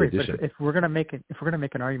that'd be a good addition. But if we're going to make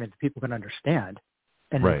an argument that people can understand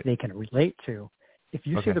and that they can relate to, if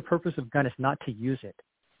you say the purpose of a gun is not to use it,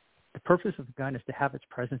 the purpose of the gun is to have its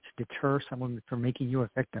presence to deter someone from making you a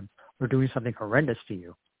victim or doing something horrendous to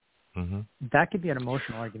you. Mm-hmm. That could be an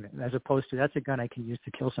emotional argument, as opposed to that's a gun I can use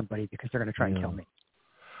to kill somebody because they're going to try and kill me.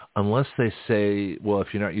 Unless they say, well,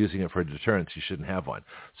 if you're not using it for deterrence, you shouldn't have one.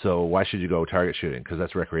 So why should you go target shooting? Because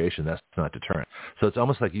that's recreation. That's not deterrent. So it's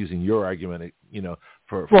almost like using your argument,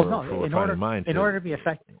 for refining mine. In order to be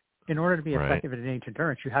effective at any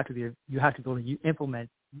deterrence, you have to be able to implement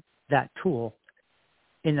that tool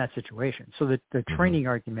in that situation. So the training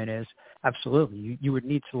argument is absolutely you would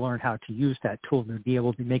need to learn how to use that tool to be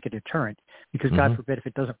able to make a deterrent, because God forbid if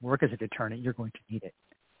it doesn't work as a deterrent, you're going to need it.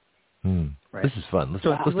 Right? This is fun. Let's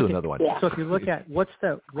do another one. So if you look at what's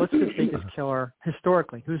the biggest killer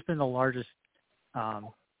historically, who's been the largest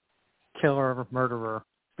killer or murderer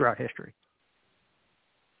throughout history?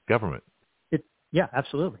 Government. Yeah,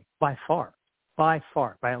 absolutely. By far, by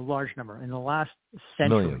a large number. In the last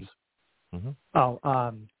century. Millions.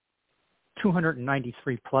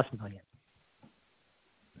 293 plus million.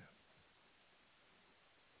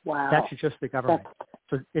 Wow. That's just the government.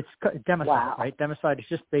 So it's democide, right? Democide is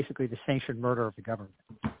just basically the sanctioned murder of the government.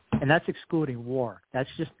 And that's excluding war. That's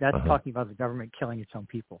talking about the government killing its own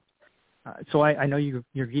people. So I know your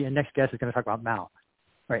next guest is going to talk about Mao,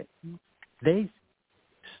 right? They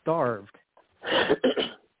starved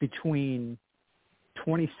between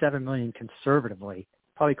 27 million conservatively,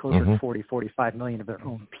 probably closer to 40, 45 million of their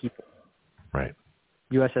own people. Right.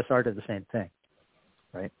 USSR did the same thing,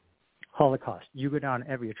 right? Holocaust. You go down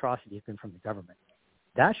every atrocity has been from the government.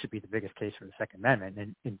 That should be the biggest case for the Second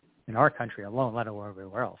Amendment in our country alone, let alone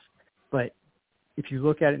everywhere else. But if you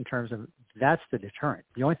look at it in terms of that's the deterrent.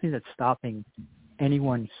 The only thing that's stopping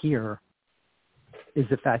anyone here is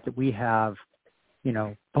the fact that we have,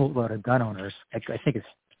 boatload of gun owners. I think it's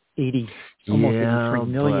 83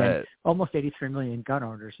 million gun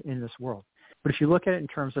owners in this world. But if you look at it in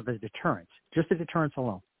terms of a deterrence, just a deterrence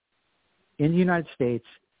alone, in the United States,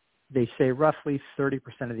 they say roughly 30%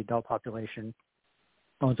 of the adult population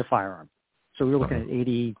owns a firearm. So we're looking at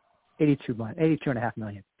 82.5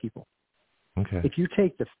 million people. Okay. If you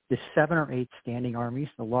take the 7 or 8 standing armies,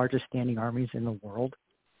 the largest standing armies in the world,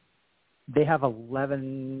 they have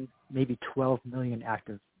 11, maybe 12 million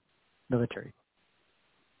active military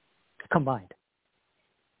combined.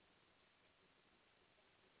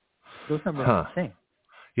 Those numbers are insane.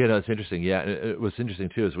 Yeah, no, it's interesting. Yeah, what's interesting,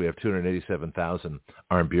 too, is we have 287,000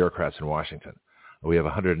 armed bureaucrats in Washington. We have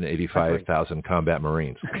 185,000 combat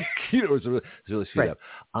Marines. It's really screwed up.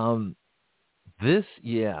 This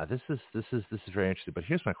is very interesting. But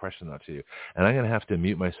here's my question, though, to you. And I'm going to have to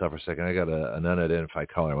mute myself for a second. I got an unidentified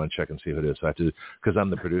caller. I want to check and see who it is. So I have to, because I'm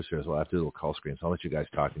the producer as well, I have to do a little call screen. So I'll let you guys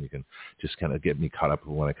talk, and you can just kind of get me caught up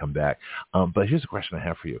when I come back. But here's a question I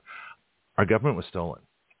have for you. Our government was stolen.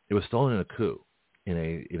 It was stolen in a coup, in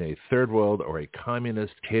a third world or a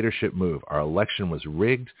communist dictatorship move. Our election was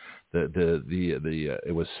rigged.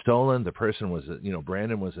 It was stolen. The person was,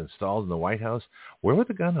 Brandon was installed in the White House. Where were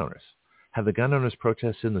the gun owners? Have the gun owners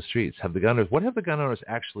protested in the streets? What have the gun owners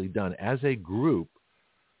actually done as a group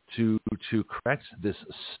to correct this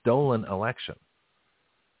stolen election?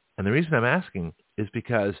 And the reason I'm asking is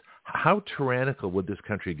because how tyrannical would this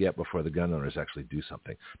country get before the gun owners actually do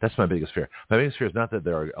something? That's my biggest fear. My biggest fear is not that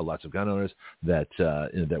there are lots of gun owners, that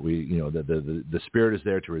the spirit is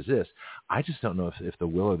there to resist. I just don't know if the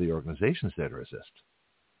will of the organization is there to resist.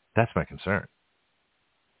 That's my concern.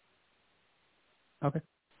 Okay.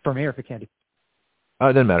 For me or for Candy?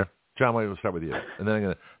 It doesn't matter. John, we'll start with you, and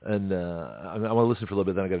then I'm gonna listen for a little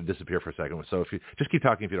bit. Then I got to disappear for a second. So if you just keep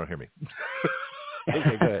talking, if you don't hear me.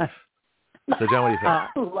 Okay, go ahead. So John, what do you think?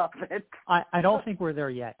 Love it. I don't think we're there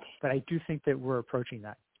yet, but I do think that we're approaching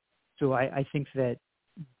that. So I think that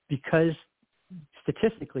because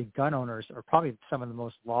statistically, gun owners are probably some of the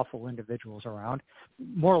most lawful individuals around,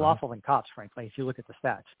 more lawful than cops, frankly, if you look at the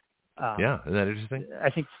stats. Yeah, isn't that interesting? I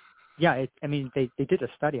think, yeah, they did a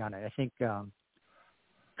study on it. I think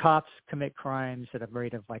cops commit crimes at a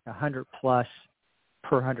rate of like 100 plus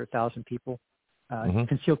per 100,000 people.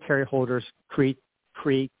 Concealed carry holders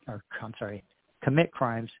commit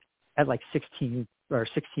crimes at like 16 per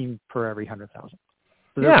every 100,000.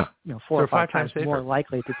 So yeah, 4 or 5 times more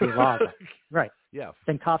likely to be law-abiding, right? Yeah,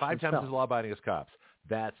 than cops 5 themselves. times as law-abiding as cops.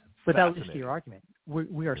 But that leads to your argument.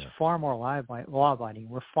 We are far more law-abiding.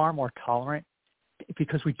 We're far more tolerant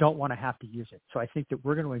because we don't want to have to use it. So I think that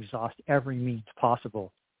we're going to exhaust every means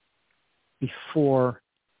possible before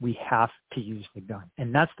we have to use the gun,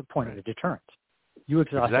 and that's the point of the deterrence. You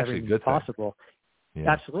exhaust every means possible. Yeah.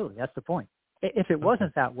 Absolutely, that's the point. If it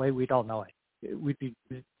wasn't that way, we'd all know it.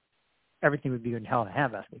 Everything would be in hell in a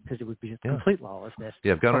handbasket because it would be complete lawlessness.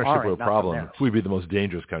 Yeah, if gun ownership were a problem, we'd be the most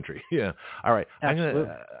dangerous country. Yeah. All right. Absolutely.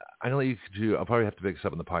 I'm going to let you do, I'll probably have to pick this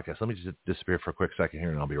up on the podcast. Let me just disappear for a quick second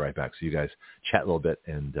here, and I'll be right back. So you guys chat a little bit,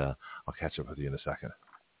 and I'll catch up with you in a second.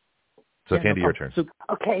 So Candy, your turn.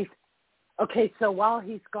 Okay, so while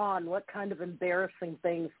he's gone, what kind of embarrassing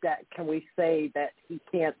things that can we say that he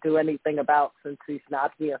can't do anything about since he's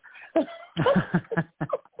not here?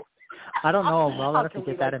 I don't know well enough to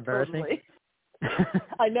get that embarrassing. Totally.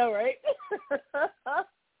 I know, right?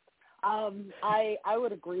 I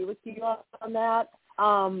would agree with you on that.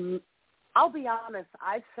 I'll be honest,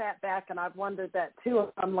 I've sat back and I've wondered that too.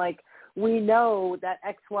 I'm like, we know that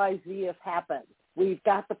XYZ has happened. We've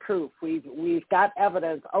got the proof. We've got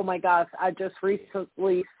evidence. Oh my gosh, I just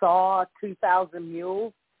recently saw 2,000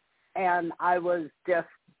 mules, and I was just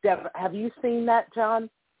have you seen that, John?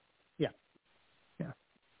 Yeah.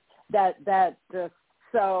 That just,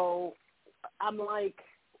 so I'm like,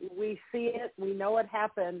 we see it, we know it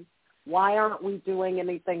happened. Why aren't we doing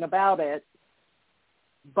anything about it?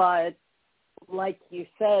 But like you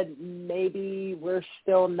said, maybe we're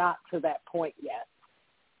still not to that point yet,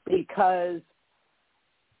 because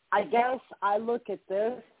I guess I look at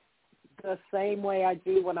this the same way I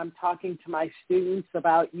do when I'm talking to my students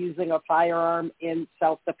about using a firearm in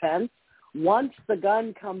self-defense. Once the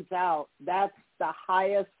gun comes out, that's the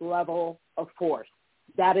highest level of force.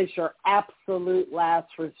 That is your absolute last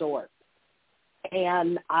resort.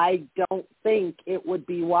 And I don't think it would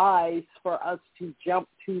be wise for us to jump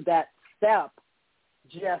to that step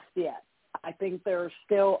just yet. I think there are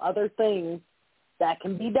still other things that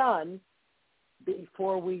can be done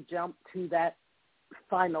before we jump to that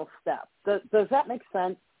final step. Does that make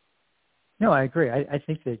sense? No, I agree. I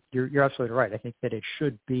think that you're absolutely right. I think that it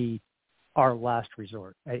should be our last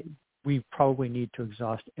resort. We probably need to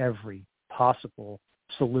exhaust every possible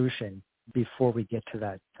solution before we get to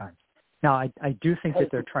that time. Now, I do think that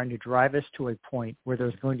they're trying to drive us to a point where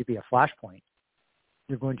there's going to be a flashpoint.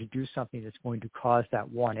 They're going to do something that's going to cause that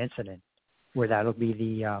one incident, where that'll be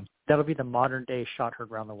the modern day shot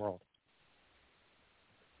heard around the world.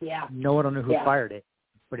 Yeah. No one will know who fired it,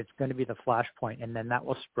 but it's going to be the flashpoint, and then that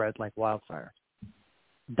will spread like wildfire.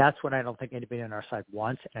 That's what I don't think anybody on our side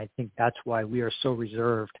wants, and I think that's why we are so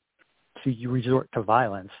reserved to resort to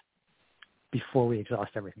violence before we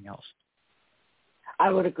exhaust everything else. I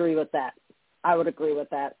would agree with that.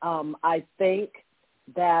 I think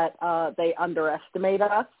that they underestimate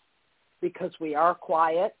us because we are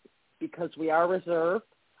quiet, because we are reserved.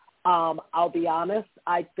 I'll be honest,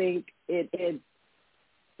 I think it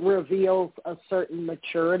reveals a certain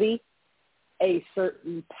maturity, a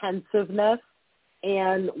certain pensiveness,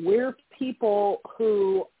 and we're people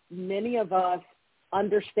who, many of us,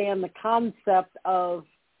 understand the concept of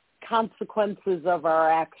consequences of our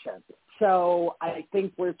actions. So I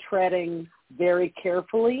think we're treading very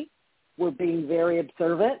carefully. We're being very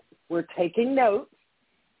observant. We're taking notes.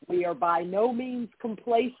 We are by no means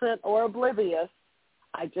complacent or oblivious.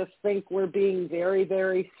 I just think we're being very,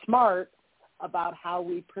 very smart about how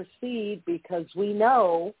we proceed, because we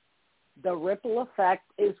know the ripple effect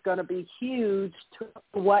is going to be huge to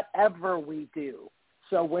whatever we do.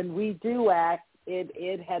 So when we do act,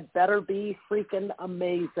 it had better be freaking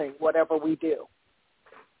amazing, whatever we do.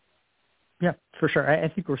 Yeah, for sure. I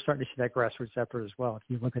think we're starting to see that grassroots effort as well. If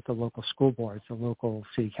you look at the local school boards, the local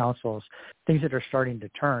city councils, things that are starting to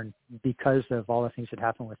turn because of all the things that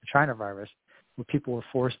happened with the China virus, where people were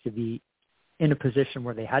forced to be in a position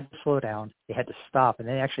where they had to slow down, they had to stop, and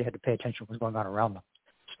they actually had to pay attention to what was going on around them,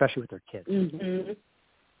 especially with their kids. Mm-hmm.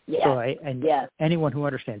 Yeah. So anyone who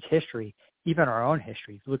understands history, even our own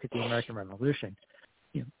history, if you look at the American Revolution,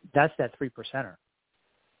 that's that 3%er.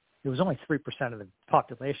 It was only 3% of the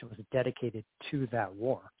population was dedicated to that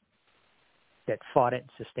war, that fought it,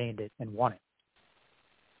 sustained it, and won it.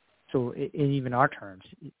 So in even our terms,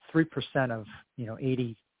 3% of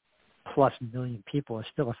 80+ million people is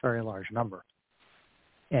still a very large number.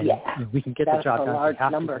 And we can get the job done if we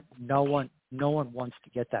have to. No one wants to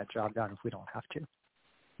get that job done if we don't have to.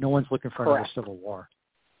 No one's looking for another civil war.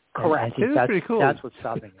 Correct. And I think that's pretty cool. That's what's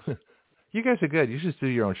stopping us. You guys are good. You should do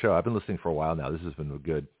your own show. I've been listening for a while now. This has been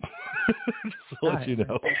good. Just to let you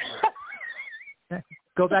know.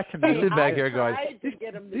 Go back to me. Sit back here, guys.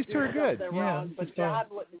 These two are good. Wrong, but John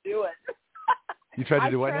wouldn't do it. You tried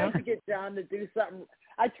to do what now? I tried to get John to do something.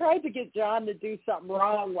 I tried to get John to do something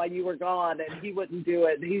wrong while you were gone, and he wouldn't do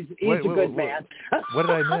it. He's a good man. What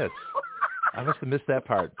did I miss? I must have missed that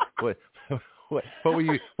part. What were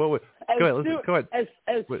you? Go ahead.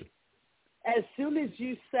 As soon as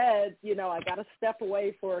you said, I got to step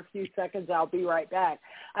away for a few seconds, I'll be right back,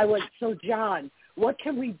 I went, so John, what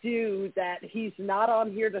can we do that he's not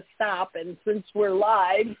on here to stop? And since we're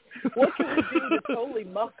live, what can we do to totally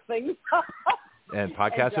muck things up? And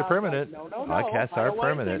podcasts are permanent. No. Podcasts are permanent. I don't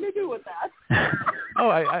want anything to do with that. Oh,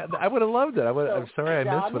 I would have loved it. I'm sorry I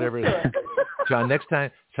missed whatever it is. John, next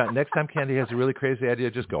time Candy has a really crazy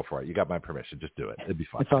idea, just go for it. You got my permission. Just do it. It'd be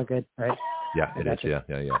fun. It's all good, right? Yeah, it is. Yeah.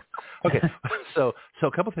 Okay, so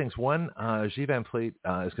a couple things. One, G Van Fleet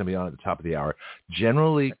is going to be on at the top of the hour.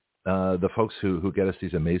 Generally, the folks who get us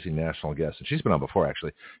these amazing national guests, and she's been on before,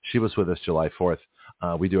 actually. She was with us July 4th.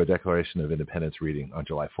 We do a Declaration of Independence reading on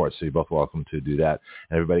July 4th, so you're both welcome to do that.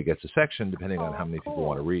 And everybody gets a section depending on how many people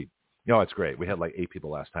want to read. It's great. We had like 8 people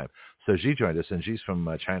last time. So Xi joined us, and Xi's from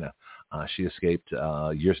China. She escaped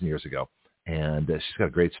years and years ago, and she's got a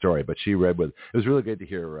great story. But she read it was really good to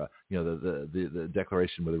hear, the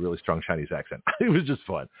Declaration with a really strong Chinese accent. It was just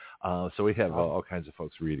fun. So we have all kinds of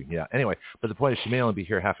folks reading. Yeah. Anyway, but the point is she may only be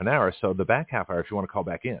here half an hour. So the back half hour, if you want to call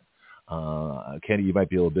back in. Candy, you might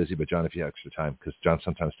be a little busy, but John, if you have extra time, because John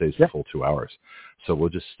sometimes stays the full 2 hours. So we'll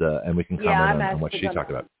just, and we can comment on what she talked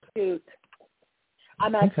about.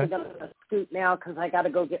 I'm actually going to scoot now because I got to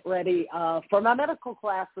go get ready for my medical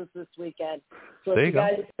classes this weekend. So if you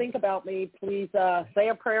guys think about me, please say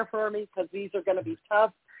a prayer for me, because these are going to be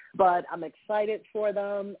tough, but I'm excited for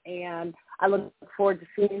them, and I look forward to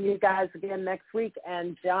seeing you guys again next week.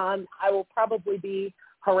 And John, I will probably be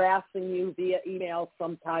harassing you via email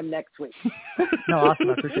sometime next week. No, awesome.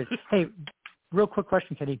 I appreciate it. Hey, real quick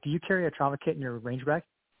question, Kenny. Do you carry a trauma kit in your range bag?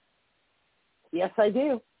 Yes, I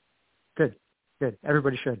do. Good.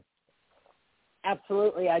 Everybody should.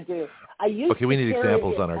 Absolutely, I do. We need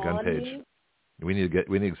examples on our gun page. We need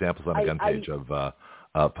examples on our gun page of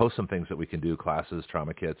post some things that we can do, classes,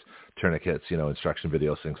 trauma kits, tourniquets, instruction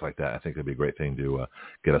videos, things like that. I think it'd be a great thing to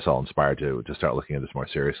get us all inspired to start looking at this more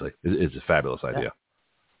seriously. It's a fabulous idea.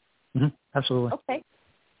 Mm-hmm. Absolutely. Okay.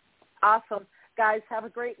 Awesome. Guys, have a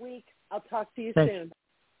great week. I'll talk to you soon.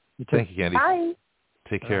 You too. Thank you, Candy. Bye.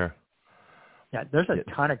 Take care. Yeah, there's a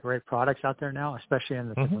ton of great products out there now, especially in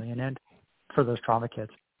the civilian end for those trauma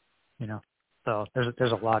kits. So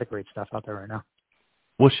there's a lot of great stuff out there right now.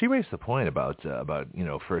 Well, she raised the point about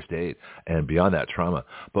first aid and beyond that trauma.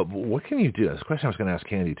 But what can you do? That's a question I was going to ask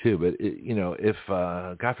Candy too. But if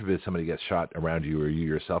God forbid somebody gets shot around you or you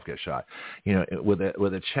yourself get shot, with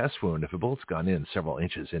a chest wound, if a bullet's gone in several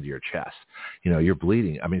inches into your chest, you're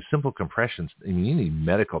bleeding. I mean, simple compressions. I mean, you need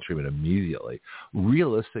medical treatment immediately.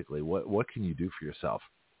 Realistically, what can you do for yourself?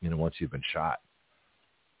 Once you've been shot.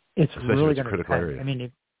 It's especially really if it's going to critical depend. area. I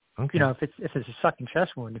mean, Okay. if it's a sucking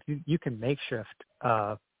chest wound, if you can makeshift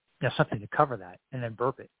something to cover that and then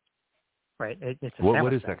burp it, right? It's a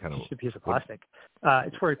what is bag. that kind of? It's just a piece of plastic.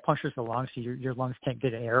 It's where it punctures the lungs, so your lungs can't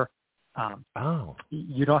get air.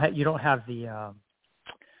 You don't have the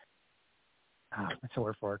what's the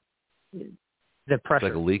word for it? The pressure.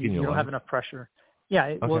 It's like a leak in your You don't lungs? have enough pressure. Yeah.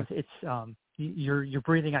 Okay. Well, it's you're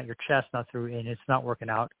breathing out your chest, not through, and it's not working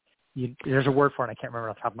out. There's a word for it. I can't remember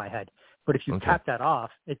off the top of my head. But if you tap that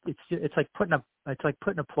off, it's like putting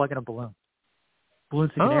a plug in a balloon.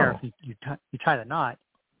 Balloon's taking air. If you tie the knot,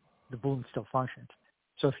 the balloon still functions.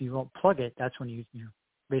 So if you don't plug it, that's when you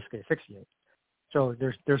basically asphyxiate. So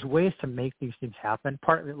there's ways to make these things happen.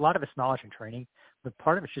 A lot of it's knowledge and training, but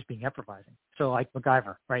part of it's just being improvising. So like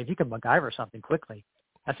MacGyver, right? If you can MacGyver something quickly,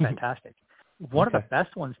 that's fantastic. One of the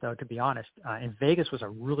best ones, though, to be honest, in Vegas was a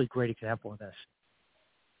really great example of this.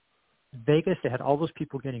 Vegas, they had all those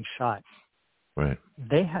people getting shot. Right.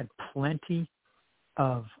 They had plenty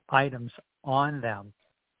of items on them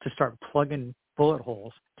to start plugging bullet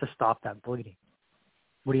holes to stop that bleeding.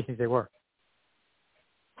 What do you think they were?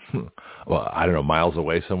 Well, I don't know, miles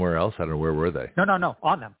away somewhere else? I don't know, where were they? No,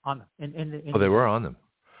 on them. They were on them.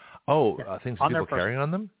 Yeah. Things On people their carry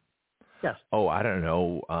on them? Yes. I don't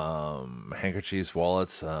know, handkerchiefs,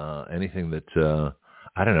 wallets, anything that,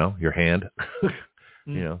 I don't know, your hand,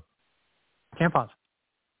 Tampons.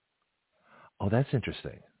 Oh, that's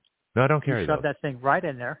interesting. No, I don't carry You shove those. that thing right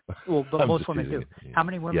in there. Well, but most women do. Yeah. How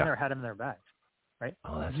many women there had them in their bags, right?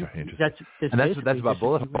 Oh, that's very interesting. That's about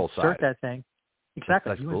bullet hole size. Insert that thing. Exactly.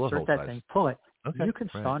 That's you insert that size. thing, pull it. Okay. You can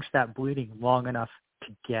staunch that bleeding long enough to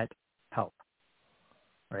get help,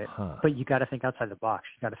 right? But you got to think outside the box.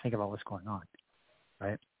 You got to think about what's going on,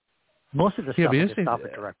 right? Most of the stuff is stop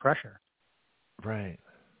at direct pressure. Right.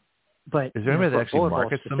 But is there anybody that actually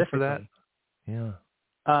markets them for that? Yeah.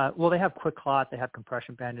 Well, they have Quick Clot, they have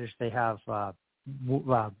compression bandage, they have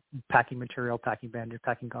packing material, packing bandage,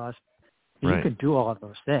 packing gauze. Right. You can do all of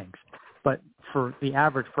those things. But for the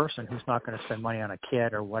average person who's not going to spend money on a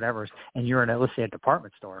kit or whatever, and you're in, let's say, a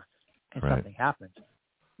department store, and something happens,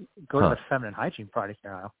 go to the feminine hygiene product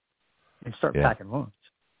aisle and start packing wounds,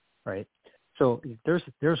 right? So there's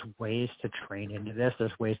ways to train into this.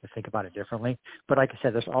 There's ways to think about it differently. But like I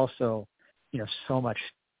said, there's also, so much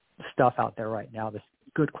stuff out there right now, this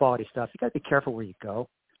good quality stuff. You got to be careful where you go.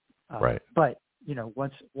 Right. But,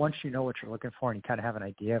 once you know what you're looking for and you kind of have an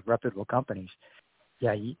idea of reputable companies,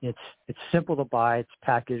 it's simple to buy. It's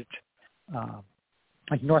packaged.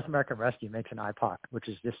 Like North American Rescue makes an IPOC, which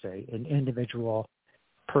is just an individual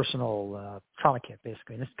personal trauma kit,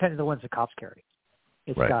 basically. And it's kind of the ones that cops carry.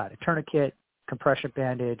 It's got a tourniquet, compression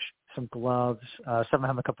bandage, some gloves. Some of them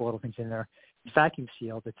have a couple little things in there. It's vacuum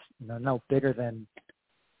sealed. It's no bigger than,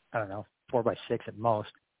 4x6 at most,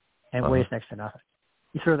 and weighs next to nothing.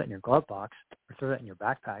 You throw that in your glove box or throw that in your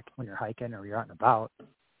backpack when you're hiking or you're out and about.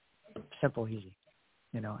 Simple, easy,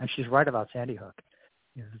 And she's right about Sandy Hook.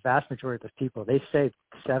 The vast majority of those people, they say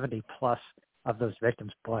 70 plus of those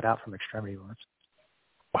victims bled out from extremity wounds.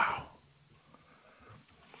 Wow.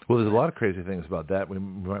 Well, there's a lot of crazy things about that we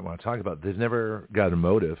might want to talk about. They've never got a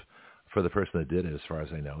motive for the person that did it, as far as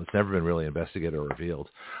I know. It's never been really investigated or revealed.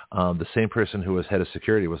 The same person who was head of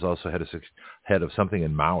security was also head of something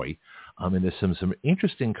in Maui. And there's some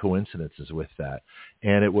interesting coincidences with that.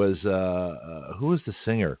 And it was, who was the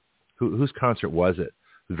singer? Whose concert was it? It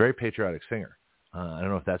was a very patriotic singer. I don't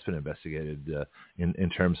know if that's been investigated in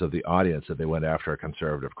terms of the audience that they went after a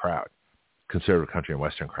conservative country and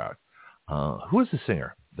Western crowd. Who was the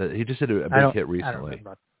singer? He just did a big hit recently.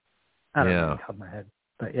 I don't know off the top of my head.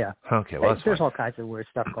 But yeah, okay. Well, there's all kinds of weird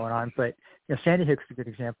stuff going on. But Sandy Hook's a good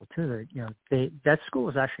example too. That school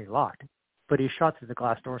was actually locked, but he shot through the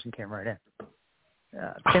glass doors and came right in.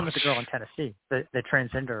 Same with the girl in Tennessee, the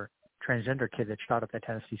transgender kid that shot up at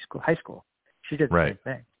Tennessee high school. She did the same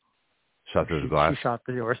thing. Shot through the glass? She shot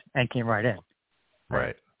through the doors and came right in.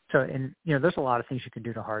 Right. So, and there's a lot of things you can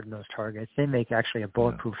do to harden those targets. They make actually a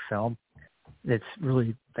bulletproof film. It's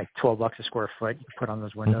really like $12 a square foot. You can put on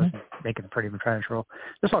those windows and make it pretty impenetrable.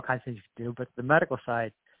 There's all kinds of things you can do, but the medical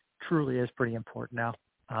side truly is pretty important now.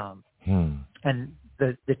 And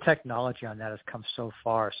the technology on that has come so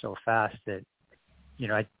far, so fast that,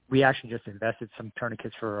 we actually just invested some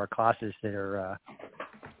tourniquets for our classes that are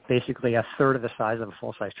basically a third of the size of a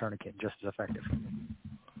full-size tourniquet, just as effective.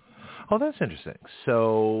 Oh, that's interesting.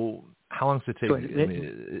 So how long does it take? So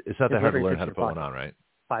it's not that hard to learn how to put one on, right?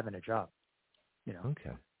 5-minute job. Okay.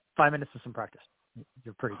 5 minutes of some practice.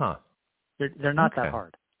 You're pretty. They're not that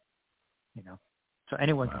hard. So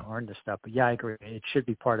anyone can learn this stuff. But yeah, I agree. It should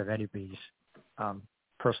be part of anybody's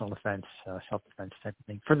personal defense, self-defense type of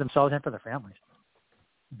thing for themselves and for their families.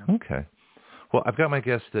 Okay. Well, I've got my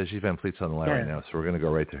guest, Xi Van Fleet's on the line right now, so we're going to go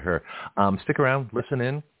right to her. Stick around, listen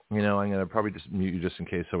in. I'm going to probably just mute you just in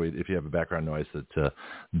case, so if you have a background noise,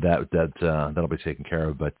 that'll be taken care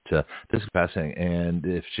of. But this is fascinating, and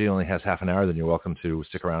if she only has half an hour, then you're welcome to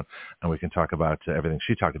stick around, and we can talk about everything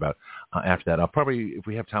she talked about after that. I'll probably, if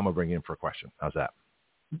we have time, I'll bring you in for a question. How's that?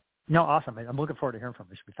 No, awesome. I'm looking forward to hearing from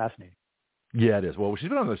her. It should be fascinating. Yeah, it is. Well, she's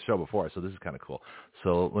been on the show before, so this is kind of cool.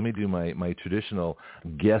 So let me do my traditional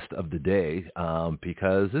guest of the day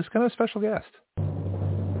because this is kind of a special guest.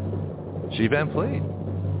 Xi Van Fleet.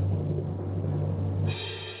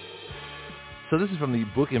 So this is from the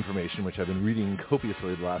book information, which I've been reading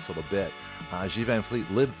copiously the last little bit. Xi Van Fleet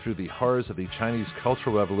lived through the horrors of the Chinese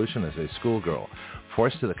Cultural Revolution as a schoolgirl,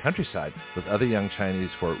 forced to the countryside with other young Chinese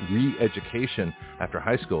for re-education after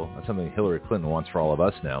high school. That's something Hillary Clinton wants for all of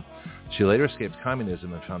us now. She later escaped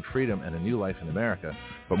communism and found freedom and a new life in America.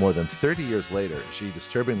 But more than 30 years later, she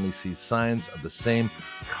disturbingly sees signs of the same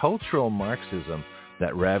cultural Marxism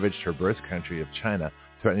that ravaged her birth country of China,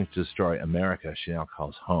 threatening to destroy America, she now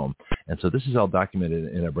calls home. And so this is all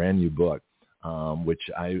documented in a brand new book, which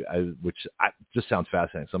just sounds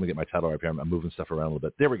fascinating. So I'm going to get my title right here. I'm moving stuff around a little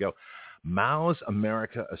bit. There we go. Mao's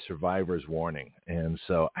America, A Survivor's Warning. And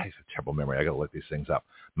so I have a terrible memory. I got to look these things up.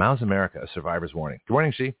 Mao's America, A Survivor's Warning. Good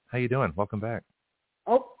morning, Xi. How you doing? Welcome back.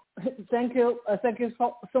 Oh, thank you. Thank you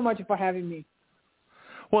so much for having me.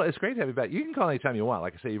 Well, it's great to have you back. You can call anytime you want.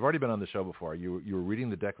 Like I say, you've already been on the show before. You were reading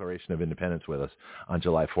the Declaration of Independence with us on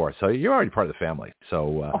July 4th. So you're already part of the family.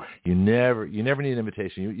 So you never need an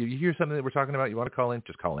invitation. You hear something that we're talking about, you want to call in,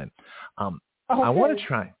 just call in. Okay. I want to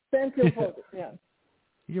try. Thank you for yeah.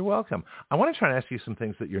 You're welcome. I want to try and ask you some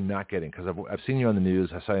things that you're not getting because I've seen you on the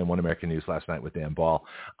news. I saw you on One American News last night with Dan Ball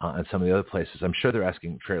and some of the other places. I'm sure they're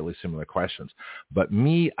asking fairly similar questions. But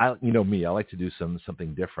I like to do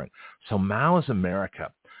something different. So Mao's America.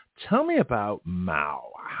 Tell me about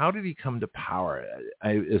Mao. How did he come to power?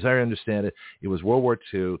 As I understand it, it was World War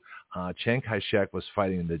II. Chiang Kai-shek was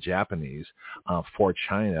fighting the Japanese for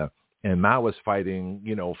China, and Mao was fighting,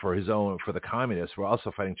 for the communists who were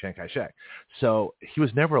also fighting Chiang Kai-shek. So he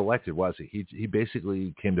was never elected, was he? He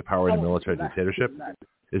basically came to power in a military dictatorship?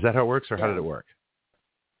 Is that how it works, or how did it work?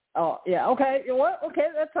 Oh, yeah. Okay. Well, okay,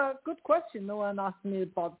 that's a good question. No one asked me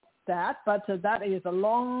about that, but that is a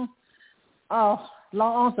long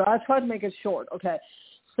answer. I'll try to make it short. Okay.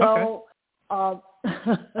 So then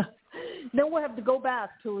we have to go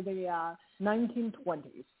back to the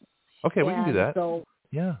 1920s. Okay, we can do that. So,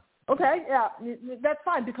 yeah. Okay, yeah, that's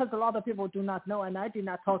fine because a lot of people do not know, and I did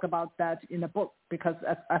not talk about that in the book because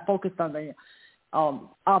I focused on the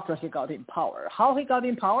after he got in power. How he got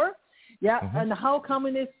in power, and how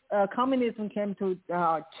communism came to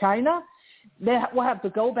China. We'll have to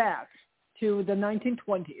go back to the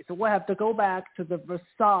 1920s. We'll have to go back to the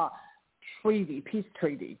Versailles Treaty, peace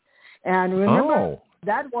treaty. And remember,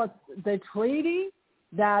 that was the treaty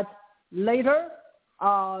that later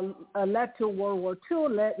led to World War II,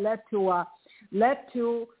 led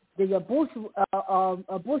to the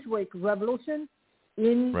Bolshevik Revolution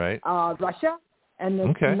in Russia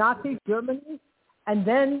and Nazi Germany. And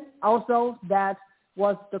then also that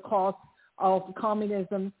was the cause of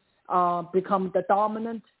communism become the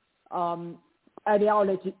dominant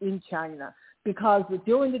ideology in China, because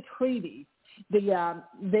during the treaty,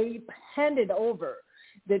 they handed over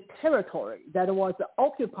the territory that was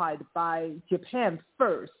occupied by Japan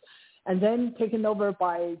first, and then taken over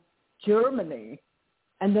by Germany,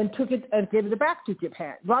 and then took it and gave it back to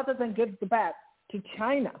Japan, rather than give it back to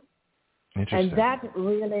China. And that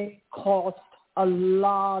really caused a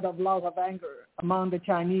lot of anger among the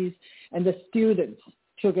Chinese, and the students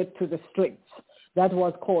took it to the streets. That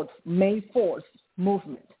was called May 4th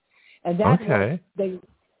movement. And that was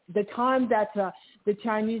the time that the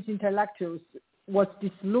Chinese intellectuals was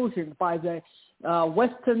disillusioned by the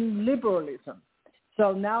Western liberalism.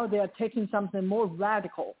 So now they are taking something more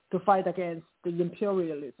radical to fight against the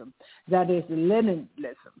imperialism, that is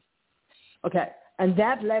Leninism. Okay, and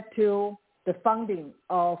that led to the founding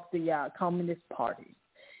of the Communist Party.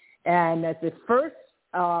 And the first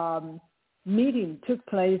meeting took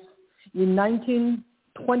place in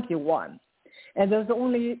 1921. And there's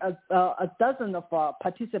only a dozen of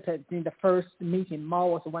participants in the first meeting. Mao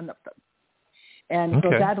was one of them. And so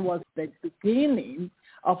that was the beginning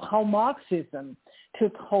of how Marxism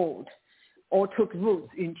took hold or took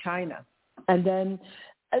roots in China. And then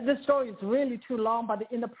the story is really too long, but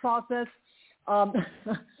in the process,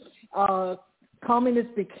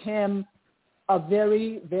 communists became a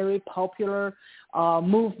very, very popular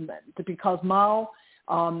movement because Mao,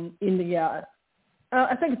 in the,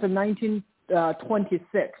 I think it's in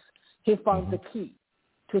 1926, he found the key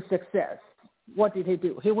to success. What did he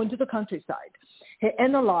do? He went to the countryside. He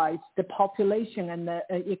analyzed the population and the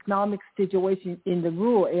economic situation in the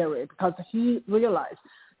rural area because he realized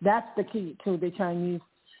that's the key to the Chinese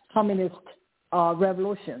communist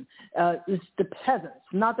revolution. It's the peasants,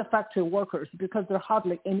 not the factory workers, because there are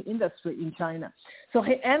hardly any industry in China. So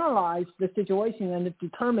he analyzed the situation and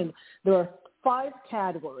determined there are 5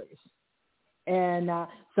 categories. And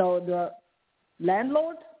so the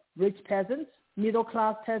landlord, rich peasants,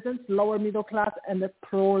 middle-class peasants, lower middle class, and the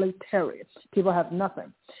proletariat. People have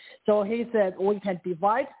nothing. So he said we can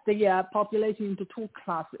divide the population into 2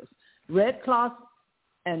 classes, red class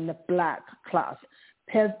and the black class.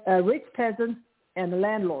 Rich peasants and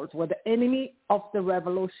landlords were the enemy of the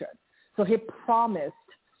revolution. So he promised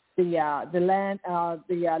the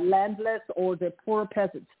landless or the poor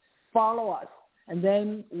peasants, follow us, and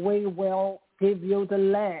then we will give you the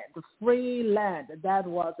land, the free land. That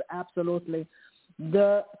was absolutely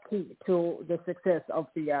the key to the success of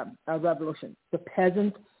the revolution. The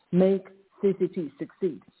peasants make CCP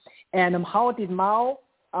succeed. And how did Mao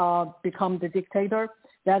become the dictator?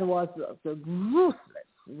 That was the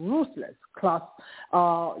ruthless class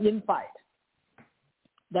infight.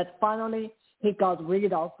 That finally he got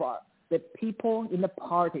rid of the people in the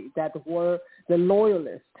party that were the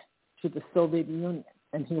loyalists to the Soviet Union,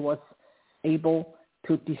 and he was able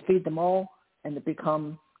to defeat them all and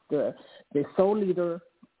become the sole leader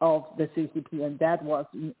of the CCP, and that was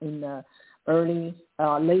in the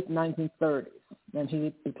late 1930s. And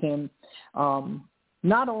he became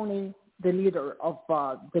not only the leader of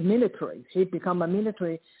the military, he became a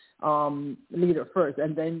military leader first,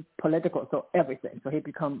 and then political, so everything. So he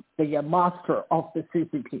became the master of the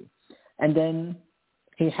CCP, and then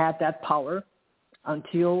he had that power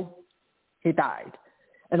until he died.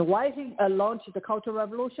 And why he launched the Cultural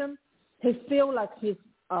Revolution? He felt like his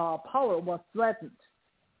power was threatened.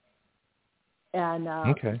 And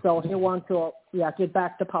so he wanted to get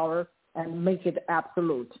back the power and make it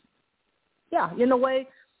absolute. Yeah, in a way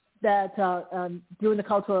that during the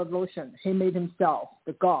Cultural Revolution, he made himself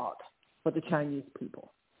the god for the Chinese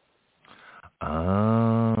people.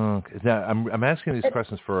 Now, I'm asking these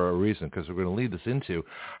questions for a reason, because we're going to lead this into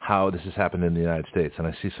how this has happened in the United States, and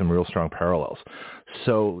I see some real strong parallels.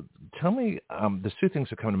 So tell me, there's 2 things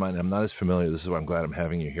that come to mind. I'm not as familiar. This is why I'm glad I'm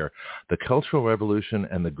having you here. The Cultural Revolution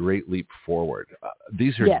and the Great Leap Forward.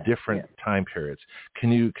 These are different time periods.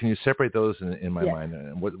 Can you separate those in my mind?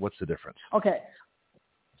 And what's the difference? Okay.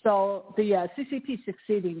 So the CCP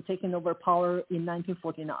succeeded in taking over power in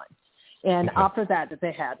 1949. And after that,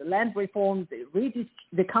 they had land reform.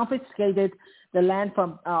 They confiscated the land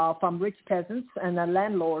from rich peasants and the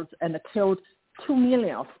landlords, and killed 2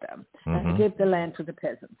 million of them, and gave the land to the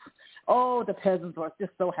peasants. Oh, the peasants were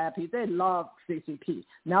just so happy. They loved CCP.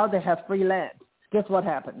 Now they have free land. Guess what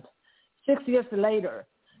happened? 6 years later,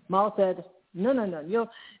 Mao said, no,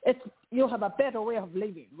 you have a better way of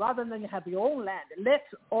living. Rather than you have your own land, let's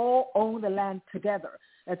all own the land together.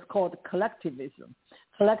 It's called collectivism,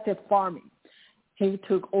 collective farming. He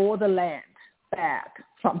took all the land back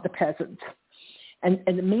from the peasants. And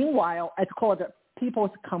meanwhile, it's called the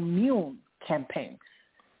People's Commune campaign.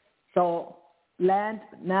 So land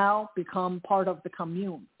now become part of the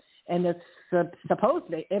commune. And it's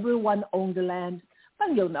supposedly everyone owned the land, but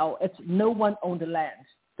it's no one owned the land.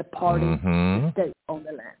 The party, the state owned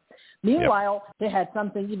the land. Meanwhile, they had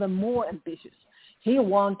something even more ambitious. He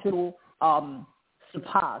wanted to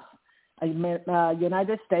surpass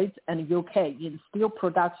United States and UK in steel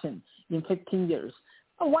production in 15 years.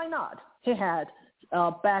 Well, why not? He had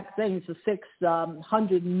back then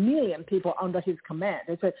 600 million people under his command.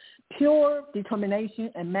 It's a pure determination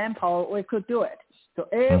and manpower. We could do it. So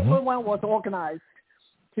everyone was organized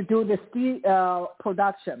to do the steel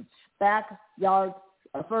production, backyard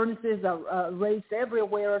furnaces are raised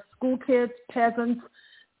everywhere. School kids, peasants,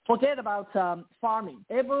 forget about farming.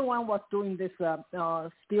 Everyone was doing this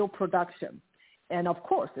steel production. And, of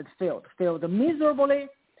course, it failed miserably,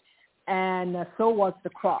 and so was the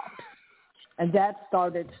crop. And that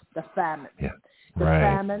started the famine. Yeah. The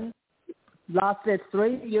famine lasted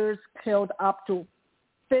 3 years, killed up to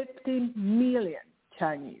 50 million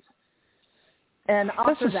Chinese. And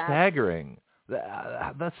after that's staggering.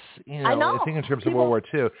 That's, I think in terms of World War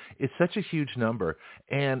II, it's such a huge number.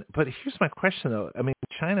 But here's my question, though. I mean,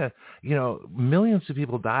 China, millions of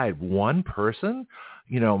people died. One person,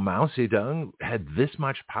 Mao Zedong had this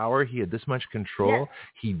much power. He had this much control. Yes.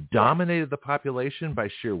 He dominated the population by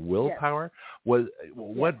sheer willpower. Yes.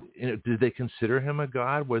 Did they consider him a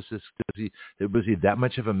god? Was he that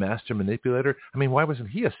much of a master manipulator? I mean, why wasn't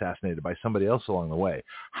he assassinated by somebody else along the way?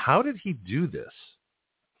 How did he do this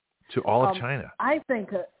to all of China? I think,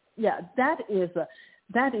 that is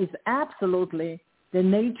absolutely the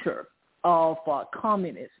nature of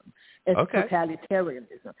communism. It's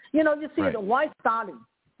totalitarianism. You see why Stalin,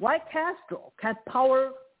 why Castro had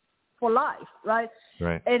power for life, right?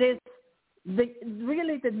 Right. It is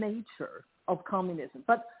really the nature of communism.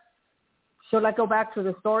 But should I go back to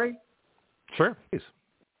the story? Sure, please.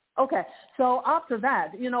 Okay, so after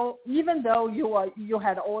that, even though you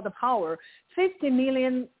had all the power, 50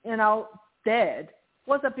 million, dead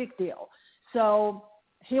was a big deal. So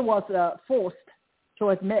he was forced to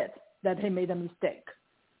admit that he made a mistake.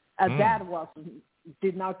 And that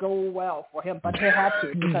did not go well for him, but he had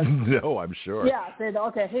to. Because, no, I'm sure. Yeah,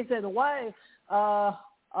 he said, why I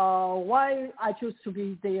choose to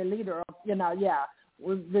be the leader of,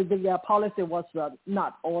 the policy was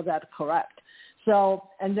not all that correct. So,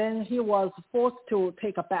 and then he was forced to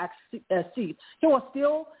take a back seat. He was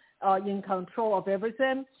still in control of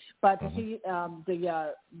everything, but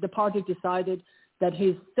the party decided that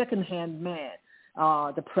his second-hand man,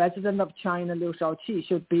 the president of China, Liu Shaoqi,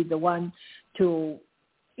 should be the one to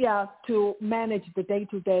manage the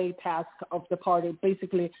day-to-day task of the party,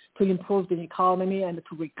 basically to improve the economy and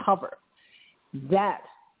to recover. That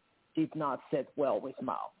did not sit well with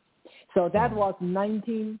Mao. So that was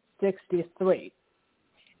 1963,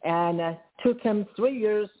 and took him 3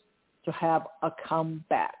 years to have a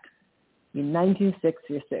comeback. In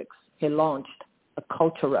 1966, he launched a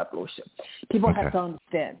Cultural Revolution. People have to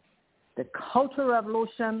understand, the Cultural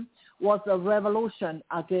Revolution was a revolution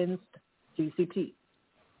against CCP.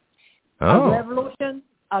 A revolution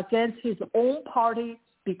against his own party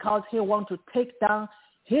because he wanted to take down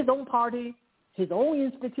his own party, his own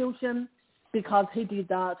institution, because he did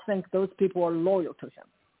not think those people were loyal to him.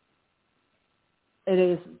 It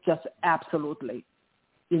is just absolutely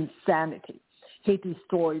insanity. He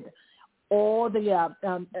destroyed all the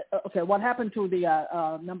what happened to the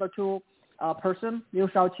number two person, Liu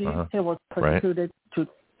Shaoqi? He was persecuted to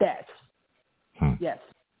death. Yes.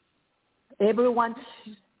 Everyone,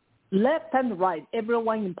 left and right,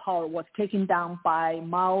 everyone in power was taken down by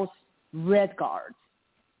Mao's Red Guards.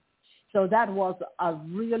 So that was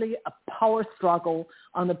really a power struggle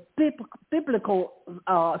on a biblical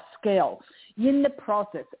scale. In the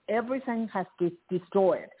process, everything has been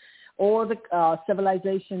destroyed. All the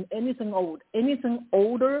civilization, anything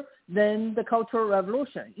older than the Cultural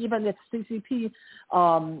Revolution, even its CCP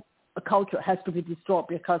culture has to be destroyed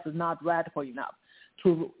because it's not radical enough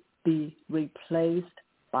to be replaced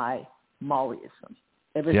by Maoism.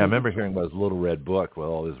 Everything I remember hearing about his little red book with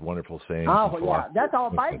all these wonderful sayings. Oh, yeah, that's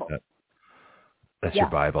our Bible. Like that's your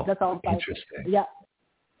Bible. That's our Bible. Interesting. Yeah.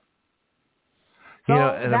 So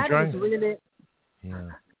and that is really.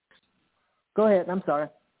 Yeah. Go ahead. I'm sorry.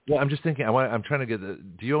 Well, I'm just thinking. I'm trying to get.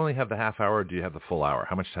 Do you only have the half hour, or do you have the full hour?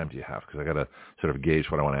 How much time do you have? Because I got to sort of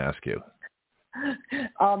gauge what I want to ask you.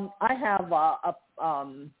 I have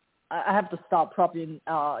I have to stop probably in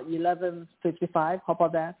 11:55. How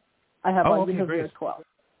about that? I have great. 12.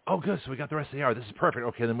 Oh, good. So we got the rest of the hour. This is perfect.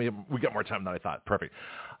 Okay, then we got more time than I thought. Perfect.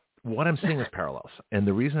 What I'm seeing is parallels. And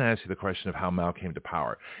the reason I asked you the question of how Mao came to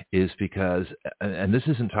power is because, and this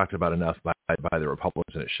isn't talked about enough by the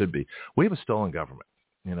Republicans, and it should be, we have a stolen government.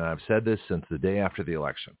 I've said this since the day after the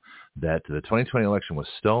election, that the 2020 election was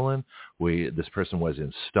stolen. This person was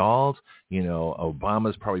installed.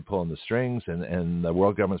 Obama's probably pulling the strings, and the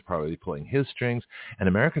world government's probably pulling his strings, and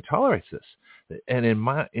America tolerates this. And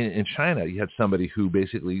in China, you had somebody who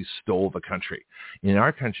basically stole the country. In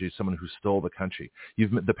our country, someone who stole the country.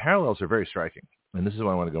 The parallels are very striking. And this is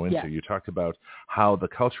what I want to go into. Yeah. You talked about how the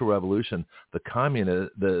Cultural Revolution, the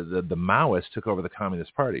Maoists took over the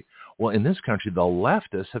Communist Party. Well, in this country, the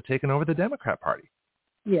leftists have taken over the Democrat Party.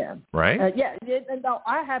 Yeah. Right? No,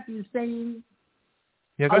 I have been saying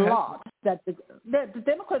a lot that the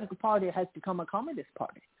Democratic Party has become a communist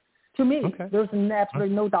party. To me, there's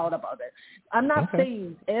absolutely no doubt about it. I'm not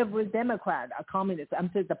saying every Democrat are communist. I'm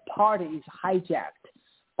saying the party is hijacked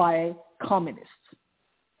by communists.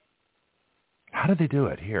 How did they do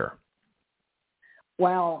it here?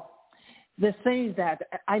 Well, the thing that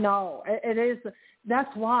I know, it is,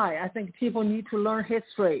 that's why I think people need to learn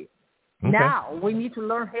history. Okay. Now we need to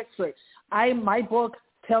learn history. My book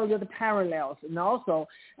tell you the parallels, and also,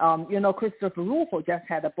 Christopher Rufo just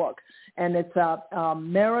had a book, and it's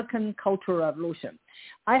American Cultural Revolution.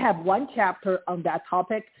 I have one chapter on that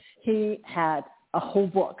topic. He had a whole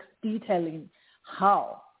book detailing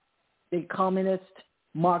how the communist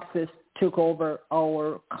Marxists took over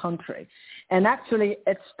our country, and actually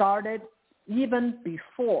it started even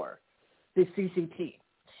before the CCP.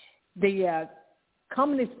 The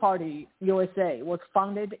Communist Party USA was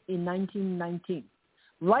founded in 1919.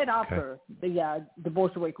 Right after the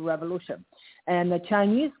Bolshevik Revolution. And the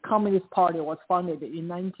Chinese Communist Party was founded in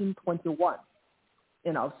 1921,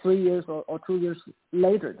 3 years or 2 years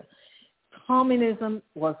later. Communism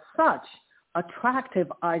was such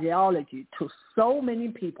attractive ideology to so many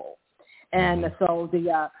people. And so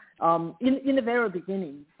in the very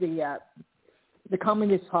beginning, the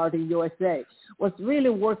Communist Party USA was really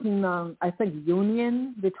working on, I think,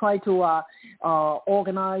 union. They try to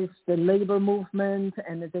organize the labor movement,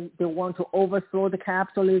 and they want to overthrow the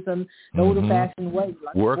capitalism, the old-fashioned way.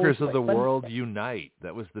 Like Workers of the world unite.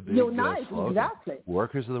 That was the big unite, slogan. Exactly.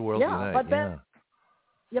 Workers of the world unite.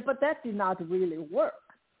 But that did not really work.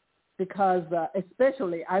 Because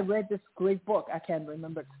especially, I read this great book. I can't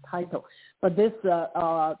remember its title, but this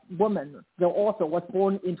woman, the author, was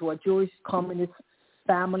born into a Jewish communist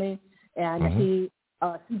family, and he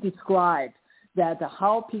described that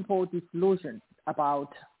how people disillusioned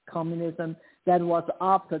about communism. That was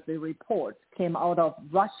after the report came out of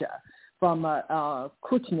Russia from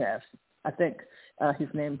Khrushchev, I think his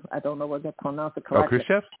name. I don't know whether I pronounce it correctly. Oh,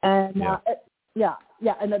 Khrushchev. And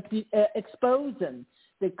and exposing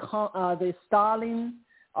the Stalin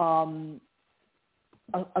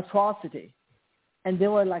atrocity, and they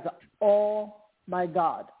were like, oh my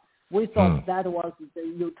God, we thought that was the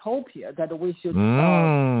utopia that we should,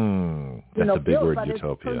 that's a big build, word, but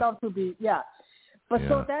utopia. It turned out to be,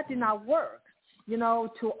 so that did not work.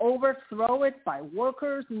 To overthrow it by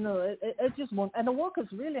workers, it just won't. And the workers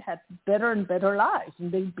really had better and better lives,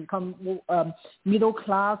 and they become middle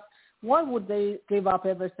class. Why would they give up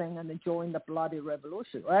everything and join the bloody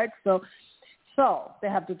revolution, right? So they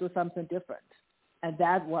have to do something different. And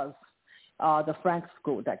that was the Frank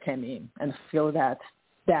School that came in and filled that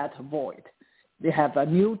void. They have a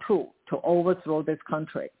new tool to overthrow this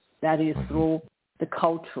country. That is through the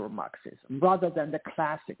cultural Marxism rather than the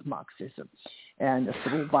classic Marxism, and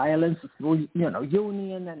through violence, through,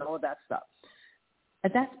 union and all that stuff.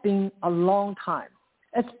 And that's been a long time.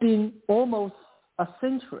 It's been almost a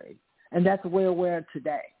century. And that's where we're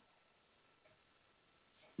today.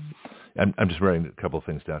 I'm just writing a couple of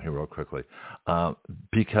things down here real quickly.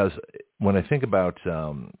 Because when I think about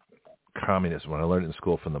communism, when I learned it in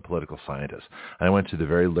school from the political scientists, and I went to the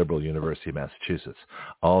very liberal University of Massachusetts,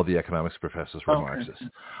 all the economics professors were Marxists.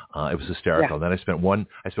 It was hysterical. Then I spent one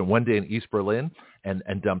day in East Berlin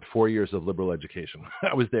and dumped 4 years of liberal education.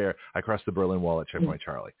 I was there. I crossed the Berlin Wall at Checkpoint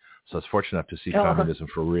Charlie. So I was fortunate enough to see communism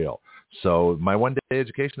for real. So my one-day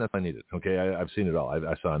education, that's what I needed. Okay, I've seen it all.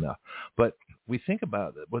 I saw enough. But we think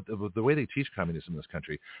about the way they teach communism in this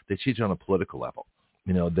country. They teach on a political level.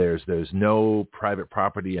 There's no private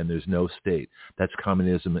property and there's no state. That's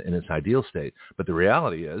communism in its ideal state. But the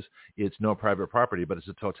reality is it's no private property, but it's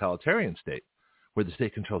a totalitarian state where the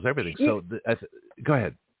state controls everything. So go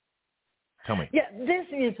ahead. Tell me. Yeah, this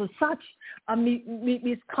is such a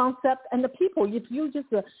misconcept. And the people, if you just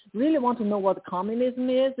really want to know what communism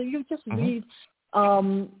is, you just read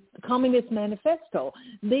Communist Manifesto.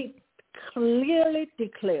 They clearly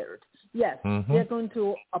declared, yes, they're going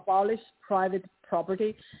to abolish private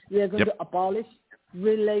property. They're going to abolish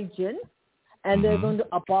religion. And they're going to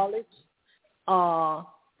abolish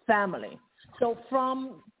family. So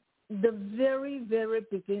from the very, very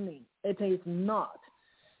beginning, it is not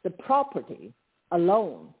the property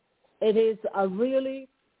alone. It is a really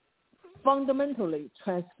fundamentally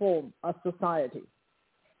transform a society.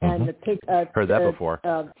 And heard that before.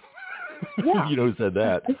 You know who said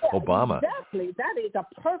that? Obama. Exactly. That is a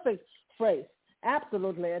perfect phrase.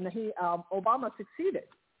 Absolutely. And Obama succeeded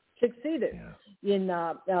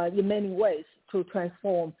in many ways to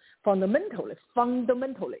transform fundamentally.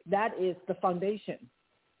 That is the foundation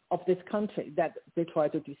of this country that they try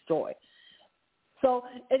to destroy. So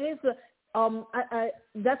it is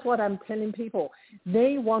that's what I'm telling people.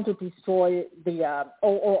 They want to destroy the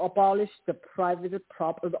or abolish the private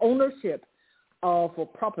the ownership of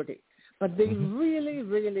property, but they really,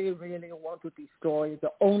 really, really want to destroy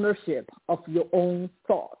the ownership of your own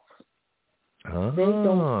thoughts. Oh. They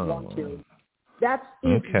don't want to. That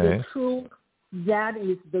is the truth. That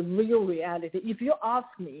is the real reality. If you ask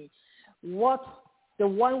me what the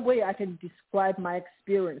one way I can describe my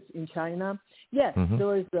experience in China, yes,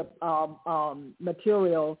 there is a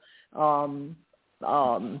material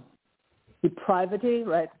depravity,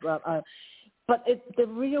 right? But the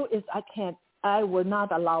real is I was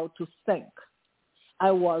not allowed to think.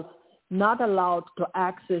 I was not allowed to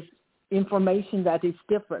access information that is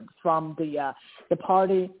different from the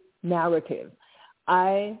party narrative.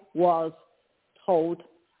 I was told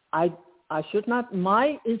I should not.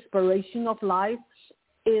 My inspiration of life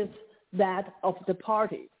is that of the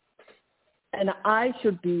party, and I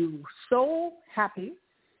should be so happy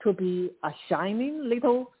to be a shining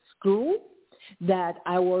little screw that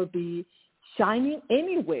I will be shining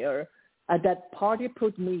anywhere that party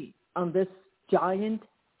put me on this giant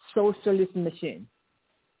socialist machine.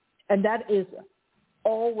 And that is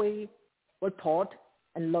all we were taught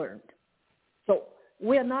and learned. So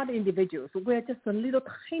we are not individuals. We are just a little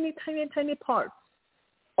tiny, tiny, tiny part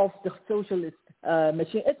of the socialist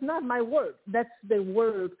machine. It's not my word. That's the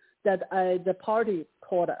word that the party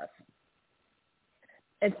taught us.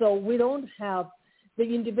 And so we don't have, the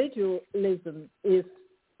individualism is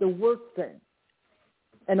the worst thing.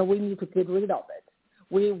 And we need to get rid of it.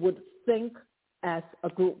 We would think as a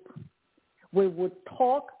group. We would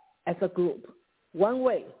talk as a group. One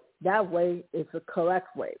way, that way is the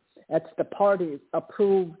correct way. That's the party's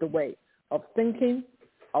approved way of thinking,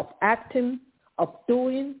 of acting, of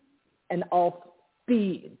doing, and of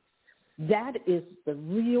being. That is the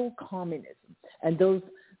real communism. And those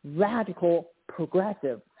radical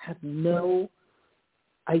progressives have no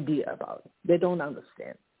idea about it. They don't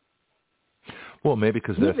understand. Well, maybe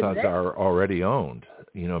because their thoughts are already owned.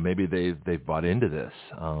 You know, maybe they've bought into this.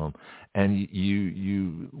 And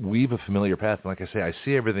you weave a familiar path. And like I say, I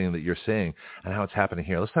see everything that you're saying and how it's happening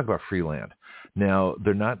here. Let's talk about free land. Now,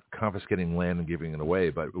 they're not confiscating land and giving it away,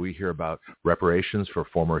 but we hear about reparations for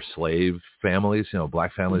former slave families, you know,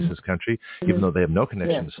 black families in this country, even though they have no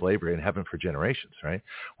connection to slavery and haven't for generations, right?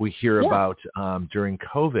 We hear about during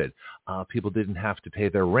COVID, people didn't have to pay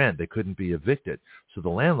their rent. They couldn't be evicted. So the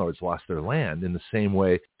landlords lost their land in the same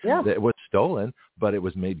way that it was stolen, but it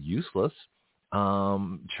was made useless.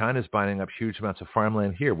 China's buying up huge amounts of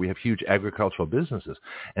farmland here. We have huge agricultural businesses.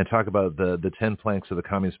 And talk about the 10 planks of the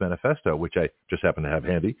Communist Manifesto, which I just happen to have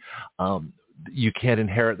handy. You can't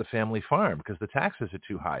inherit the family farm because the taxes are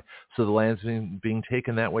too high. So the land's being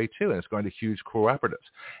taken that way too, and it's going to huge cooperatives.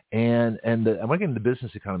 And I'm looking at the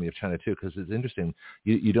business economy of China too, because it's interesting.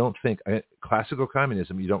 You don't think classical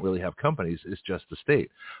communism, you don't really have companies. It's just the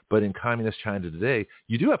state. But in communist China today,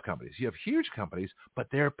 you do have companies. You have huge companies, but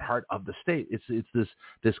they're part of the state. It's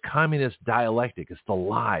this communist dialectic. It's the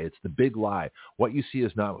lie. It's the big lie. What you see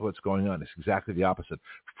is not what's going on. It's exactly the opposite.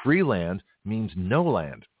 Free land means no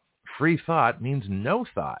land. Free thought means no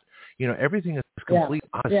thought. You know, everything is complete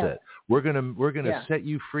opposite. Yeah. We're gonna set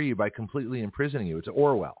you free by completely imprisoning you. It's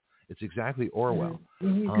Orwell. It's exactly Orwell.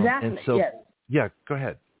 Exactly. And so, go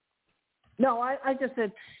ahead. No, I just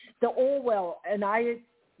said the Orwell, and I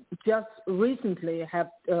just recently have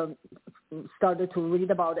started to read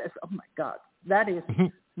about it. Oh my God, that is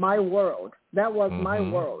my world. That was my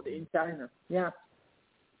world in China. Yeah.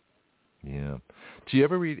 Yeah. Do you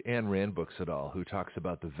ever read Ayn Rand books at all, who talks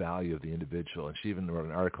about the value of the individual? And she even wrote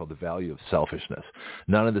an article, The Value of Selfishness,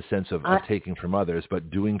 not in the sense of taking from others,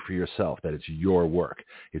 but doing for yourself, that it's your work.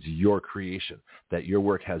 It's your creation, that your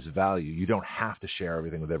work has value. You don't have to share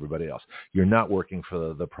everything with everybody else. You're not working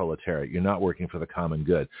for the proletariat. You're not working for the common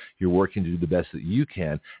good. You're working to do the best that you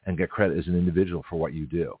can and get credit as an individual for what you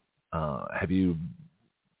do. Have you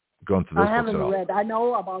gone through those books at all? I haven't read. I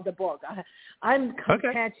know about the book. I'm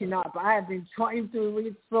catching up. I have been trying to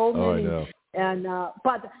read so many. I know. And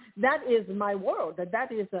but that is my world.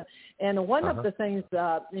 That is, and one of the things,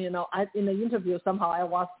 in the interview somehow I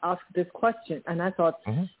was asked this question, and I thought,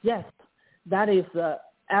 yes, that is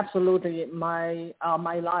absolutely my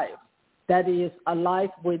life. That is a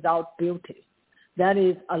life without beauty. That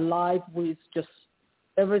is a life with just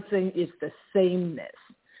everything is the sameness.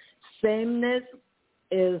 Sameness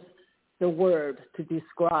is the word to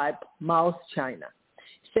describe Mao's China.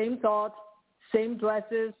 Same thoughts, same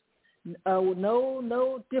dresses,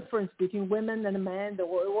 no difference between women and men. We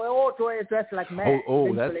all dress like men.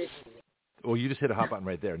 Well, you just hit a hot button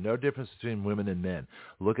right there. No difference between women and men.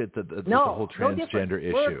 Look at the whole transgender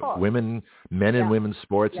issue. Women, men in women's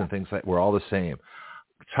sports and things like, we're all the same.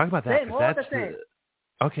 Talk about that. Same, all the same.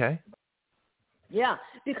 Okay. Yeah,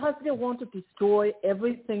 because they want to destroy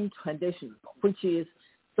everything traditional, which is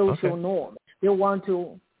social norm. They want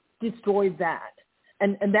to destroy that,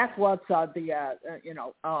 and that's what Antonio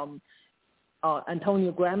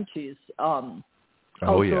Gramsci's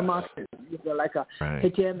cultural Marxism is like a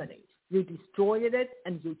hegemony. You destroyed it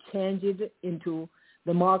and you change it into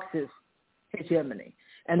the Marxist hegemony,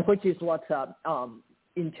 and which is what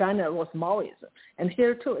in China was Maoism, and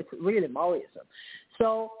here too it's really Maoism.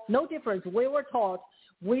 So no difference. We were taught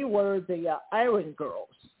we were the Iron Girls,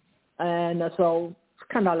 and so it's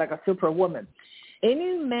kind of like a superwoman.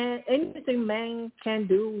 Anything man can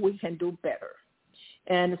do, we can do better.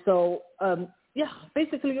 And so,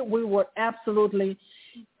 basically we were absolutely,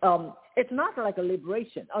 it's not like a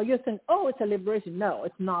liberation. Oh, you think, it's a liberation. No,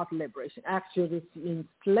 it's not liberation. Actually, it's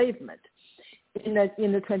enslavement. In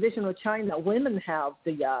the traditional China, women have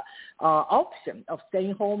the option of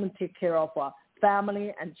staying home and take care of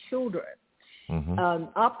family and children. Mm-hmm.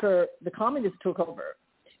 After the communists took over,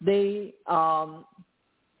 they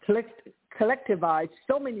collectivized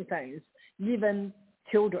so many things, even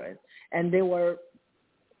children, and they were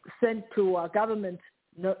sent to government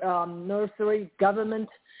nursery, government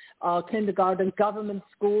kindergarten, government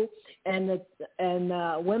school, and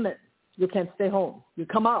women, you can stay home. You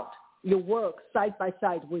come out, you work side by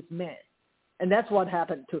side with men. And that's what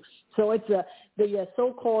happened too. So it's the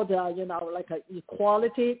so-called, like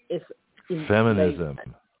equality is feminism.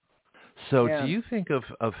 So do you think of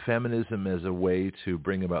feminism as a way to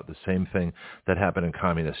bring about the same thing that happened in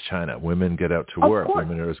communist China? Women get out to work.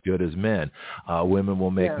 Women are as good as men. Women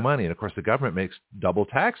will make money. And, of course, the government makes double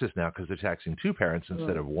taxes now because they're taxing two parents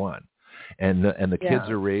instead of one. And the kids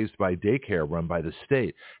are raised by daycare run by the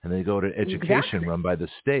state, and they go to education run by the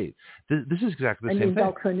state. This is exactly the same thing.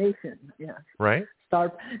 Indoctrination, Right?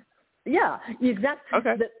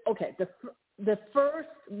 Exactly. Okay. The first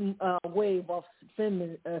wave of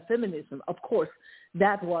feminism, of course,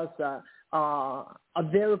 that was a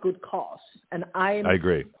very good cause, and I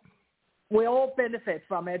agree. We all benefit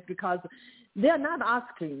from it because they are not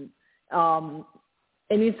asking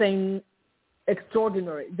anything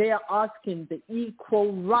extraordinary. They are asking the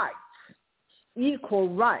equal rights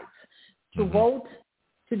to vote,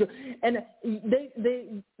 to do, and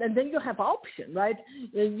and then you have option, right?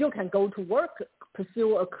 You can go to work,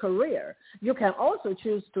 pursue a career. You can also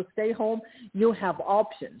choose to stay home. You have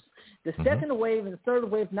options. The second wave and the third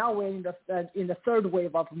wave. Now we're in the third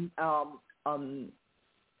wave of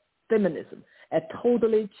feminism. It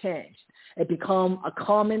totally changed. It become a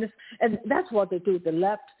communist, and that's what they do. The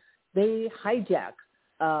left, they hijack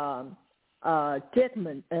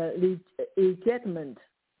legitimate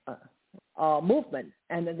movement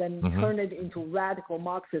and then turn it into radical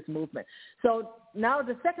Marxist movement. So now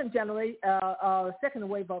the second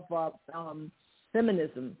wave of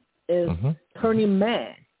feminism is turning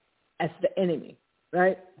man as the enemy,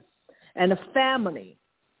 right? And the family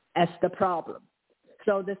as the problem.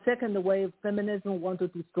 So the second wave feminism want to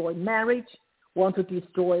destroy marriage, want to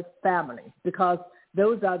destroy family, because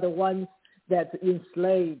those are the ones that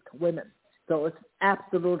enslaved women. So it's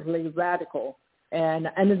absolutely radical. And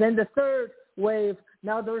then the third wave,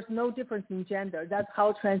 now there's no difference in gender. That's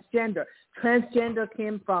how transgender. Transgender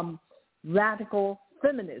came from radical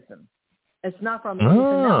feminism. It's not from anything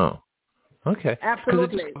else. Okay.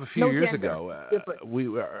 Absolutely. A few years ago, we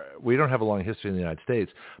don't have a long history in the United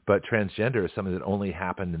States, but transgender is something that only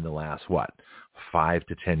happened in the last, 5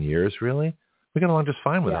 to 10 years, really? We got along just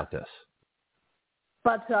fine without this.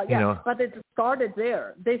 But, but it started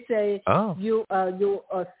there. They say your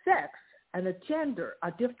sex and the gender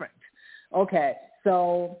are different. Okay,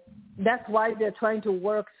 so that's why they're trying to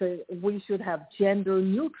work so we should have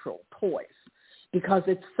gender-neutral toys, because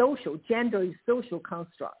it's social. Gender is social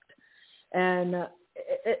construct. And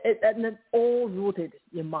it's all rooted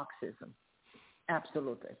in Marxism.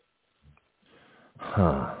 Absolutely.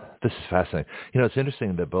 This is fascinating. It's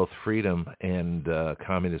interesting that both freedom and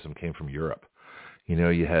communism came from Europe.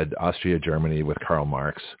 You had Austria, Germany with Karl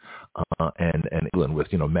Marx, and England with,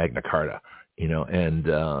 Magna Carta. And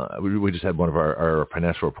we just had one of our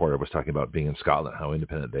financial reporter was talking about being in Scotland, how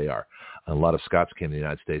independent they are. A lot of Scots came to the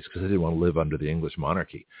United States because they didn't want to live under the English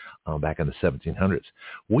monarchy back in the 1700s.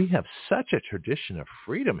 We have such a tradition of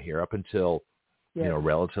freedom here up until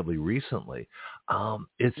relatively recently.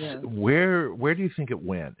 Where do you think it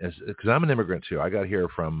went? Because I'm an immigrant too. I got here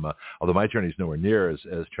from, although my journey is nowhere near as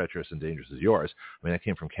treacherous and dangerous as yours. I mean, I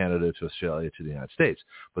came from Canada to Australia to the United States.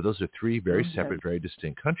 But those are three very separate, very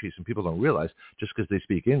distinct countries, and people don't realize just because they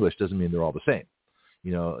speak English doesn't mean they're all the same.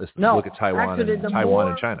 Look at Taiwan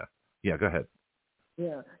and China. Yeah, go ahead.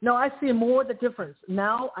 Yeah. No, I see more the difference.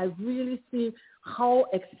 Now I really see how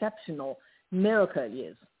exceptional America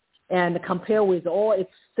is. And compare with all its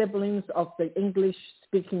siblings of the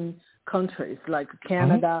English-speaking countries like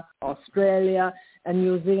Canada, Australia, and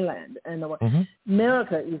New Zealand. And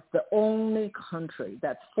America is the only country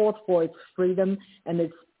that fought for its freedom, and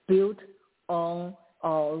it's built on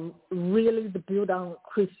built on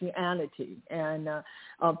Christianity. And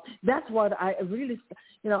that's what I really,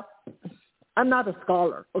 I'm not a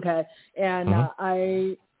scholar, okay? And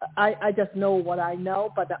I just know what I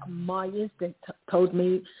know, but my instinct told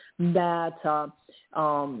me that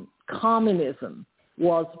communism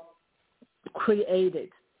was created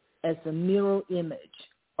as a mirror image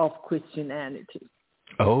of Christianity.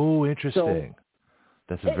 Oh, interesting. So,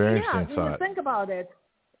 that's a very interesting thought. Yeah, think about it.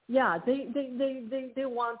 Yeah, they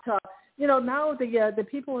want now the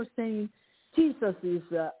people are saying Jesus is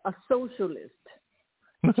a socialist.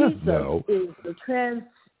 Jesus is a trans.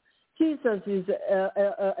 Jesus is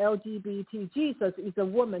LGBT. Jesus is a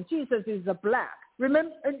woman. Jesus is a black.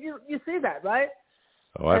 Remember, you see that, right?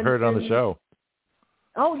 Oh, I've heard it on the show.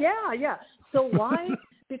 Oh yeah. So why?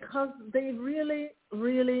 Because they really,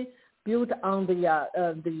 really built on the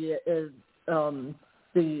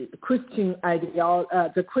Christian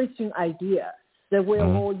idea that we're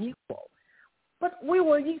all equal. But we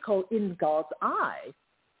were equal in God's eye.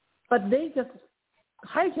 But they just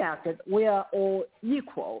hijacked it. We are all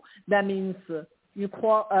equal. That means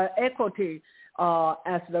equity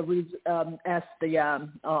as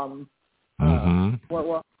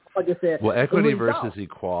what you say? Well, equity versus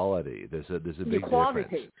equality. There's a big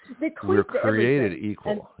difference. We're created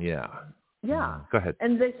equal. Yeah. Go ahead.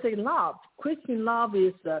 And they say love. Christian love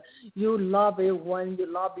is you love everyone, you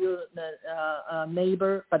love your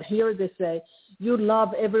neighbor. But here they say you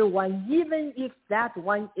love everyone, even if that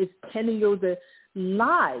one is telling you the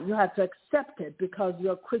lie. You have to accept it because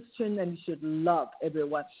you're Christian and you should love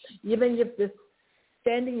everyone. Even if this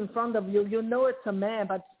standing in front of you, you know it's a man,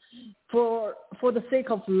 but for the sake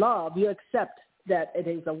of love, you accept that it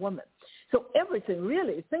is a woman. So everything,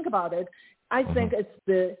 really, think about it. I think it's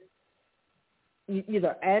the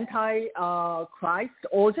either anti-Christ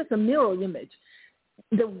or just a mirror image.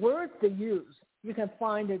 The words they use, you can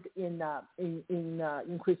find it in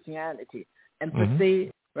Christianity.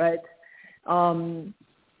 Empathy, right?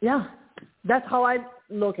 That's how I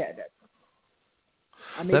look at it.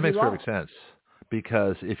 That makes perfect sense.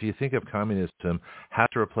 Because if you think of communism, have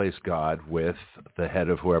to replace God with the head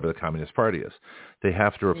of whoever the Communist Party is. They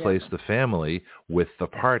have to replace the family with the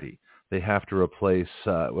party. They have to replace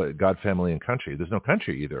God, family, and country. There's no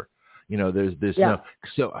country either. There's no.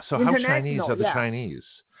 So how Chinese are the Chinese?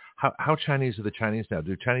 How Chinese are the Chinese now?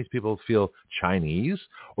 Do Chinese people feel Chinese,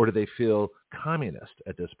 or do they feel communist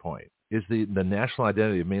at this point? Is the national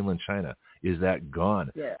identity of mainland China, is that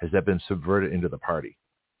gone? Yeah. Has that been subverted into the party?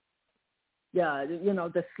 Yeah,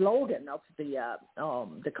 the slogan of the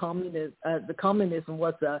communism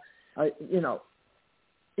was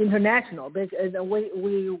international. We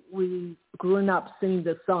grew up singing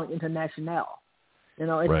the song International. It's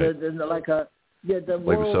the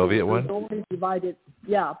world the Soviet one? is only divided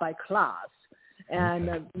by class.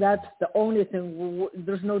 And that's the only thing.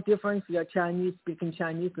 There's no difference. You're Chinese speaking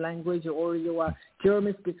Chinese language or you are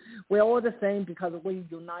German speaking. We're all the same because we're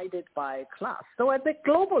united by class. So I think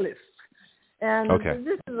globalists. And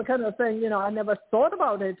this is the kind of thing, I never thought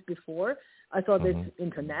about it before. I thought it's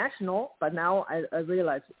international, but now I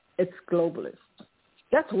realize it's globalist.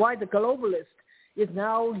 That's why the globalist is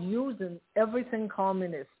now using everything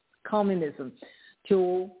communism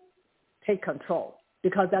to take control,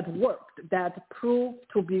 because that worked. That proved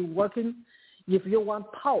to be working. If you want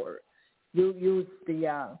power, you use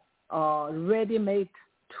the ready-made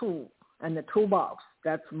tool and the toolbox.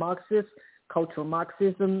 That's Marxist. Cultural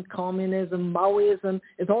Marxism, communism, Maoism,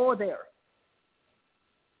 it's all there.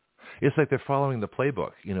 It's like they're following the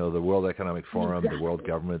playbook, the World Economic Forum, the World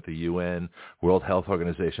Government, the UN, World Health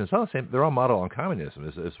Organization. It's all the same. They're all modeled on communism,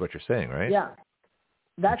 is what you're saying, right? Yeah.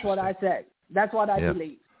 That's what I say. That's what I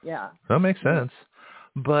believe. Yeah. That makes sense.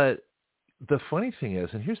 But the funny thing is,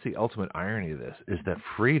 and here's the ultimate irony of this, is that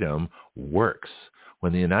freedom works.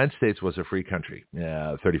 When the United States was a free country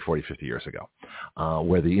 30, 40, 50 years ago,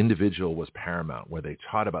 where the individual was paramount, where they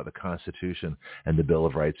taught about the Constitution and the Bill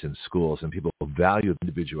of Rights in schools and people valued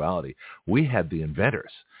individuality, we had the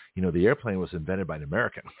inventors. The airplane was invented by an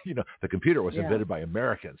American. The computer was invented by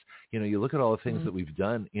Americans. You look at all the things that we've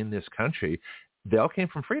done in this country, they all came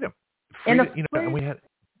from freedom. And we had,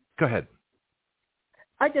 go ahead.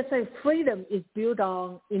 I just say freedom is built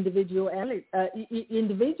on individualism.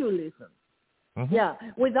 Mm-hmm. Yeah,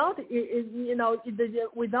 without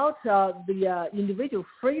without the individual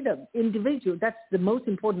freedom, that's the most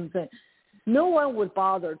important thing. No one would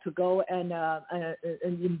bother to go and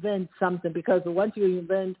invent something, because once you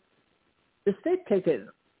invent, the state take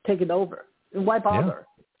it over. Why bother?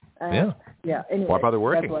 Anyway, why bother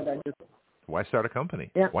working? That's what I do. Why start a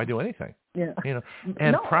company? Yeah. Why do anything? Yeah.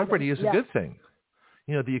 And property is a good thing.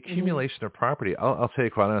 The accumulation of property, I'll tell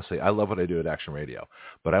you quite honestly, I love what I do at Action Radio,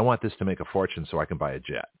 but I want this to make a fortune so I can buy a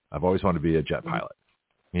jet. I've always wanted to be a jet pilot,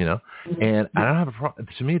 and I don't have a problem.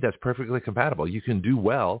 To me, that's perfectly compatible. You can do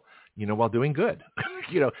well, while doing good.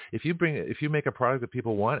 If you make a product that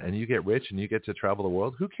people want and you get rich and you get to travel the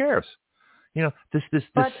world, who cares? This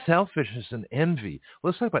selfishness and envy.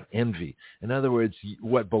 Let's talk about envy. In other words,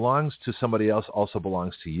 what belongs to somebody else also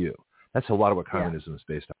belongs to you. That's a lot of what communism is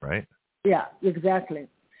based on, right? Yeah, exactly.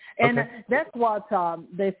 And that's what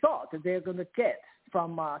they thought they're going to get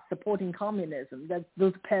from supporting communism. That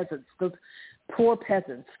those peasants, those poor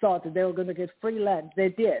peasants, thought they were going to get free land. They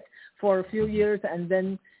did for a few years, and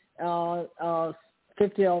then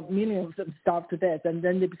 50 million of them starved to death, and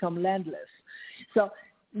then they become landless. So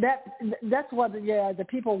that's what the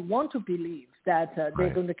people want to believe, that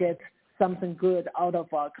they're going to get something good out of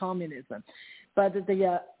communism. But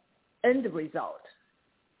the end result,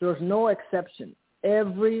 there's no exception.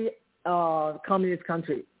 Every communist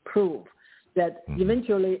country proved that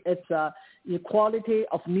eventually it's equality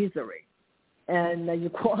of misery and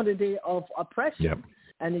equality of oppression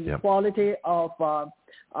and equality of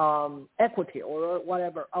equity or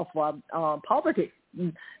whatever, of poverty.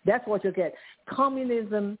 That's what you get.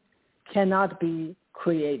 Communism cannot be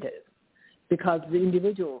created because the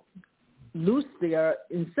individual lose their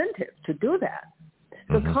incentive to do that.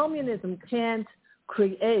 So communism can't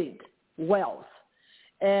create wealth.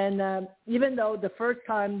 And even though the first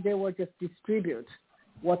time they will just distribute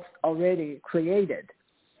what's already created,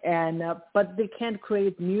 and but they can't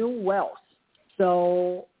create new wealth.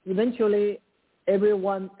 So eventually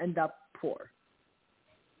everyone end up poor.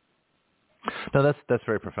 No, that's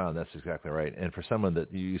very profound. That's exactly right. And for someone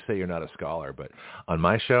that you say you're not a scholar, but on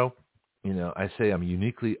my show, I say I'm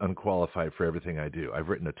uniquely unqualified for everything I do. I've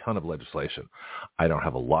written a ton of legislation. I don't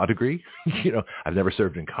have a law degree. I've never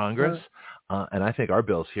served in Congress. And I think our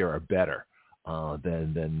bills here are better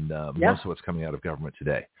than most of what's coming out of government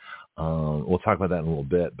today. We'll talk about that in a little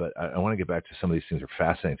bit, but I want to get back to some of these things that are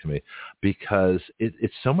fascinating to me, because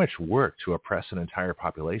it's so much work to oppress an entire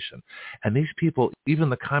population. And these people,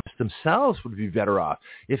 even the communists themselves, would be better off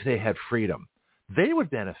if they had freedom. They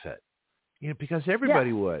would benefit. Because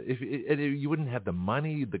everybody would. If you wouldn't have the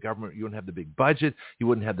money, the government, you wouldn't have the big budget, you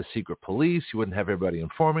wouldn't have the secret police, you wouldn't have everybody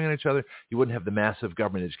informing on each other, you wouldn't have the massive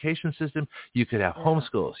government education system. You could have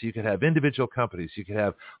homeschools, you could have individual companies, you could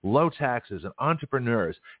have low taxes and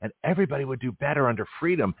entrepreneurs, and everybody would do better under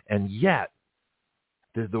freedom. And yet,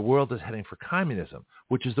 the world is heading for communism,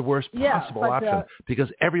 which is the worst possible option, because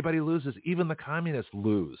everybody loses. Even the communists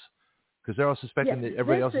lose, because they're all suspecting that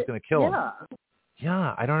everybody else is going to kill them.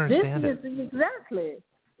 Yeah, I don't understand it. This is exactly.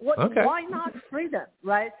 Why not freedom,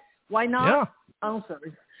 right? Why not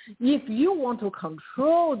answers? If you want to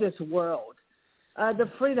control this world, the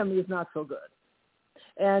freedom is not so good.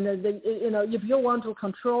 And if you want to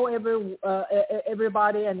control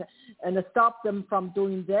everybody and stop them from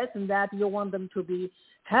doing this and that, you want them to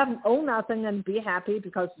own nothing and be happy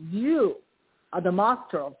because you are the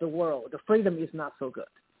master of the world. The freedom is not so good.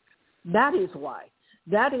 That is why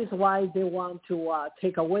they want to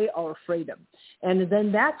take away our freedom. And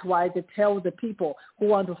then that's why they tell the people who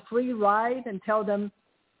want a free ride and tell them,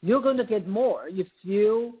 you're going to get more if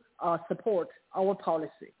you support our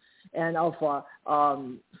policy and of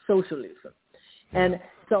socialism. And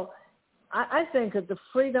so I think that the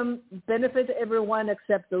freedom benefits everyone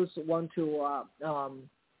except those who want to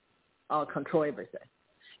control everything.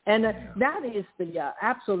 And that is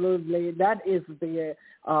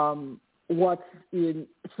what's in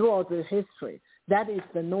throughout the history. That is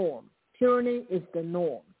the norm. Tyranny is the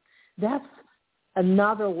norm. That's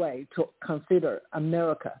another way to consider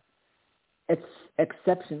America. It's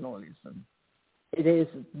exceptionalism. It is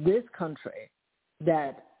this country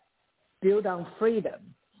that built on freedom,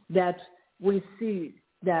 that we see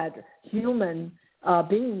that human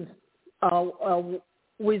beings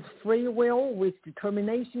with free will, with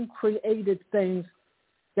determination, created things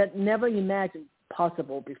that never imagined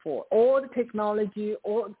possible before. All the technology,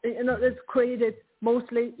 it's created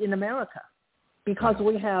mostly in America because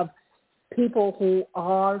we have people who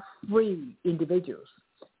are free individuals.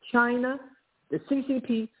 China, the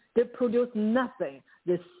CCP, they produce nothing.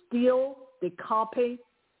 They steal, they copy,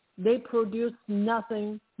 they produce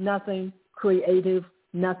nothing creative,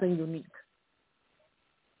 nothing unique.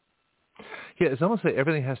 Yeah, it's almost like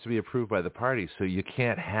everything has to be approved by the party, so you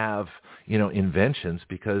can't have, inventions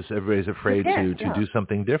because everybody's afraid to do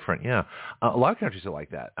something different. Yeah, a lot of countries are like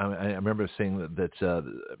that. I remember seeing that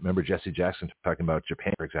remember Jesse Jackson talking about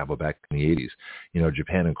Japan, for example, back in the 80s,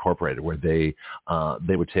 Japan Incorporated, where they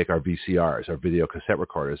would take our VCRs, our video cassette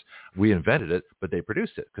recorders. We invented it, but they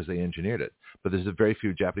produced it because they engineered it. But there's very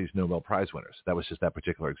few Japanese Nobel Prize winners. That was just that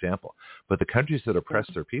particular example. But the countries that oppress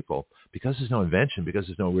their people, because there's no invention, because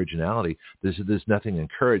there's no originality, there's nothing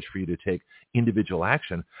encouraged for you to take individual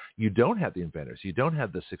action. You don't have the inventors. You don't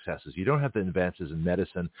have the successes. You don't have the advances in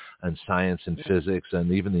medicine and science and physics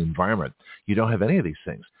and even the environment. You don't have any of these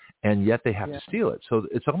things. And yet they have to steal it. So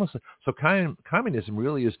it's almost communism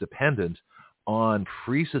really is dependent on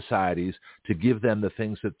free societies to give them the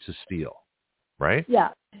things to steal, right? Yeah.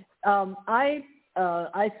 I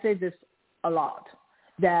say this a lot,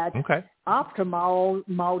 that after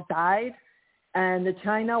Mao died, and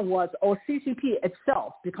China was, or CCP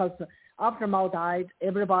itself, because after Mao died,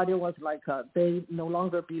 everybody was like, they no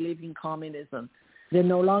longer believe in communism. They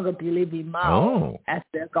no longer believe in Mao as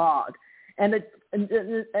their god. And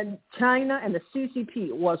China and the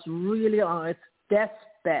CCP was really on its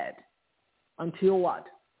deathbed until what?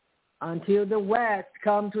 Until the West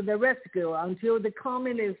come to the rescue, until the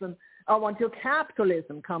communism, until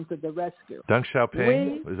capitalism comes to the rescue. Deng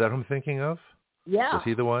Xiaoping, is that who I'm thinking of? Yeah. Was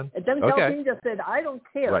he the one? Deng Xiaoping just said, I don't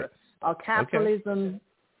care capitalism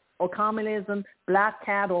or communism, black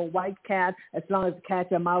cat or white cat, as long as the cat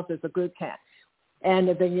your mouth is a good cat. And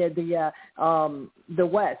the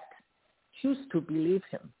West choose to believe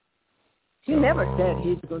him. He never said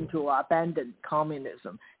he's going to abandon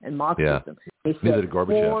communism and Marxism. Yeah. Neither did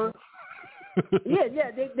Gorbachev.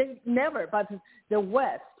 They never. But the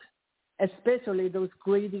West, especially those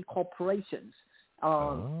greedy corporations,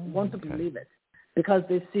 want to believe it because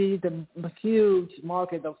they see the huge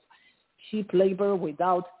market of cheap labor with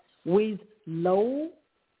low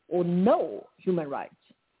or no human rights.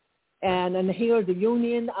 And here the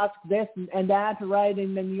union asks this and that, right?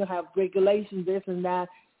 And then you have regulations, this and that.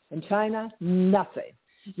 In China, nothing.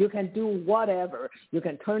 You can do whatever. You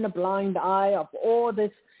can turn a blind eye of all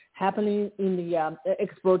this happening in the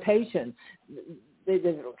exploitation. They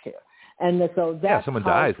don't care. And so that's someone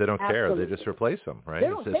dies, they don't care. They just replace them, right?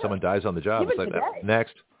 If someone dies on the job, even it's like today. that.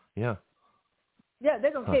 Next. Yeah. Yeah, they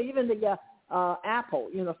don't care. Even the Apple,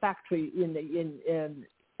 factory in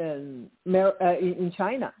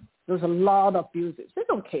China, there's a lot of abuses. They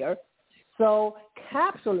don't care. So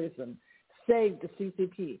capitalism saved the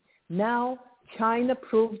CCP. Now China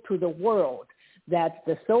proved to the world that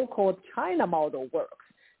the so-called China model works.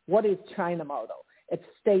 What is China model? It's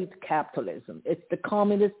state capitalism. It's the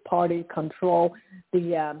Communist Party control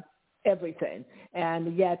the everything,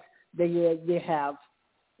 and yet they have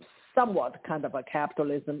somewhat kind of a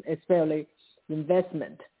capitalism. It's fairly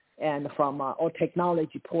investment and from or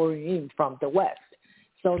technology pouring in from the West.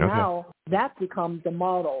 So now that becomes the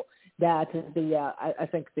model that I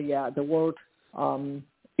think the World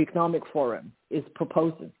Economic Forum is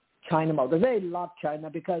proposing. China model. They love China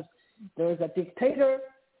because there is a dictator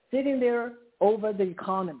sitting there over the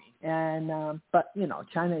economy, and but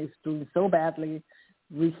China is doing so badly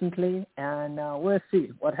recently, and we'll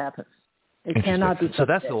see what happens. It cannot be. So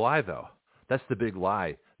that's the lie, though. That's the big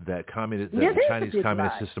lie that the Chinese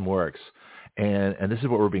communist system works. And this is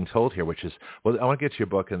what we're being told here, which is, well, I want to get to your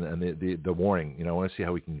book and the warning. I want to see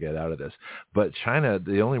how we can get out of this. But China,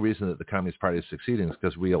 the only reason that the Communist Party is succeeding is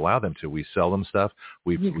because we allow them to. We sell them stuff.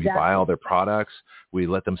 We buy all their products. We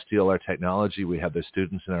let them steal our technology. We have their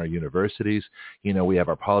students in our universities. We have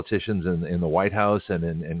our politicians in the White House and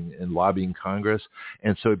in lobbying Congress.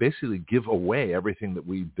 And so we basically give away everything that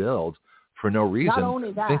we build for no reason. Not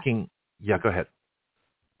only that. Go ahead.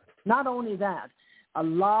 Not only that. A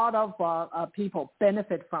lot of people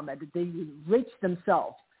benefit from it. They enrich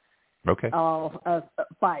themselves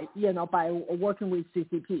by working with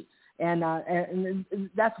CCP, and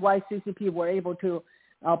that's why CCP were able to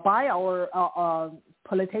buy our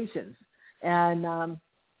politicians and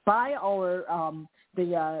buy our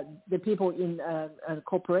the people in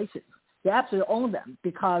corporations. They actually own them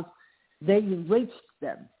because they enriched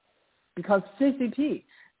them because CCP,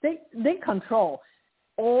 they control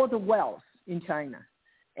all the wealth in China.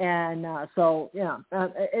 And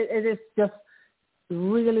it is just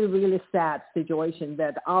really, really sad situation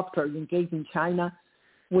that after engaging China,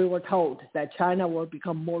 we were told that China will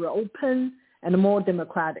become more open and more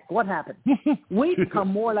democratic. What happened? We become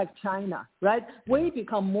more like China, right? We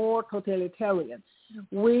become more totalitarian.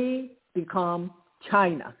 We become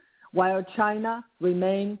China, while China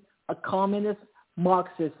remains a communist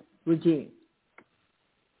Marxist regime.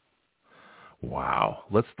 Wow.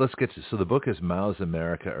 Let's get to, so the book is Mao's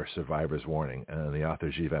America or Survivor's Warning, and the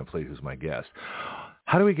author Xi Van Fleet, who's my guest.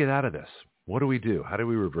 How do we get out of this? What do we do? How do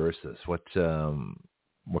we reverse this? What can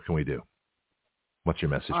we do? What's your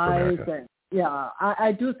message for America?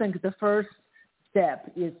 I do think the first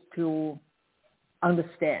step is to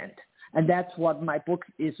understand, and that's what my book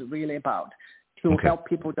is really about, to help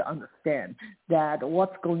people to understand that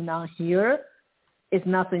what's going on here is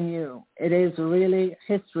nothing new. It is really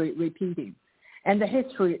history repeating. And the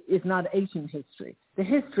history is not ancient history. The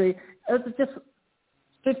history is just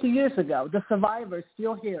 50 years ago. The survivors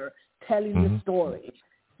still here telling the story,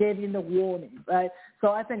 giving the warning, right? So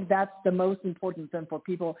I think that's the most important thing for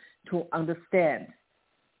people to understand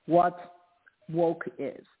what woke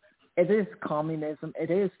is. It is communism. It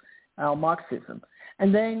is Marxism.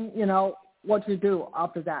 And then, what you do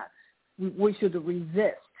after that, we should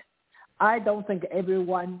resist. I don't think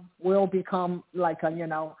everyone will become like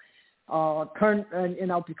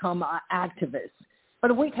become an activist.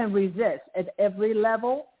 But we can resist at every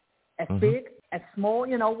level, as big, as small.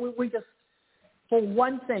 We just, for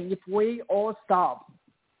one thing, if we all stop,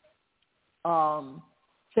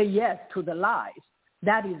 say yes to the lies,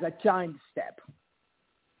 that is a giant step.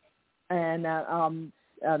 And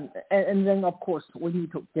then, of course, we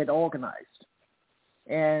need to get organized.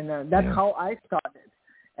 And that's how I started.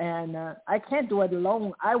 And I can't do it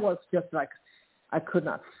alone. I was just like, I could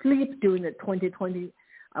not sleep during the 2020.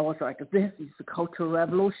 I was like, this is a cultural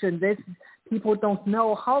revolution. This, people don't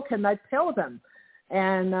know. How can I tell them?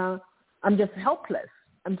 And I'm just helpless.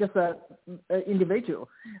 I'm just an individual.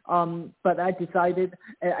 But I decided,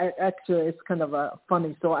 actually, it's kind of a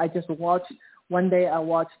funny story. I just watched, one day I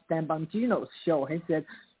watched Dan Bongino's show. He said,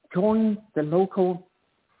 join the local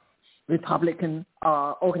Republican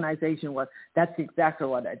organization. That's exactly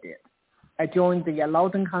what I did. I joined the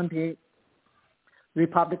Loudoun County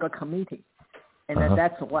Republican Committee, and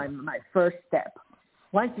that's my first step.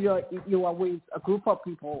 Once you are with a group of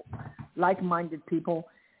people, like-minded people,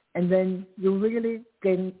 and then you really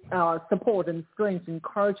gain support and strength,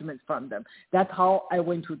 encouragement from them. That's how I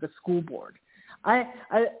went to the school board. I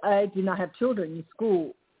did not have children in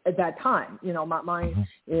school at that time. Mine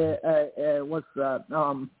was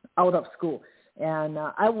out of school. And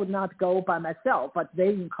I would not go by myself, but they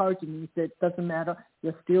encouraged me, said, it doesn't matter,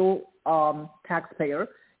 you're still taxpayer,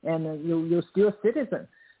 and you're still a citizen.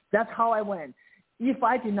 That's how I went. If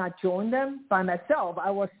I did not join them by myself, I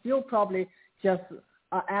was still probably just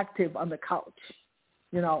active on the couch.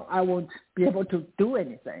 I won't be able to do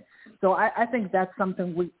anything. So I think that's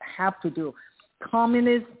something we have to do.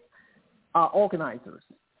 Communist organizers.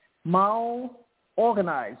 Mao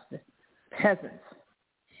organized peasants.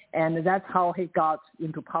 And that's how he got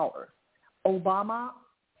into power. Obama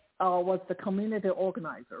was the community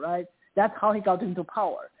organizer, right? That's how he got into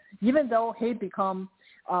power. Even though he become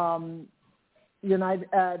the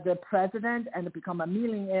president and become a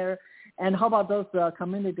millionaire, and how about those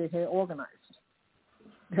community he organized?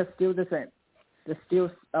 They're still the same. They're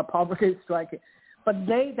still poverty striking. But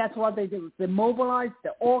that's what they do. They mobilize, they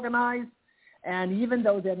organize, and even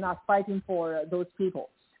though they're not fighting for those people,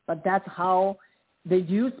 but that's how they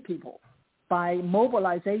use people, by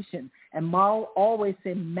mobilization. And Mao always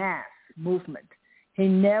said mass movement. He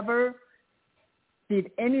never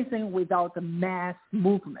did anything without the mass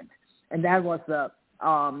movement. And that was the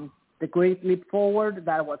Great Leap Forward.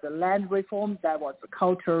 That was the land reform. That was the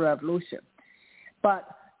Cultural Revolution. But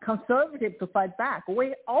conservatives, to fight back,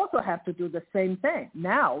 we also have to do the same thing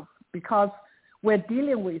now, because we're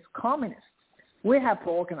dealing with communists. We have to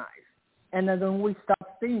organize. And then we start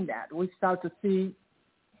seeing that. We start to see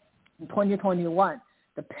in 2021,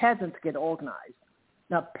 the peasants get organized.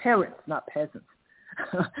 Now, parents, not peasants,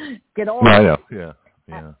 get organized.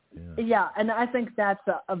 I know. Yeah, and I think that's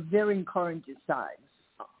a very encouraging sign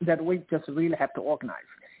that we just really have to organize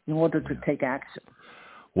in order to take action.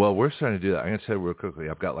 Well, we're starting to do that. I'm going to say real quickly,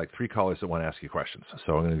 I've got like 3 callers that want to ask you questions.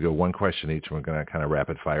 So I'm going to go one question each, and we're going to kind of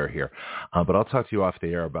rapid fire here. But I'll talk to you off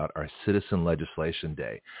the air about our Citizen Legislation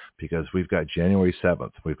Day, because we've got January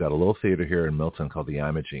 7th. We've got a little theater here in Milton called the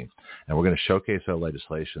Imogene, and we're going to showcase our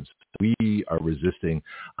legislations. We are resisting.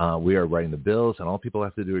 We are writing the bills, and all people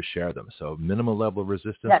have to do is share them. So minimal level of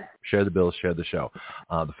resistance, share the bills, share the show.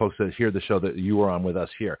 The folks that hear the show that you were on with us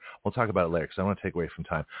here, we'll talk about it later because I want to take away from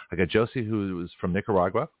time. I got Josie, who is from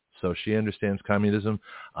Nicaragua. So she understands communism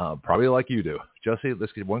probably like you do. Josie,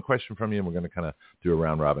 let's get one question from you, and we're going to kind of do a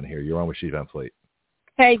round robin here. You're on with Xi Van Fleet.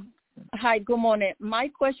 Hey, hi, good morning. My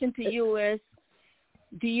question to you is,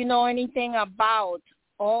 do you know anything about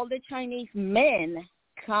all the Chinese men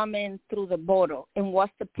coming through the border, and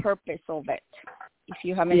what's the purpose of it? If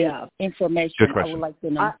you have any information, I would like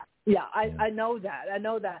to know. I know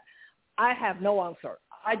that. I have no answer.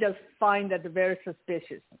 I just find that very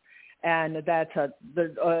suspicious. And that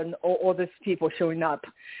all these people showing up,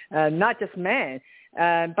 not just men,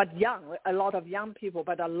 but a lot of young people,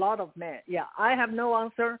 but a lot of men. Yeah, I have no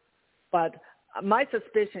answer, but my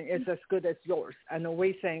suspicion is as good as yours. And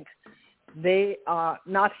we think they are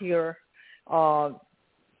not here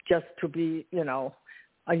just to be, an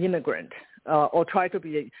immigrant or try to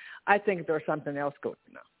be. I think there's something else going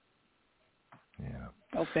on.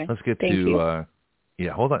 Yeah. Okay. Let's get Thank to. you.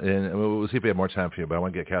 Yeah, hold on, and we'll see if we have more time for you. But I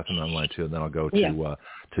want to get Catherine online too, and then I'll go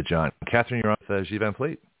to John. Catherine, you're on with Xi Van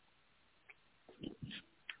Fleet.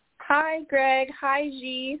 Hi, Greg. Hi,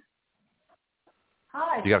 Xi.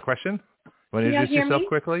 Hi. You got a question? You want to introduce yourself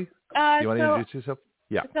quickly? You want to introduce yourself?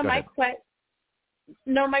 Yeah. So go ahead.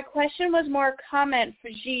 my question was more a comment for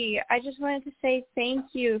Xi. I just wanted to say thank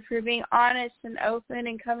you for being honest and open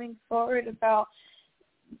and coming forward about,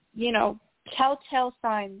 telltale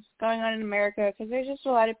signs going on in America, because there's just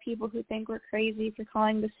a lot of people who think we're crazy for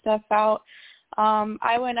calling this stuff out.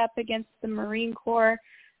 I went up against the Marine Corps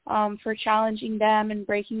for challenging them and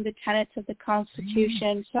breaking the tenets of the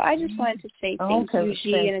Constitution. So I just wanted to say thank you,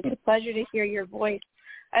 Xi, and it's a pleasure to hear your voice.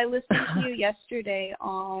 I listened to you yesterday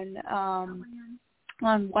on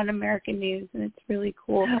One American News, and it's really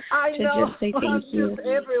cool to just say thank you.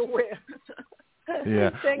 Everywhere. Yeah.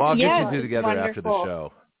 Well, I'll get you two together after the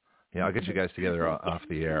show. Yeah, I'll get you guys together off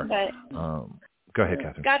the air. Go ahead,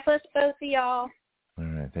 Catherine. God bless both of y'all. All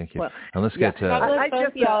right, thank you. Well, and let's get God bless both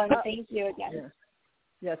of y'all, and thank you again.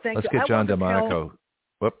 Yeah, thank you. Let's get John DeMonico.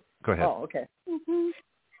 Whoop, go ahead. Oh, okay.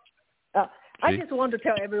 I just want to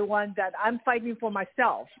tell everyone that I'm fighting for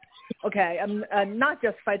myself. Okay, I'm not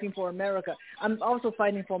just fighting for America. I'm also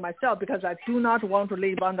fighting for myself because I do not want to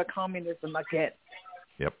live under communism again.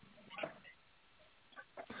 Yep.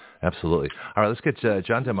 Absolutely. All right, let's get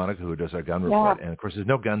John DeMonico, who does our gun report. And, of course, there's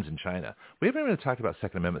no guns in China. We haven't even talked about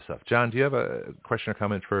Second Amendment stuff. John, do you have a question or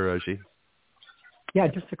comment for Xi? Yeah,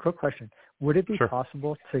 just a quick question. Would it be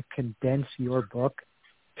possible to condense your book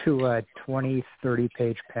to a 20,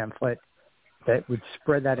 30-page pamphlet that would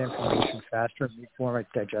spread that information faster and make more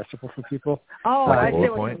digestible for people? Oh, I see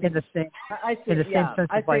what you mean. In the same sense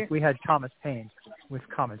of like we had Thomas Paine with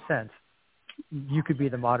Common Sense. You could be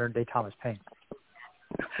the modern-day Thomas Paine.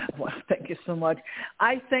 Well, thank you so much.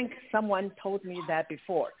 I think someone told me that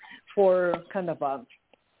before for kind of a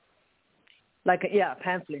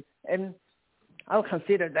pamphlet, and I'll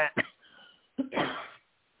consider that.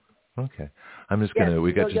 Okay. I'm just going to,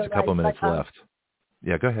 we got just a couple minutes left.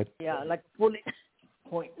 Yeah, go ahead. Yeah, like bullet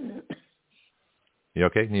point. You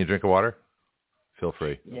okay? Need a drink of water? Feel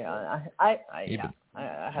free. Yeah, I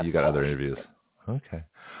have. You got other interviews. Okay.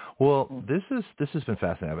 Well, this has been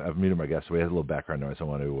fascinating. I've muted my guests, so we had a little background noise. I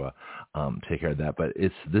want to take care of that. But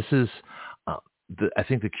I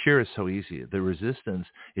think the cure is so easy. The resistance,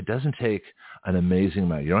 it doesn't take an amazing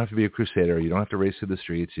amount. You don't have to be a crusader. You don't have to race through the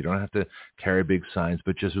streets. You don't have to carry big signs,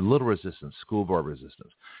 but just a little resistance, school board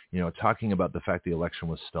resistance. Talking about the fact the election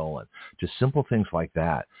was stolen. Just simple things like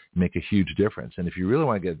that make a huge difference. And if you really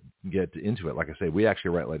want to get into it, like I say, we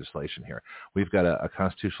actually write legislation here. We've got a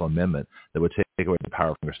constitutional amendment that would take away the power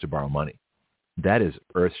of Congress to borrow money. That is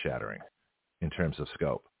earth-shattering in terms of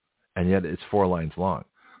scope. And yet it's 4 lines long.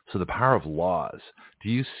 So the power of laws, do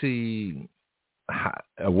you see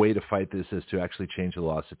a way to fight this is to actually change the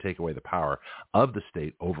laws to take away the power of the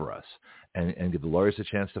state over us and give the lawyers a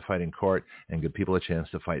chance to fight in court and give people a chance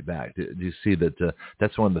to fight back? Do you see that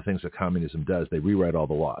that's one of the things that communism does? They rewrite all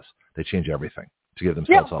the laws. They change everything to give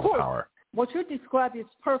themselves all the power. What you described is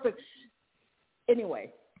perfect.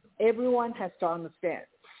 Anyway, everyone has to understand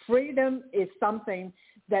freedom is something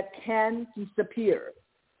that can disappear.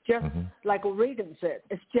 Just like Reagan said,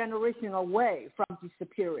 it's generation away from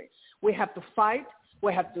disappearing. We have to fight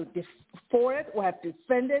We have to for it. We have to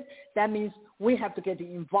defend it. That means we have to get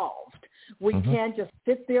involved. We can't just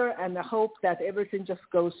sit there and hope that everything just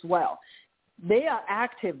goes well. They are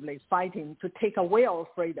actively fighting to take away our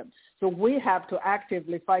freedom. So we have to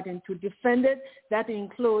actively fighting to defend it. That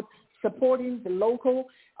includes supporting the local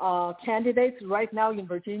candidates. Right now in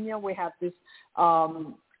Virginia, we have this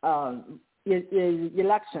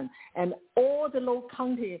election, and all the local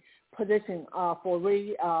county position for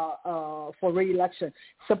re-election,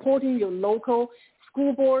 supporting your local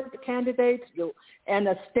school board candidates and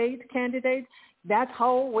a state candidate. That's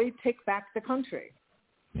how we take back the country.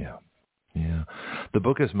 Yeah. Yeah. The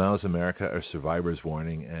book is Mao's America, A Survivor's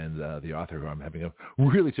Warning, and the author, who I'm having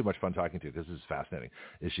really too much fun talking to because this is fascinating,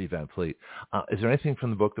 is Xi Van Fleet. Is there anything from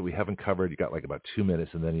the book that we haven't covered? You got like about 2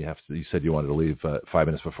 minutes, and then you said you wanted to leave 5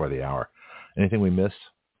 minutes before the hour. Anything we missed?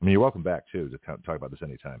 I mean, you're welcome back, too, to talk about this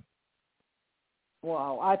anytime.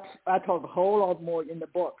 Wow, I talk a whole lot more in the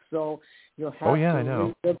book, so you'll have I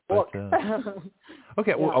know. read the book.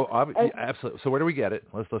 Okay, well, absolutely. So where do we get it?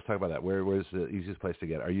 Let's talk about that. Where's the easiest place to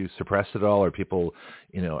get it? Are you suppressed at all? Are people,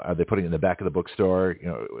 are they putting it in the back of the bookstore?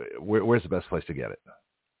 Where's the best place to get it?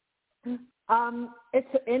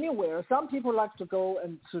 It's anywhere. Some people like to go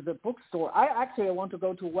into the bookstore. I actually want to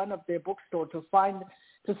go to one of their bookstores to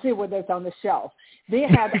see whether it's on the shelf. They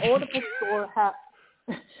had all the bookstore have.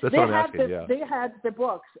 That's what I'm asking, They had the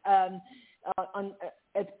books on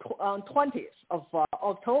 20th of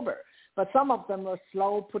October, but some of them were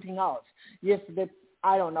slow putting out.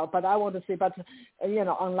 I don't know, but I want to see. But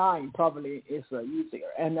online probably is easier.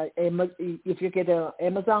 And if you get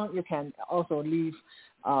Amazon, you can also leave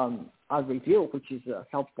a review, which is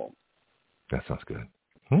helpful. That sounds good.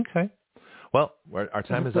 Okay. Well, our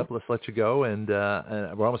time is up. Let's let you go, and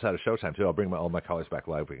we're almost out of showtime, too. I'll bring all my colleagues back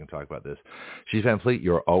live. We can talk about this. Xi Van Fleet,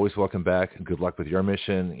 you're always welcome back. Good luck with your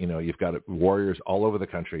mission. You've got warriors all over the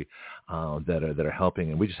country that are helping,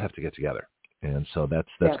 and we just have to get together. And so that's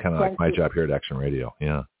kind of like my job here at Action Radio.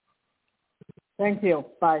 Yeah. Thank you.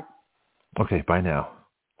 Bye. Okay, bye now.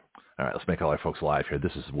 All right, let's make all our folks live here.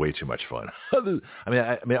 This is way too much fun.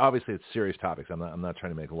 I mean, obviously it's serious topics. I'm not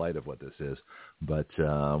trying to make light of what this is, but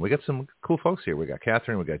we got some cool folks here. We got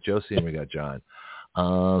Catherine, we got Josie, and we got John.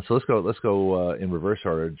 So let's go in reverse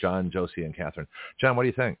order. John, Josie, and Catherine. John, what do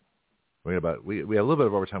you think? We have a little bit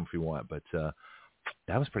of overtime if we want, but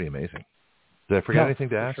that was pretty amazing. Did I forget anything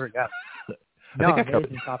to ask? Sure, yeah. I think I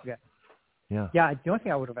covered. Topic. Yeah. Yeah. The only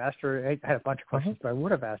thing I would have asked her, I had a bunch of questions, but I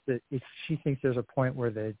would have asked it if she thinks there's a point where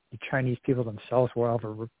the Chinese people themselves will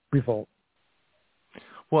ever revolt.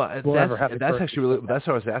 Well, that's actually really, that's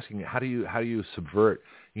what I was asking. How do you subvert,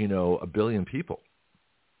 1 billion people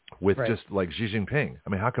with just like Xi Jinping? I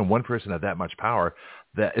mean, how can one person have that much power?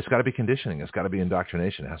 That it's got to be conditioning. It's got to be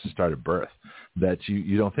indoctrination. It has to start at birth. That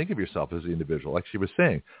you don't think of yourself as the individual. Like she was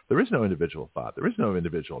saying, there is no individual thought. There is no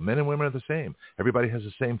individual. Men and women are the same. Everybody has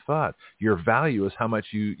the same thought. Your value is how much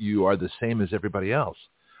you are the same as everybody else.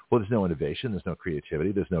 Well, there's no innovation. There's no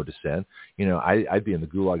creativity. There's no dissent. I'd be in the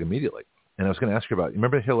gulag immediately. And I was going to ask her about,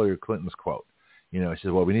 remember Hillary Clinton's quote? She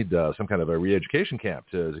said, well, we need some kind of a re-education camp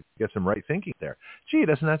to get some right thinking there. Gee,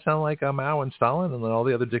 doesn't that sound like Mao and Stalin and then all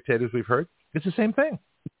the other dictators we've heard? It's the same thing,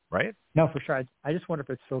 right? No, for sure. I just wonder if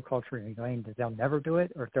it's so culturally ingrained that they'll never do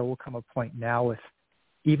it, or if there will come a point now with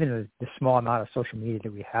even the small amount of social media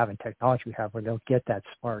that we have and technology we have where they'll get that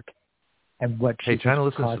spark. And what China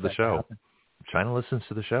listens to the show. China listens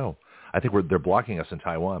to the show. I think they're blocking us in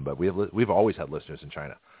Taiwan, but we've always had listeners in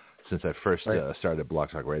China. Since I first started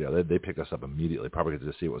Blog Talk Radio, they picked us up immediately, probably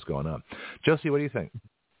to see what's going on. Josie, what do you think?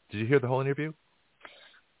 Did you hear the whole interview?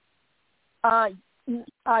 I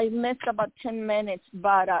missed about 10 minutes,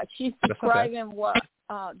 but she's describing what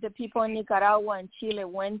the people in Nicaragua and Chile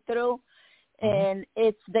went through, and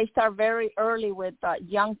they start very early with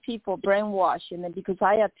young people brainwashing. And because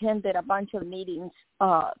I attended a bunch of meetings,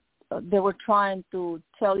 they were trying to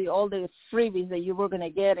tell you all the freebies that you were going to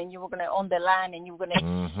get, and you were going to own the land, and you were going to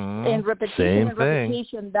and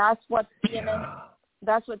repetition. That's what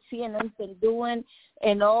CNN's been doing,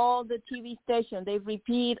 and all the TV stations, they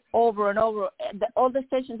repeat over and over. All the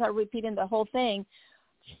stations are repeating the whole thing,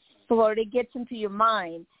 so it gets into your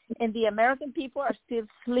mind. And the American people are still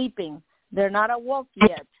sleeping; they're not awoke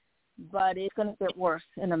yet, but it's going to get worse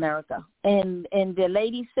in America. And the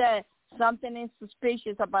lady said something is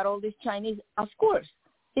suspicious about all these Chinese. Of course,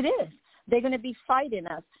 it is. They're going to be fighting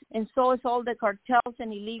us, and so is all the cartels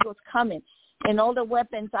and illegals coming. And all the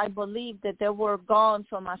weapons, I believe, that they were gone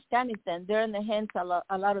from Afghanistan, they're in the hands of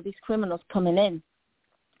a lot of these criminals coming in.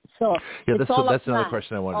 So yeah, that's another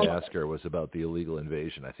question I wanted to ask her was about the illegal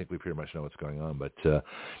invasion. I think we pretty much know what's going on, but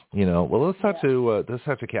well, let's talk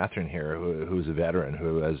to Catherine here, who's a veteran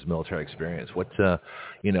who has military experience. What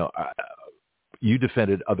you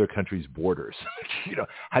defended other countries' borders.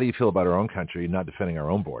 How do you feel about our own country not defending our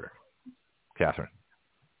own border, Catherine?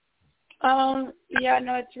 Yeah,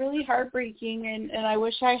 no, it's really heartbreaking, and I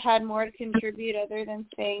wish I had more to contribute other than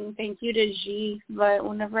saying thank you to Xi. But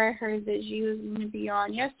whenever I heard that Xi was going to be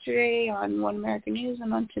on yesterday on One American News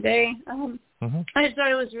and on today, I just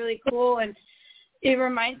thought it was really cool, and it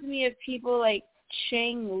reminds me of people like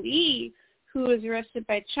Cheng Li, who was arrested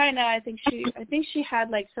by China. I think she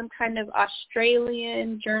had like some kind of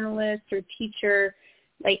Australian journalist or teacher,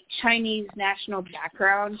 like Chinese national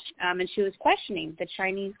background, and she was questioning the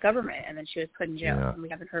Chinese government, and then she was put in jail, and we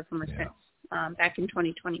haven't heard from her since, back in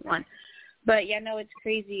 2021. But yeah, no, it's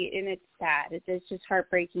crazy, and it's sad. It's just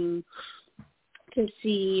heartbreaking to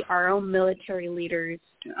see our own military leaders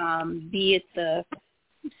be at the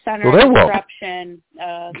center of corruption,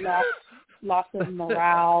 loss of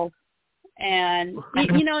morale, and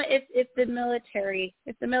if the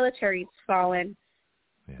military's fallen,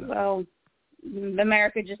 well,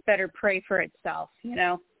 America just better pray for itself,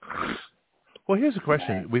 Well, here's a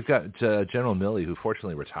question. We've got General Milley, who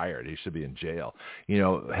fortunately retired. He should be in jail.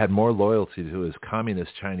 Had more loyalty to his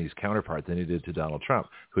communist Chinese counterpart than he did to Donald Trump,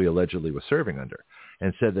 who he allegedly was serving under,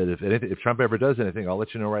 and said that if Trump ever does anything, I'll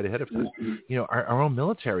let you know right ahead of time. Our own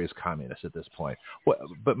military is communist at this point.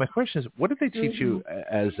 But my question is, what did they teach you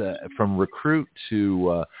as from recruit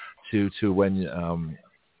to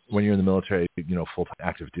when you're in the military, full-time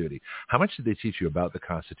active duty? How much did they teach you about the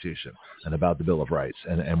Constitution and about the Bill of Rights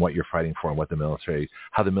and what you're fighting for and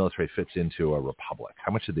how the military fits into a republic?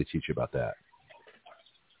 How much did they teach you about that?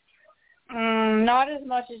 Not as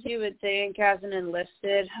much as you would think as an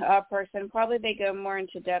enlisted person. Probably they go more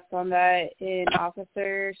into depth on that in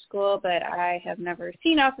officer school, but I have never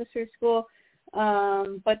seen officer school.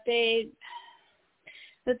 But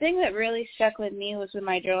the thing that really stuck with me was when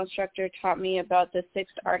my drill instructor taught me about the 6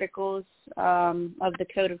 articles of the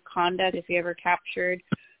Code of Conduct if you ever captured,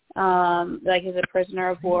 like as a prisoner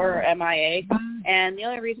of war or MIA. And the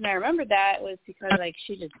only reason I remembered that was because,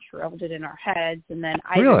 she just drilled it in our heads. And then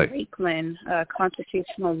Ivan Wakeman, a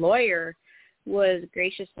constitutional lawyer, was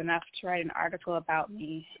gracious enough to write an article about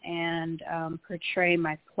me and portray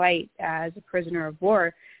my plight as a prisoner of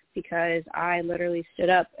war, because I literally stood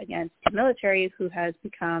up against the military, who has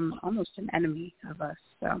become almost an enemy of us.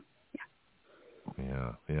 So,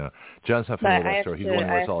 yeah. John's not familiar with that story. He's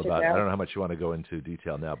wondering what it's all about. I don't know how much you want to go into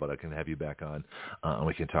detail now, but I can have you back on and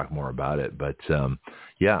we can talk more about it. But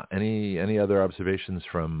any other observations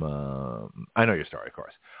from? I know your story, of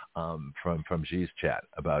course, from Xi's chat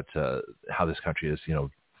about how this country is,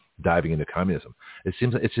 diving into communism. It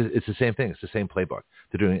seems like it's the same thing. It's the same playbook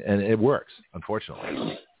they're doing, and it works.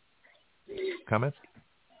 Unfortunately. Comments?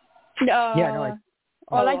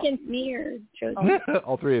 All I can hear, Josie.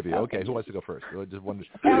 All three of you. Okay, who wants to go first? Let's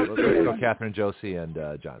go Catherine, Josie, and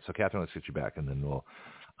John. So Catherine, let's get you back, and then we'll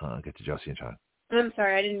get to Josie and John. I'm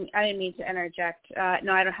sorry, I didn't mean to interject.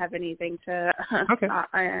 No, I don't have anything to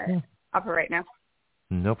offer right now.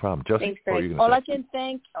 No problem. Josie, thanks, what are you all I can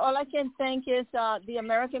think is the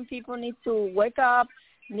American people need to wake up,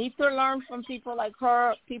 need to learn from people like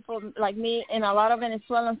her, people like me, and a lot of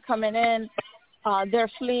Venezuelans coming in. They're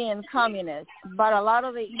fleeing communists, but a lot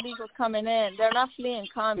of the illegals coming in, they're not fleeing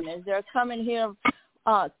communists. They're coming here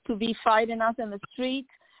to be fighting us in the street,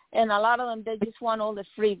 and a lot of them, they just want all the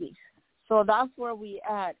freebies. So that's where we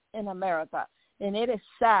at in America, and it is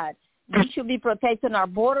sad. We should be protecting our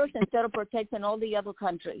borders instead of protecting all the other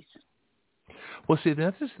countries. Well, see,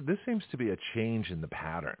 this seems to be a change in the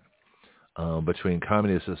pattern. Between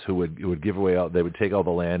communists who would give away they would take all the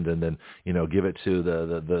land and then give it to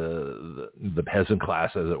the peasant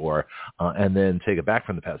class, as it were, and then take it back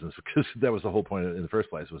from the peasants, because that was the whole point in the first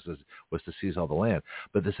place, was to seize all the land.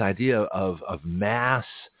 But this idea of mass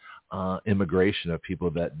immigration of people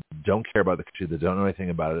that don't care about the country, that don't know anything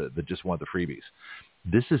about it, that just want the freebies.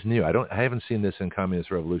 This is new. I haven't seen this in communist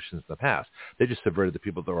revolutions in the past. They just subverted the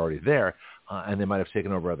people that are already there, and they might have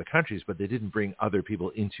taken over other countries, but they didn't bring other people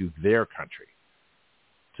into their country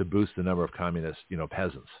to boost the number of communist,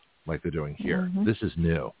 peasants like they're doing here. Mm-hmm. This is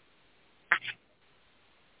new.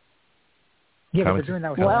 Yeah, but they're doing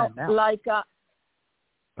that with the land now. All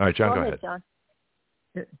right, John, go ahead. John.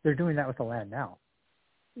 They're doing that with the land now.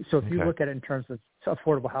 So if you look at it in terms of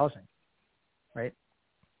affordable housing, right?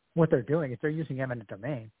 What they're doing is they're using eminent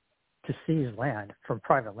domain to seize land from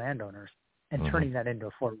private landowners and turning that into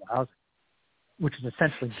affordable housing, which is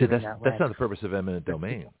essentially giving that land. That's not the purpose of eminent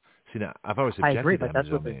domain. See, now, I've always objected I agree, to but that's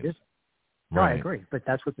what they're doing. No, right. I agree, but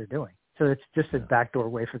that's what they're doing. So it's just a backdoor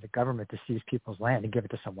way for the government to seize people's land and give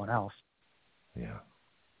it to someone else. Yeah.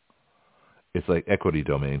 It's like equity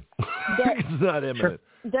domain. It's not eminent.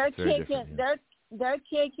 They're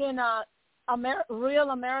taking real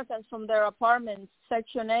Americans from their apartments,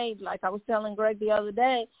 Section 8, like I was telling Greg the other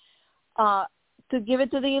day, to give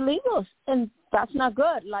it to the illegals. And that's not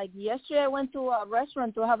good. Like yesterday I went to a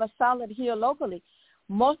restaurant to have a salad here locally.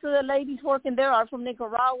 Most of the ladies working there are from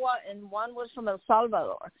Nicaragua, and one was from El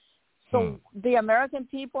Salvador. So the American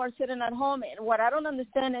people are sitting at home. And what I don't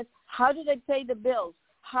understand is, how do they pay the bills?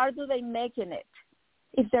 How do they making it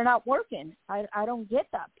if they're not working? I don't get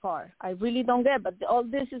that part. I really don't get it. But all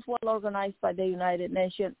this is well organized by the United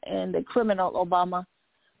Nations and the criminal Obama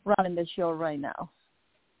running the show right now.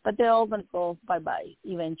 But they're all going to go bye-bye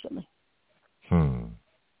eventually.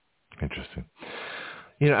 Interesting.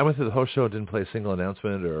 You know, I went through the whole show, didn't play a single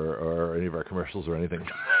announcement or any of our commercials or anything.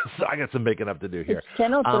 So I got some making up to do here. It's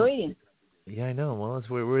 10:03. Yeah, I know. Well,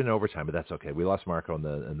 we're in overtime, but that's okay. We lost Marco in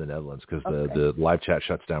the Netherlands because the live chat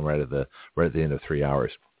shuts down right at the end of 3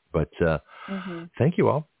 hours. But thank you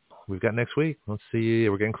all. We've got next week. Let's see.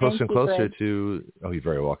 We're getting closer and closer to. Oh, you're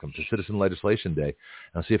very welcome to Citizen Legislation Day.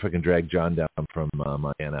 I'll see if I can drag John down from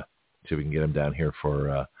Montana. See if we can get him down here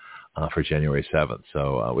for January 7th.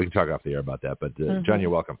 So we can talk off the air about that. But John, you're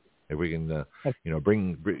welcome. If we can,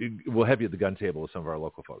 we'll have you at the gun table with some of our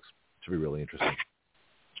local folks. It should be really interesting.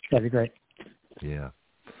 That'd be great. Yeah.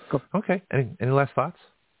 Cool. Okay. Any last thoughts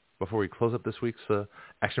before we close up this week's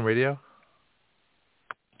Action Radio?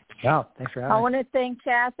 Yeah. Thanks for having me. I want to thank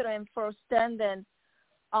Catherine for standing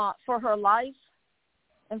for her life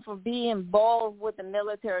and for being bold with the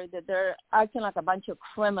military, that they're acting like a bunch of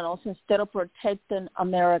criminals instead of protecting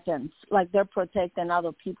Americans, like they're protecting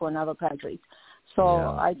other people in other countries. So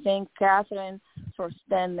I thank Catherine for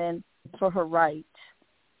standing for her right.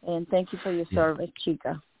 And thank you for your service,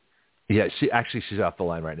 Chica. Yeah, she's off the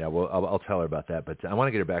line right now. Well, I'll tell her about that, but I want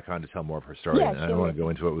to get her back on to tell more of her story. Yeah, and I don't want to go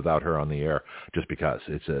into it without her on the air, just because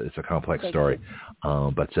it's a complex story.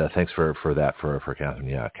 But thanks for that for Catherine.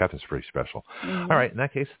 Yeah, Catherine's pretty special. All right, in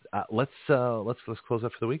that case, let's close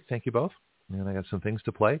up for the week. Thank you both. And I got some things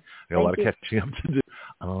to play. I got a lot of catching up to do.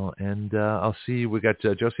 And I'll see. We got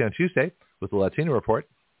Josie on Tuesday with the Latino Report.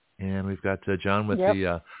 And we've got John with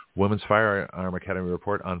the Women's Firearm Academy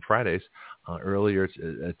Report on Fridays, earlier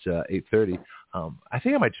at 8:30. I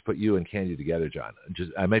think I might just put you and Candy together, John.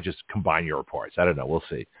 I might just combine your reports. I don't know. We'll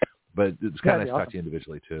see. But it's kind of nice to talk to you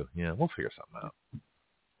individually, too. Yeah, we'll figure something out.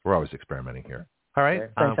 We're always experimenting here. All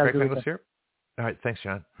right. Greg Penglis here. All right. Thanks,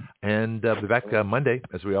 John. And be back Monday,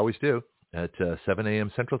 as we always do, at 7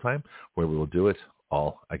 a.m. Central Time, where we will do it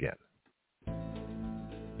all again.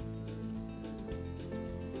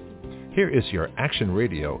 Here is your Action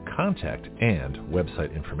Radio contact and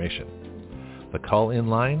website information. The call-in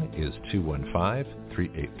line is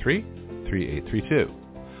 215-383-3832.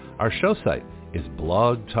 Our show site is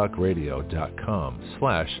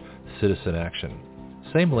blogtalkradio.com/citizenaction.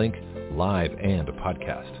 Same link, live and a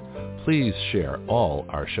podcast. Please share all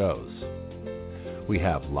our shows. We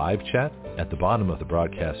have live chat at the bottom of the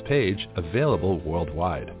broadcast page, available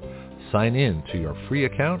worldwide. Sign in to your free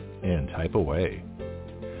account and type away.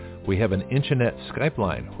 We have an internet Skype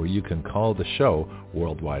line where you can call the show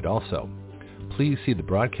worldwide also. Please see the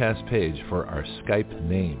broadcast page for our Skype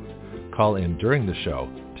name. Call in during the show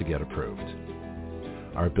to get approved.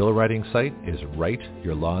 Our bill writing site is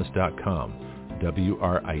writeyourlaws.com,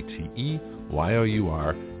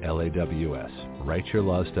 WRITEYOURLAWS,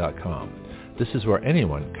 writeyourlaws.com. This is where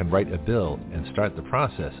anyone can write a bill and start the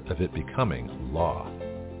process of it becoming law.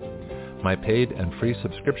 My paid and free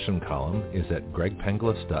subscription column is at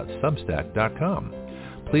gregpenglis.substack.com.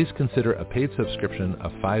 Please consider a paid subscription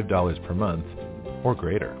of $5 per month or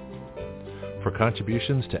greater. For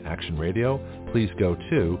contributions to Action Radio, please go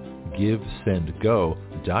to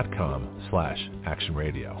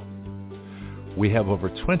givesendgo.com/actionradio. We have over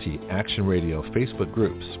 20 Action Radio Facebook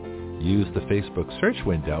groups. Use the Facebook search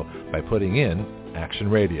window by putting in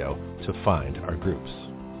Action Radio to find our groups.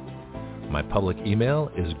 My public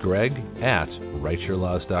email is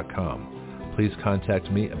greg@writeyourlaws.com. Please contact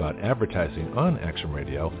me about advertising on Action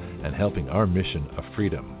Radio and helping our mission of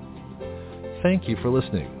freedom. Thank you for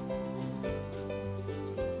listening.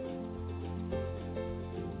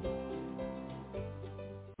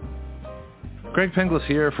 Greg Penglis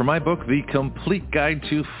here for my book, The Complete Guide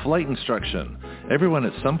to Flight Instruction. Everyone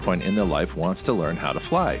at some point in their life wants to learn how to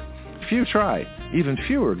fly. Few try. Even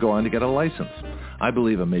fewer go on to get a license. I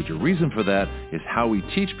believe a major reason for that is how we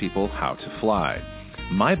teach people how to fly.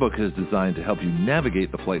 My book is designed to help you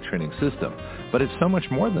navigate the flight training system, but it's so much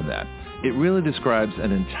more than that. It really describes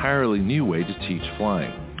an entirely new way to teach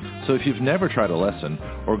flying. So if you've never tried a lesson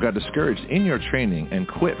or got discouraged in your training and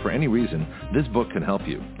quit for any reason, this book can help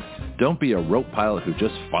you. Don't be a rote pilot who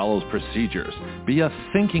just follows procedures. Be a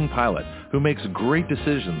thinking pilot who makes great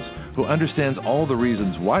decisions, who understands all the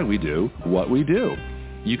reasons why we do what we do.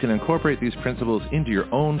 You can incorporate these principles into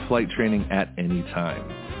your own flight training at any time.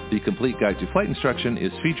 The Complete Guide to Flight Instruction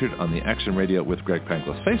is featured on the Action Radio with Greg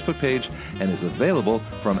Penglis Facebook page and is available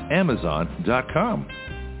from Amazon.com.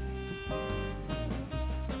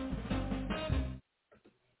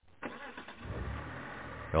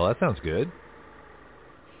 Well, that sounds good.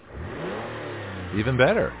 Even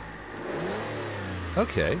better.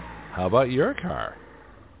 Okay, how about your car?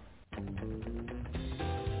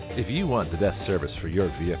 If you want the best service for your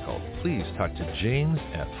vehicle, please talk to James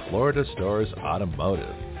at Florida Stores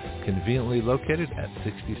Automotive, conveniently located at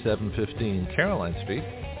 6715 Caroline Street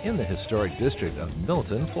in the historic district of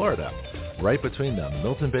Milton, Florida, right between the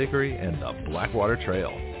Milton Bakery and the Blackwater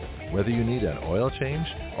Trail. Whether you need an oil change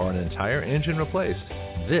or an entire engine replaced,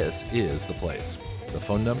 this is the place. The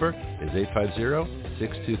phone number is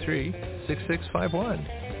 850-623-6651.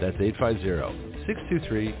 That's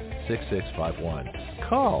 850-623-6651.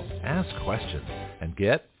 Call, ask questions, and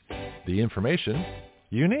get the information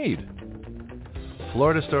you need.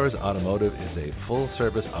 Florida Stores Automotive is a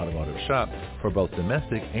full-service automotive shop for both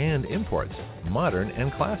domestic and imports, modern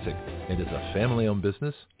and classic. It is a family-owned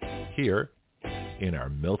business here in our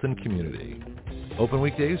Milton community. Open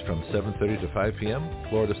weekdays from 7:30 to 5 p.m.,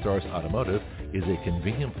 Florida Stars Automotive is a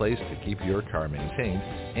convenient place to keep your car maintained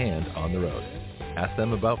and on the road. Ask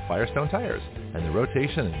them about Firestone tires and the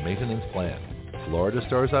rotation and maintenance plan. Florida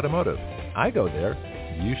Stars Automotive. I go there.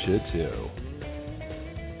 You should too.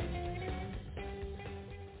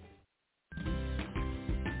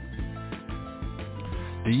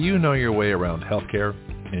 Do you know your way around healthcare,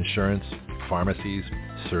 insurance, pharmacies,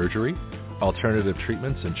 surgery, alternative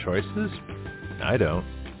treatments and choices? I don't.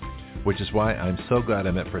 Which is why I'm so glad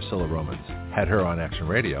I met Priscilla Romans, had her on Action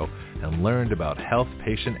Radio, and learned about health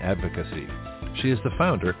patient advocacy. She is the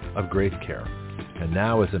founder of Great Care. And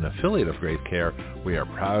now as an affiliate of Great Care, we are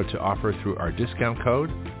proud to offer through our discount code,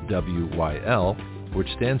 WYL, which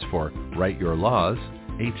stands for Write Your Laws,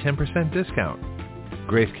 a 10% discount.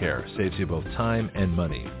 Great Care saves you both time and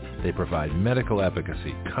money. They provide medical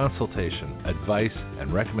advocacy, consultation, advice,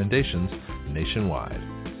 and recommendations nationwide.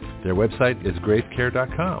 Their website is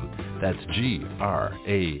greatcare.com. That's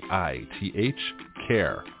GRAITH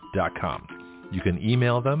care.com. You can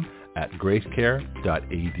email them at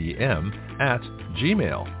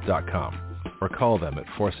greatcare.adm@gmail.com or call them at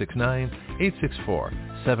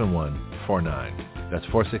 469-864-7149. That's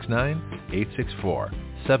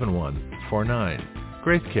 469-864-7149.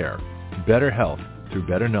 Great Care. Better health through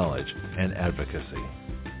better knowledge and advocacy.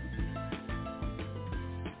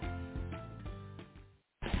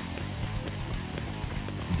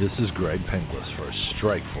 This is Greg Penglis for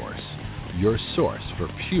Strike Force, your source for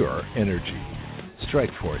pure energy.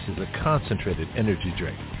 Strike Force is a concentrated energy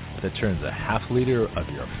drink that turns a half liter of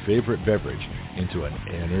your favorite beverage into an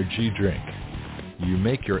energy drink. You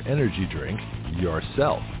make your energy drink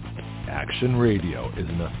yourself. Action Radio is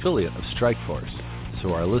an affiliate of Strike Force,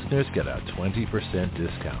 so our listeners get a 20%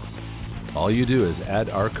 discount. All you do is add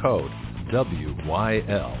our code,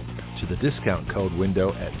 WYL, to the discount code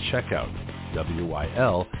window at checkout.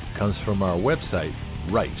 WYL comes from our website,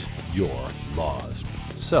 Write Your Laws.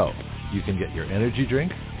 So, you can get your energy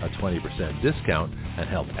drink, a 20% discount, and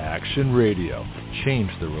help Action Radio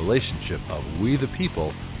change the relationship of we the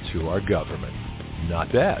people to our government.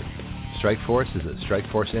 Not bad. Strikeforce is at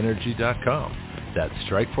strikeforceenergy.com. That's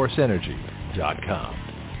strikeforceenergy.com.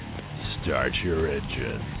 Start your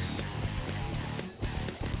engines.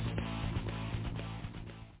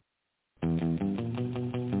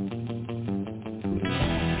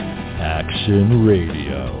 Action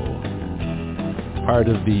Radio. Part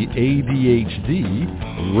of the ADHD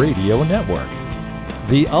Radio Network.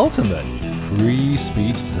 The ultimate free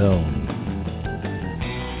speech zone.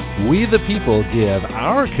 We the people give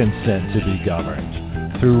our consent to be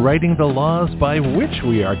governed through writing the laws by which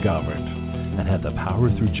we are governed, and have the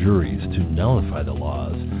power through juries to nullify the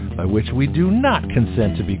laws by which we do not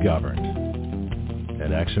consent to be governed.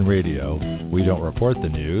 At Action Radio, we don't report the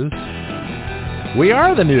news. We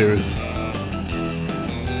are the news.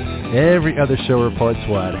 Every other show reports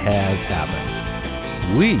what has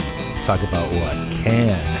happened. We talk about what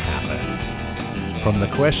can happen. From the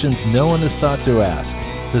questions no one has thought to ask,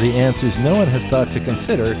 to the answers no one has thought to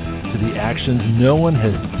consider, to the actions no one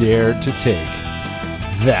has dared to take.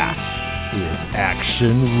 That is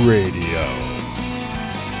Action Radio.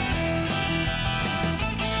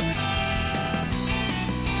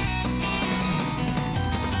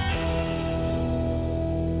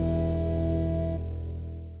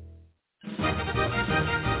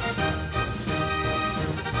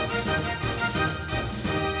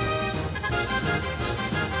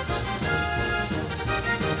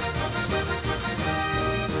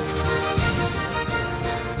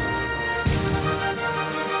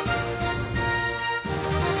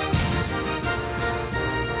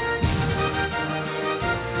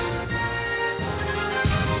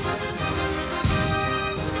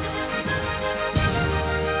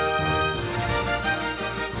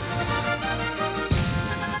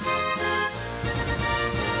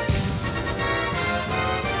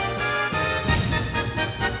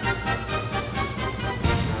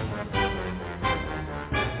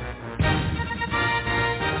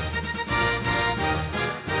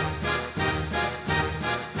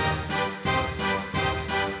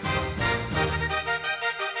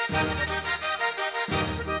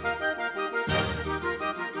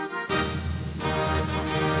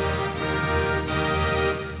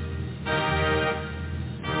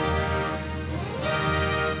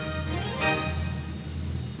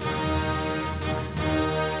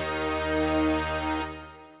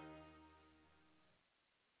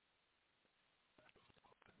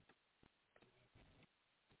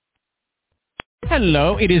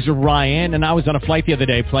 Hello, it is Ryan, and I was on a flight the other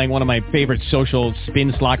day playing one of my favorite social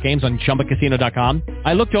spin slot games on ChumbaCasino.com.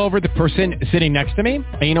 I looked over at the person sitting next to me,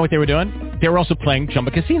 and you know what they were doing? They were also playing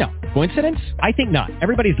Chumba Casino. Coincidence? I think not.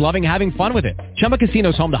 Everybody's loving having fun with it. Chumba Casino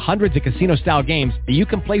is home to hundreds of casino-style games that you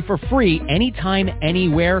can play for free anytime,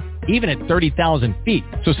 anywhere, even at 30,000 feet.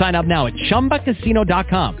 So sign up now at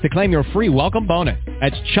ChumbaCasino.com to claim your free welcome bonus.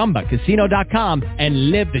 That's ChumbaCasino.com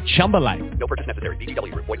and live the Chumba life. No purchase necessary.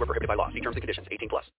 VGW. Void where prohibited by law. See terms and conditions. 18+.